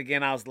 but then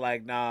again, I was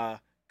like, nah,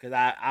 because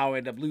I'll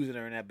end up losing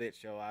her in that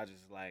bitch. So I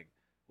just like,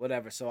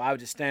 whatever. So I would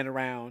just stand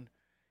around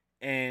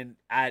and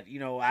I'd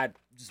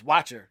just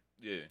watch her.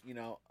 Yeah.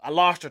 I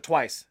lost her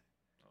twice.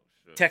 Oh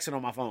shit. Texting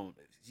on my phone.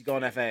 She's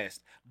going that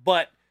fast.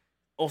 But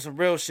on some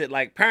real shit,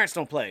 like parents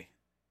don't play.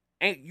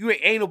 Ain't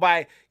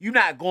nobody. You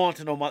not going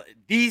to no mother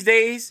these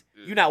days.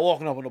 You not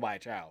walking up with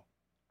nobody's child.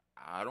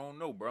 I don't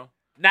know, bro.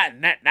 Not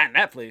in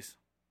that place.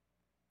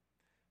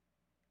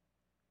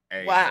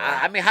 Hey, Well,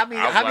 I mean, how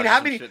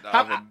many? Shit the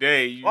other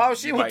day, Well,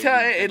 she would tell.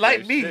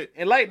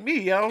 Enlighten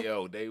me, yo.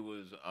 Yo, they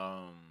was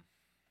what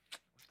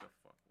the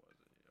fuck was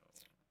it,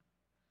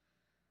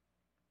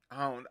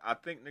 yo? I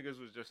think niggas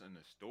was just in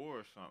the store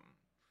or something,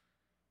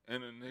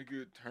 and a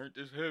nigga turned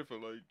his head for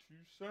like 2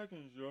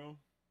 seconds, yo.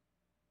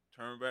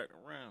 Turned back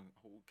around,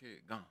 whole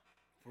kid gone.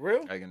 For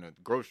real? Like in a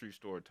grocery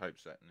store type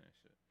setting and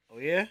shit. Oh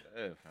yeah.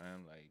 Yeah,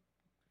 fam. Like,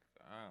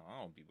 I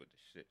don't be with the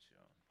shit,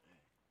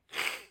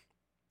 yo.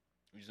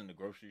 We was in the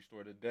grocery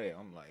store today.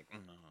 I'm like, no,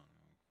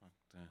 fuck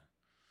that.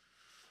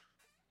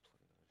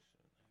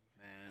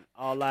 Man,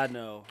 all I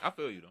know. I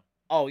feel you though.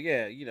 Oh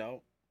yeah,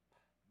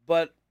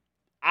 but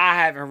I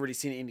haven't really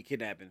seen any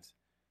kidnappings.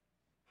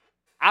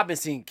 I've been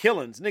seeing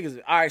killings,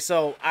 niggas. All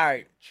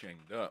right.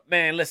 Chinged up.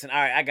 Man, listen. All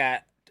right, I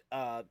got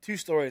 2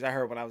 stories I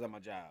heard when I was at my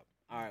job.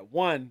 All right,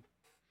 one,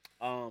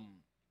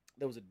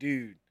 there was a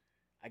dude.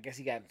 I guess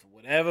he got into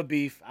whatever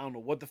beef. I don't know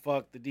what the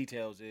fuck the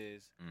details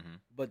is,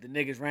 but the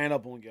niggas ran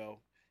up on yo.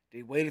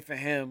 They waited for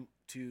him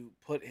to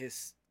put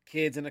his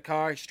kids in the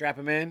car, strap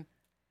him in.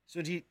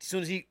 Soon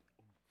as he,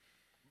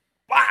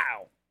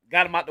 wow,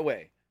 got him out the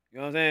way. You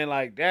know what I'm saying?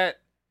 Like that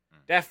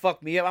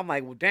fucked me up. I'm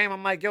like, well, damn.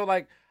 I'm like, yo,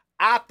 like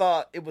I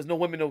thought it was no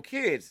women, no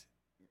kids.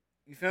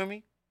 You feel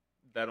me?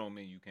 That don't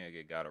mean you can't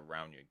get got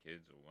around your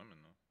kids or women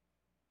though.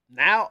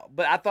 Now,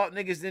 but I thought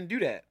niggas didn't do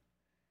that.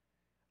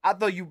 I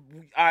thought all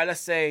right,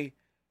 let's say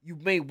you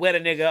may wet a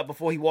nigga up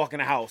before he walk in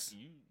the house.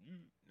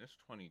 That's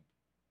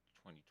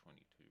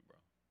 2022, bro.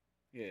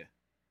 Yeah.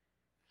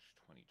 It's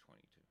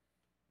 2022.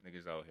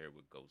 Niggas out here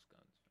with ghost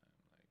guns, man.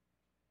 Like,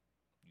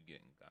 you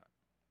getting got.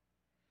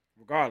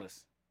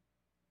 Regardless.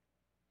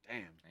 Damn.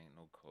 Ain't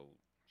no code.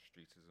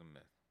 Streets is a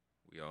myth.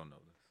 We all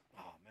know this.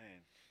 Oh,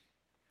 man.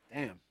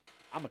 Damn.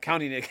 I'm a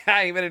county nigga.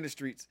 I ain't been in the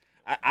streets.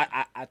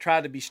 I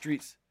tried to be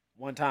streets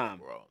one time.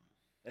 Bro.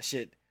 That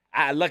shit.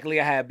 Luckily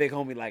I had a big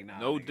homie like, nah.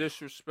 No nigga.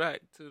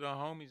 Disrespect to the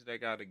homies. They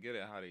got to get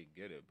it how they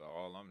get it. But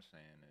all I'm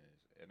saying is,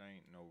 it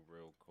ain't no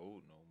real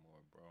code no more,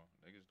 bro.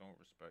 Niggas don't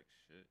respect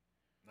shit.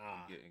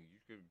 Nah. You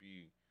could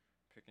be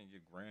picking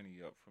your granny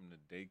up from the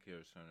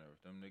daycare center.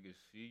 If them niggas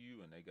see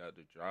you and they got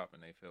the drop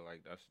and they feel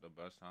like that's the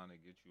best time to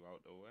get you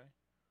out the way,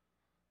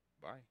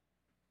 bye.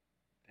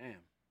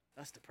 Damn.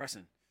 That's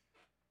depressing.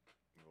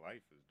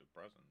 Life is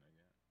depressing, nigga.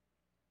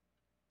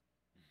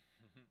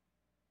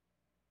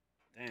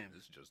 Damn.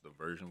 It's just the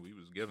version we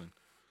was given.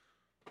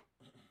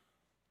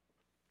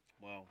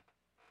 Well,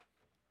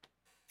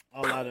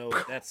 all I know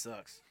is that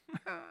sucks.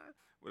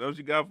 What else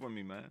you got for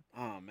me, man?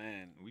 Oh,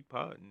 man. We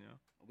podding, yo.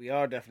 We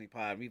are definitely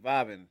pod. We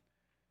vibing.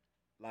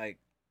 Like,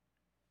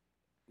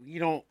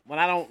 when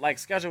I don't, like,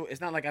 schedule,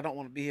 it's not like I don't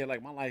want to be here.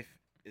 Like, my life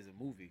is a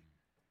movie.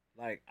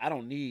 Like, I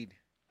don't need,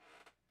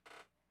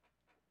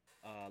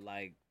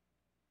 like,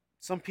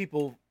 some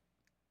people,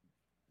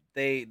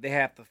 they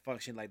have to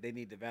function like they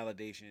need the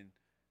validation.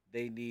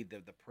 They need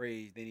the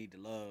praise. They need the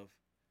love.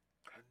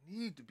 I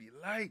need to be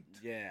liked.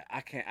 Yeah,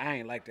 I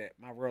ain't like that.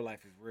 My real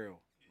life is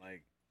real.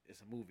 Like,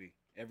 it's a movie.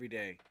 Every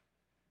day,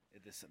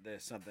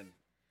 there's something.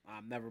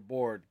 I'm never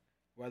bored.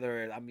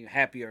 Whether I'm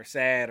happy or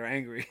sad or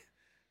angry,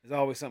 there's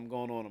always something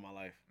going on in my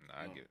life.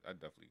 Nah, I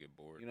definitely get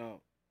bored.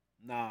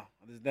 Nah,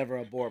 there's never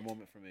a bored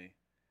moment for me.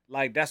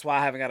 Like, that's why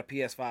I haven't got a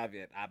PS5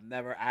 yet.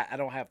 I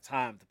don't have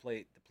time to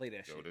play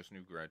that shit. Yo, this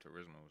new Gran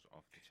Turismo is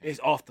off the chain. It's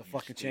off the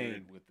fucking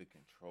chain. With the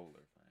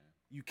controller, man.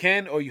 You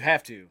can or you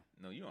have to.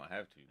 No, you don't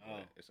have to.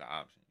 But it's an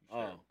option. You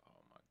Oh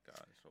my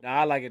god. So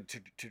nah, I like it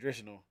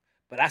traditional.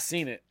 But I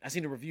seen it. I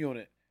seen a review on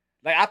it.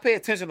 Like, I pay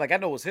attention. Like, I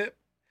know what's hip.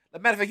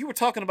 Like, matter of fact, you were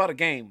talking about a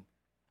game.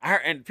 I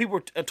heard, and people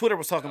Twitter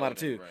was talking about it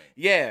too. Right.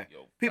 Yeah,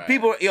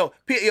 people,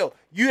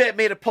 you had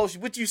made a post.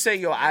 What you say,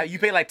 you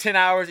paid like 10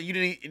 hours and you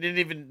didn't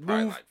even move.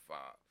 Probably like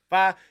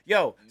 5.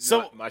 Yo,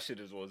 my shit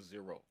is on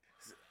 0.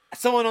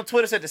 Someone on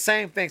Twitter said the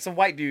same thing. Some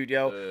white dude,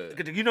 yo.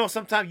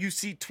 Sometimes you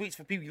see tweets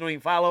from people you don't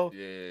even follow.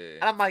 Yeah.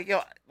 And I'm like,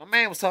 yo, my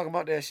man was talking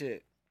about that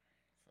shit.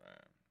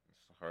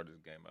 It's the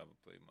hardest game I ever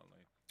played in my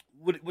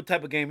life. What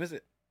type of game is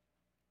it?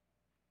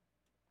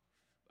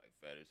 Like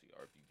fantasy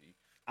RPG.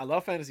 I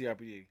love fantasy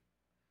RPG.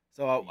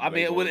 So I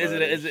mean,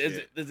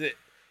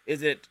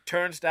 is it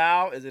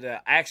turnstile? Is it an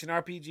action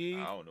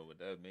RPG? I don't know what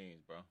that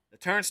means, bro. The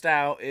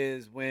turnstile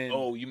is when.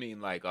 Oh, you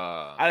mean like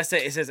I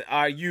say it says,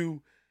 "Are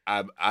you?"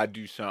 I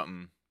do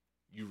something,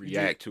 you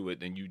react to it,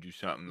 then you do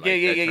something. Like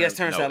yeah. That's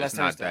turnstile. No, that's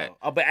turnstile.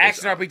 that. But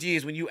action RPG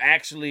is when you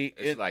actually.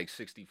 It's like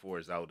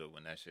 64 Zelda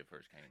when that shit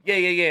first came out.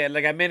 Yeah.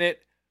 Like I'm in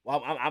it.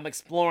 While I'm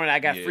exploring, I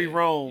got free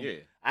roam. Yeah.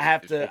 I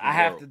have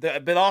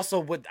to. But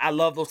also, I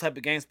love those type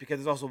of games because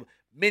it's also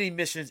mini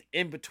missions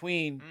in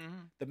between Mm-hmm.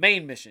 the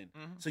main mission.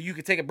 Mm-hmm. So you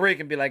could take a break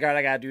and be like, all right,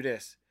 I gotta do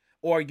this.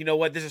 Or you know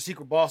what, there's a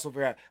secret boss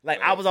over here.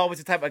 Like I was always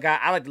the type of guy,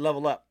 I like to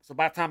level up. So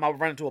by the time I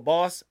run into a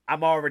boss,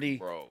 I'm already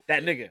Bro,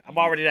 that nigga. I'm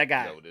already that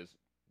guy. Yo, this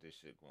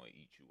shit gonna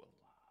eat you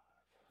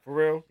alive. For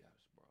real? Yes,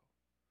 bro.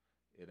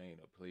 It ain't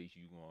a place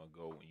you gonna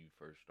go when you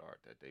first start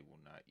that they will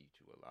not eat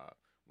you alive.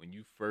 When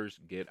you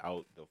first get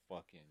out the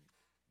fucking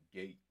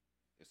gate,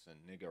 it's a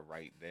nigga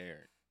right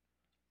there.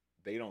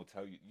 They don't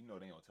tell you, you know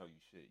they don't tell you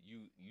shit.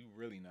 You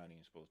really not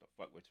even supposed to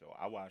fuck with yo.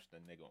 I watched a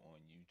nigga on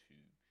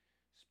YouTube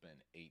spend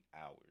 8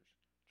 hours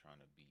trying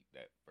to beat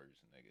that first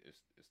nigga. It's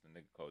the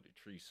nigga called the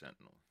Tree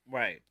Sentinel.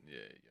 Right. Yeah,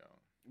 yo.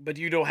 But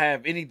you don't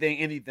have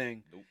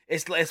anything. Nope.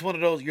 It's one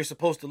of those you're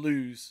supposed to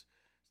lose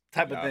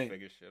type of thing.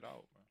 Figure shit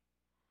out, bro.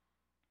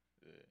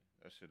 Yeah,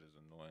 that shit is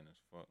annoying as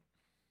fuck.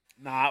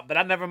 Nah, but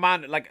I never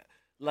minded. Like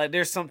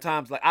there's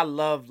sometimes like I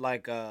love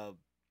like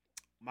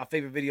my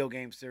favorite video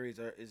game series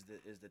is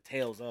the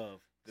Tales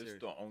of. This series. is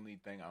the only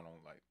thing I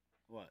don't like.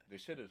 What?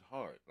 This shit is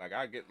hard. Like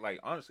I get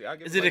honestly I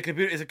get. Is it a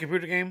computer? Is it a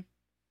computer game?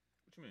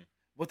 What you mean?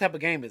 What type of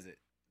game is it?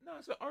 No,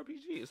 it's an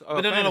RPG. It's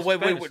But fantasy,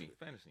 wait.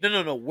 fantasy.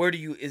 No. Where do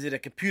you? Is it a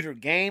computer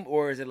game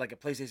or is it like a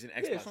PlayStation,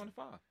 Xbox? Yeah, it's on the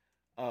 5.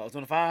 Oh, it's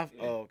on the 5.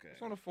 Yeah, Oh, okay.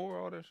 It's on the 4.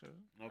 All that shit.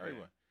 Okay.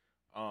 Anyway,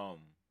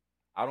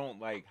 I don't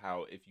like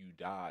how if you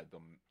die,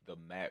 the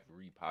map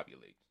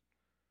repopulates.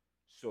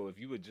 So if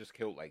you would just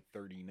kill like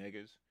 30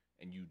 niggas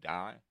and you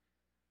die,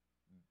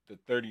 the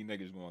 30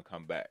 niggas gonna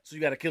come back. So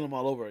you got to kill them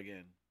all over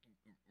again.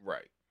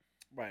 Right.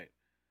 Right.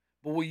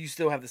 But will you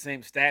still have the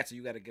same stats, or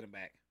you got to get them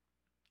back?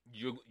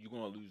 You're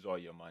gonna lose all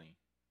your money,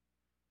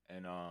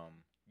 and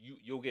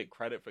you'll get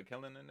credit for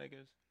killing the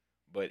niggas.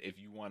 But if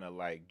you wanna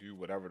like do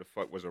whatever the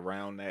fuck was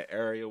around that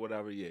area, or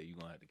whatever, yeah, you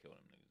gonna have to kill them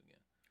niggas again.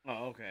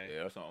 Oh, okay.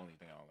 Yeah, that's the only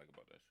thing I don't like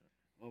about that shit.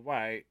 Well,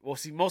 right. Well,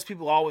 see, most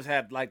people always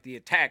have like the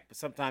attack, but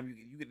sometimes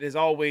you there's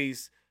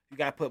always you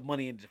got to put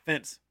money in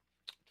defense.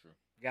 True.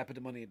 You got to put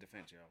the money in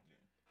defense, yo. Yeah.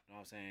 You know what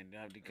I'm saying? You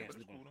Yeah, can't but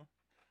sleep it's on. cool, though.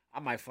 I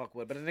might fuck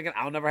with, but then again,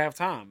 I'll never have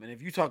time. And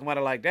if you talking about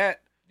it like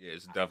that, Yeah,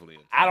 it's definitely.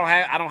 I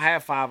don't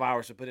have 5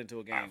 hours to put into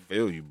a game. I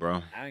feel you,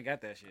 bro. I ain't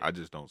got that shit. I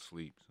just don't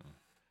sleep. So.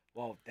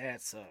 Well,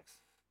 that sucks.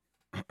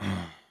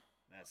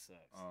 That sucks.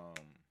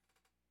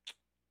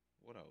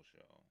 What else,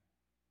 y'all?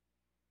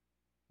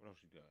 What else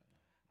you got?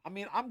 I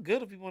mean, I'm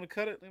good if you want to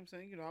cut it. You know what I'm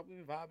saying, you know, I've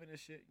been vibing and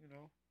shit. You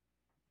know,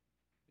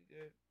 we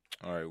good.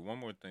 All right, one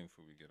more thing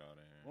before we get out of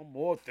here. One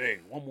more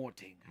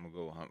thing. I'm gonna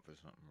go hunt for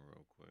something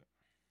real quick.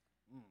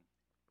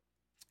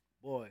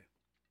 Boy.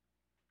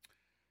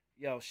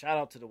 Yo, shout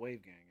out to the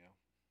Wave Gang, yo.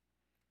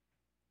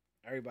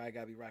 Everybody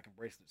gotta be rocking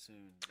bracelets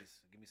soon.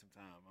 Just give me some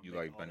time. You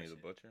like Benny the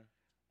Butcher?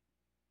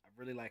 I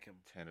really like him.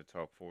 Tana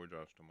Talk 4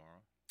 drops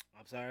tomorrow.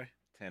 I'm sorry?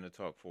 Tana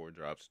Talk 4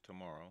 drops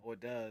tomorrow. Oh, it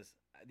does.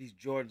 These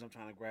Jordans I'm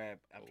trying to grab,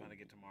 I'm trying to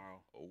get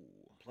tomorrow. Oh.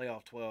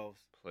 Playoff 12s.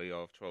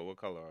 Playoff 12. What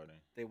color are they?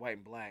 They white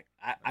and black.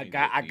 I me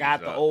got look the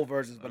these up. old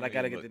versions, but Let I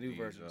gotta me get the look new these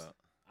versions. up.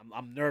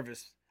 I'm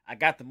nervous. I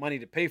got the money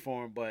to pay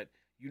for them, but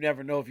you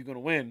never know if you're gonna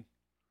win.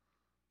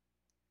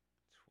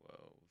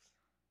 12s.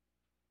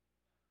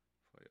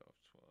 Playoff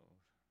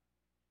 12s.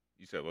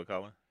 You said what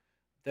color?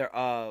 They're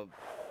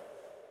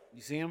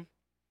you see them?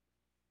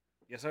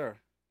 Yes, sir.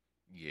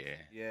 Yeah.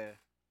 Yeah.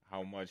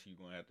 How much you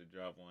gonna have to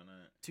drop on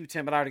that?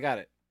 210, but I already got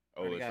it.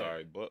 Oh, Already it's got it.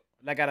 already booked.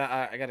 I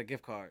got a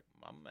gift card.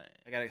 My man.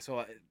 I got it.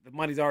 So the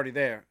money's already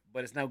there,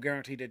 but it's no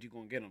guaranteed that you're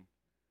gonna get them.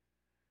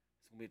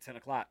 It's gonna be at 10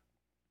 o'clock.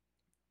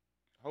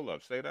 Hold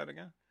up. Say that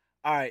again.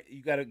 All right,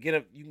 you gotta get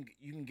them.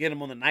 You can get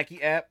them on the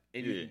Nike app,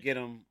 and you Yeah. can get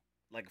them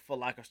like Foot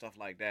Locker stuff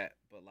like that.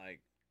 But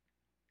like,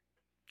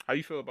 How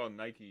you feel about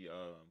Nike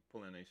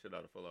pulling their shit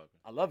out of Foot Locker?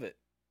 I love it.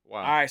 Wow.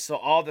 All right, so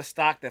all the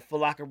stock that Foot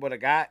Locker would have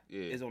got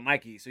Yeah. is on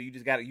Nike. So you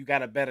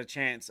got a better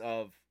chance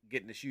of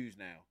getting the shoes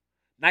now.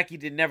 Nike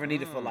never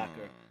needed Foot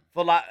Locker.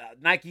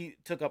 Nike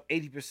took up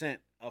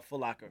 80% of Foot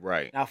Locker.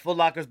 Right. Now Foot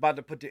Locker's about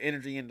to put their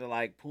energy into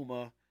like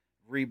Puma,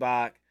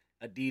 Reebok,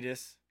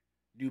 Adidas,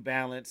 New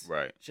Balance,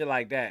 Right. shit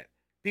like that.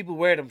 People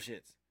wear them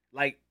shits.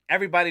 Like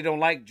everybody don't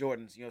like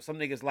Jordans. You know, some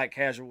niggas like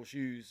casual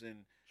shoes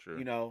and Sure.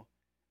 you know,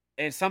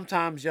 and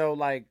sometimes yo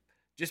like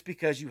just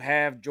because you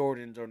have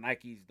Jordans or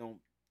Nikes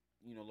don't,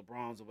 you know,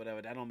 LeBrons or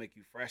whatever, that don't make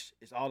you fresh.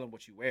 It's all in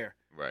what you wear.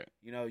 Right.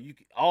 You know, you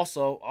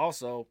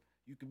also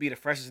you could be the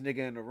freshest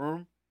nigga in the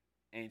room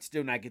and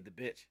still not get the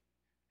bitch.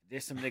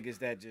 There's some niggas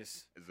that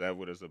just, Is that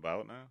what it's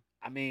about now?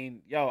 I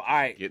mean, yo, all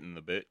right. Getting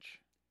the bitch.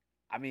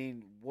 I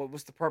mean,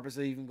 what's the purpose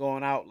of even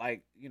going out?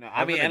 Like, you know, I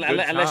Having mean, a good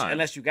time.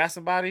 unless you got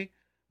somebody.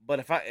 But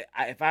if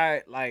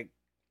I like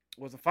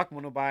wasn't fucking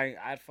with nobody,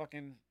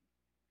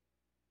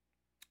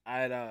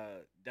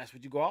 that's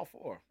what you go out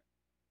for.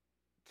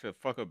 To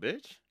fuck a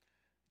bitch?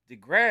 The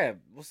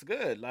grab, what's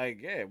good?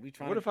 Like, yeah, we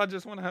trying. What if I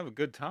just want to have a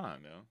good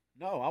time, yo?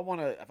 No, I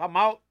want to. If I'm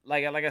out,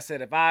 like I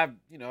said, if I,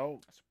 you know,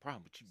 That's the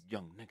problem with you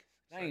young niggas.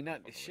 that ain't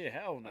nothing. Shit,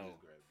 hell no. I just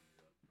grabbed these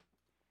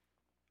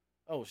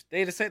up. Oh,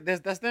 they the same.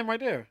 That's them right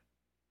there.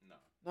 No.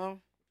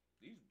 No,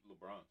 These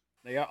LeBrons.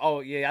 they are.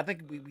 Oh yeah, I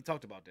think we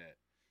talked about that.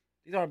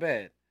 These aren't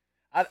bad.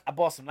 I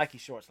bought some Nike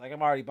shorts. Like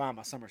I'm already buying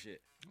my summer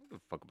shit. What the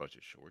fuck about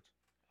your shorts?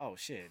 Oh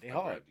shit, they I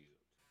hard. grabbed these.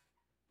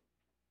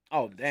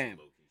 Oh Some damn.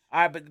 low-key shit.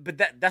 All right,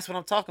 but that's what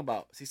I'm talking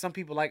about. See, some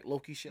people like low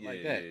key shit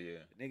like that. Yeah.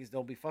 Niggas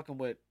don't be fucking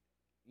with,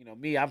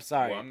 me. I'm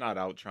sorry. Well, I'm not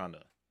out trying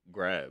to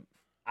grab.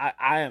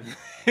 I am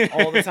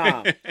all the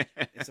time.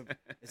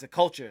 It's a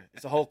culture.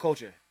 It's a whole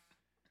culture.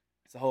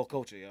 It's a whole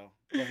culture, yo.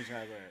 Fucking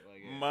try to grab,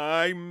 like, yeah.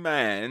 My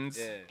man's.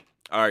 Yeah.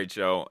 All right,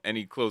 yo.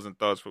 Any closing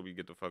thoughts before we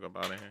get the fuck up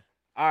out of here?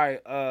 All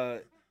right.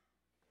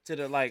 To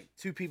the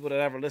 2 people that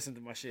ever listened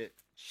to my shit.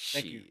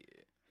 Thank you.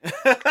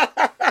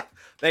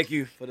 Thank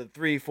you for the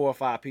 3, 4,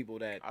 5 people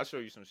that. I'll show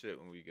you some shit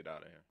when we get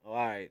out of here. Oh,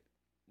 all right.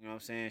 You know what I'm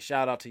saying?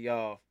 Shout out to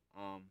y'all.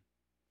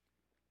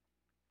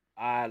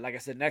 Like I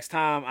said, next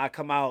time I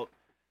come out,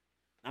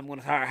 I'm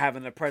gonna start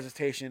having a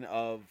presentation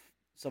of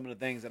some of the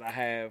things that I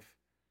have,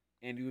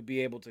 and you would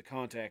be able to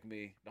contact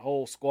me. The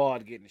whole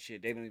squad getting the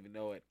shit. They don't even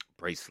know it.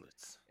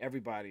 Bracelets.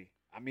 Everybody.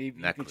 I mean, you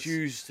can Necklace.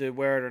 choose to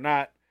wear it or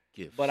not.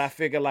 Gifts. But I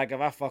figure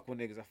if I fuck with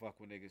niggas, I fuck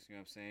with niggas. You know what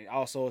I'm saying?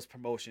 Also, it's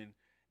promotion.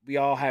 We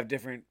all have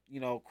different,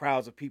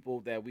 crowds of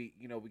people that we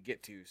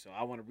get to. So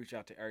I want to reach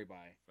out to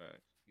everybody. Right.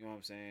 You know what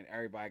I'm saying?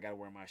 Everybody got to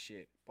wear my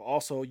shit. But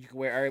also, you can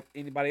wear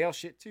anybody else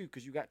shit too,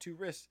 because you got 2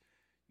 wrists.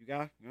 You know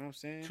what I'm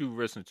saying? 2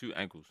 wrists and 2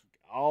 ankles.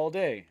 All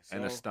day. So,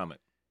 And a stomach.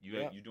 You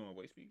yeah. you doing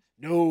waist beats?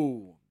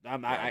 No, I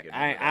get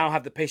don't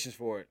have the patience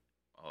for it.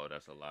 Oh,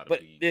 that's a lot of But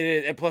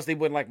beats. and plus, they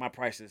wouldn't like my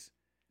prices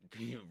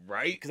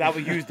Right? because I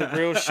would use the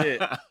real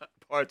shit.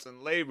 Parts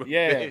and labor,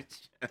 Yeah.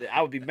 bitch.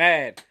 I would be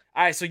mad.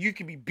 All right, so you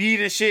can be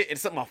beating shit and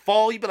something will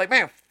fall. You be like,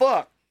 man,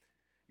 fuck.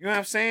 You know what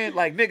I'm saying?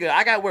 Like, nigga,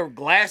 I gotta wear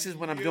glasses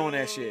when I'm doing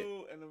that shit.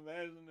 And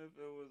imagine if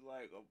it was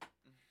like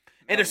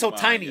And they're so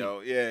tiny.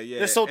 Yo. Yeah.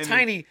 They're so And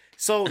tiny.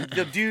 So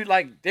the dude,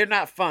 they're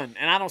not fun.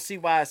 And I don't see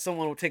why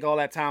someone would take all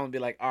that time and be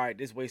like, all right,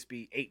 this waist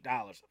be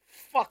 $8.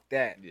 Fuck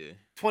that. Yeah.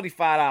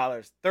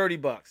 $25,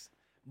 $30.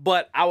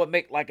 But I would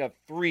make like a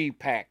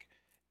 3-pack.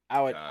 I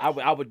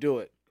would do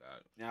it.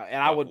 Now,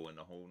 and I would. In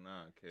the whole 9,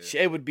 kid.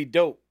 It would be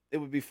dope. It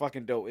would be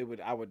fucking dope.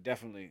 I would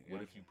definitely.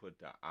 What if you put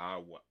the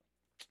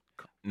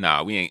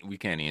Nah, we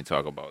can't even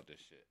talk about this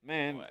shit.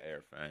 Man. On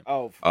air, fam.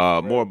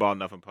 Oh. More About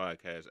Nothing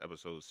podcast,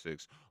 episode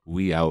 6.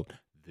 We out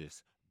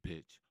this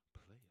bitch.